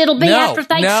 No, because it'll be after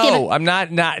Thanksgiving. No, I'm not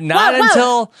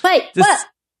until. Wait,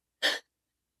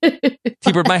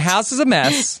 T-Bird, my house is a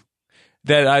mess.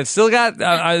 That I've still got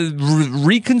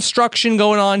reconstruction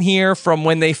going on here from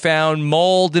when they found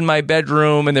mold in my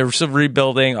bedroom, and they're still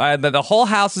rebuilding. The whole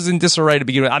house is in disarray to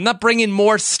begin with. I'm not bringing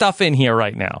more stuff in here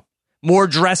right now. More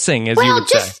dressing, as you would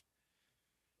say.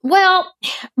 Well,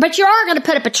 but you are going to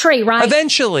put up a tree, right?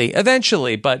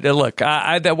 Eventually. But look,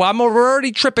 we're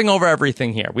already tripping over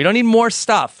everything here. We don't need more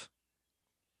stuff.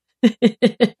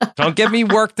 Don't get me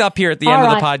worked up here at the end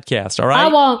of the podcast, all right? I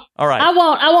won't. All right. I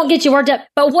won't get you worked up.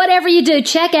 But whatever you do,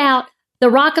 check out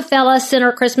the Rockefeller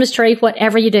Center Christmas tree,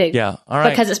 whatever you do. Yeah, all right.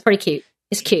 Because it's pretty cute.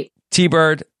 It's cute.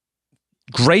 T-Bird,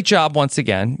 great job once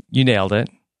again. You nailed it.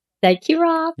 Thank you,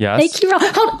 Rob. Yes. Thank you, Rob.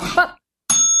 Hold on.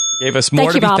 Gave us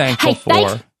more to be thankful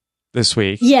for this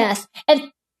week. Yes.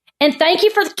 And thank you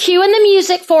for cueing the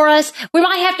music for us. We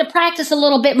might have to practice a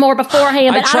little bit more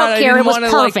beforehand, but I don't care. It was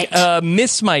perfect.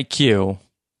 Miss my cue.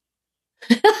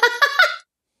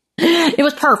 It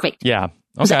was perfect. Yeah. Okay.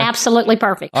 It was absolutely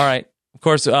perfect. All right. Of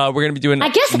course, we're going to be doing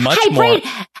much more.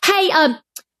 Hey,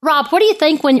 Rob, what do you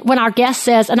think when our guest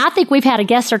says, and I think we've had a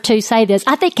guest or two say this,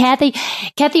 I think Kathy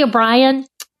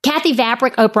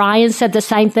Vabrick O'Brien said the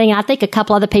same thing. I think a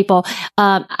couple other people,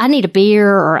 I need a beer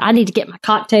or I need to get my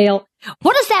cocktail.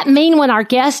 What does that mean when our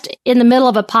guest in the middle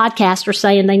of a podcast are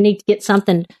saying they need to get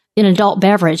something, an adult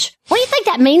beverage? What do you think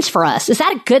that means for us? Is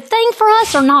that a good thing for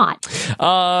us or not?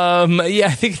 Yeah,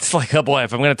 I think it's like, oh boy,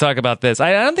 if I'm going to talk about this,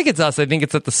 I don't think it's us. I think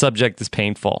it's that the subject is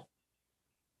painful.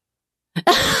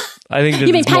 I think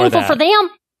you mean painful for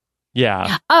them?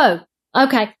 Yeah. Oh,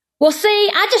 okay. Well, see,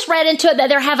 I just read into it that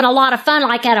they're having a lot of fun,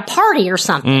 like at a party or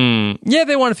something. Yeah,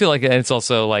 they want to feel like it's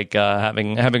also like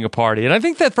having a party. And I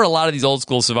think that for a lot of these old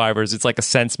school survivors, it's like a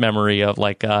sense memory of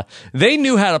like they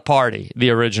knew how to party, the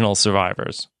original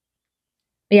survivors.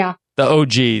 Yeah. The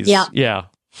OGs. Yeah. Yeah.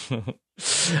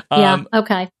 Yeah.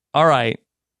 Okay. All right.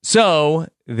 So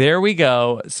there we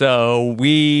go. So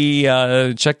we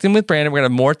checked in with Brandon. We're going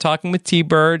to have more talking with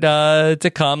T-Bird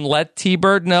to come. Let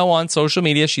T-Bird know on social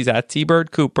media. She's at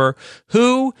T-Bird Cooper,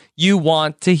 who you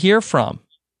want to hear from.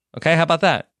 Okay, how about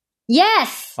that?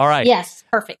 Yes. All right. Yes.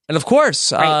 Perfect. And of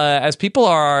course, as people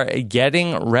are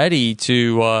getting ready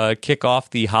to kick off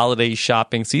the holiday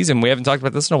shopping season, we haven't talked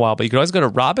about this in a while, but you can always go to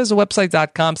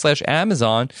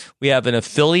robhasawebsite.com/Amazon. We have an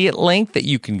affiliate link that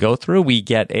you can go through. We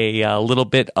get a little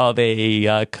bit of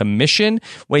a commission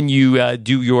when you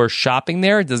do your shopping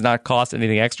there. It does not cost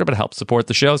anything extra, but helps support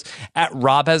the shows at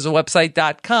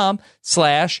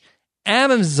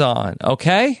robhasawebsite.com/Amazon.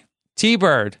 Okay?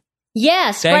 T-Bird.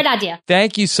 Yes, great idea.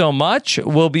 Thank you so much.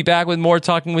 We'll be back with more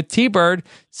talking with T-Bird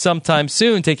sometime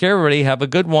soon. Take care, everybody. Have a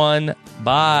good one.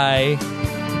 Bye.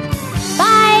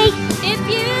 Bye. If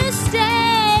you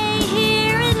stay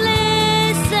here and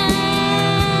listen,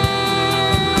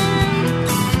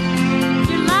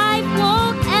 your life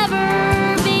won't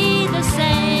ever be the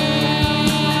same.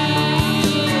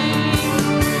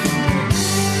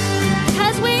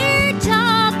 'Cause we're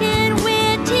talking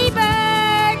with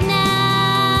T-Bird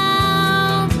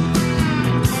now.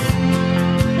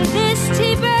 This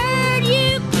T-Bird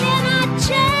you cannot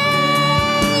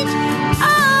change.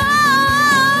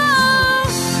 Oh,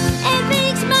 and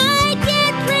things might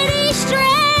get pretty strange.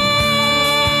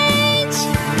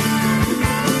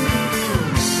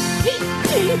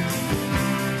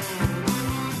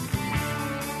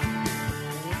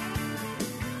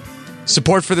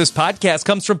 Support for this podcast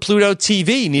comes from Pluto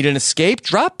TV. Need an escape?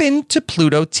 Drop into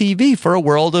Pluto TV for a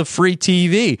world of free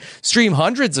TV. Stream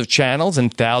hundreds of channels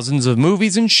and thousands of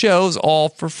movies and shows, all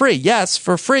for free. Yes,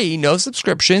 for free. No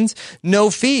subscriptions, no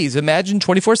fees. Imagine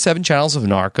 24/7 channels of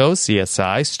Narcos,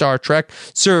 CSI, Star Trek,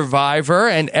 Survivor,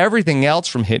 and everything else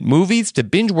from hit movies to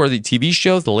binge-worthy TV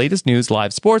shows, the latest news,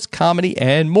 live sports, comedy,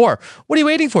 and more. What are you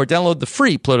waiting for? Download the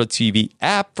free Pluto TV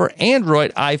app for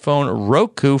Android, iPhone,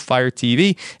 Roku, Fire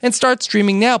TV, and start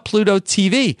streaming now. Pluto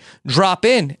TV. Drop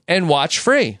in and watch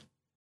free.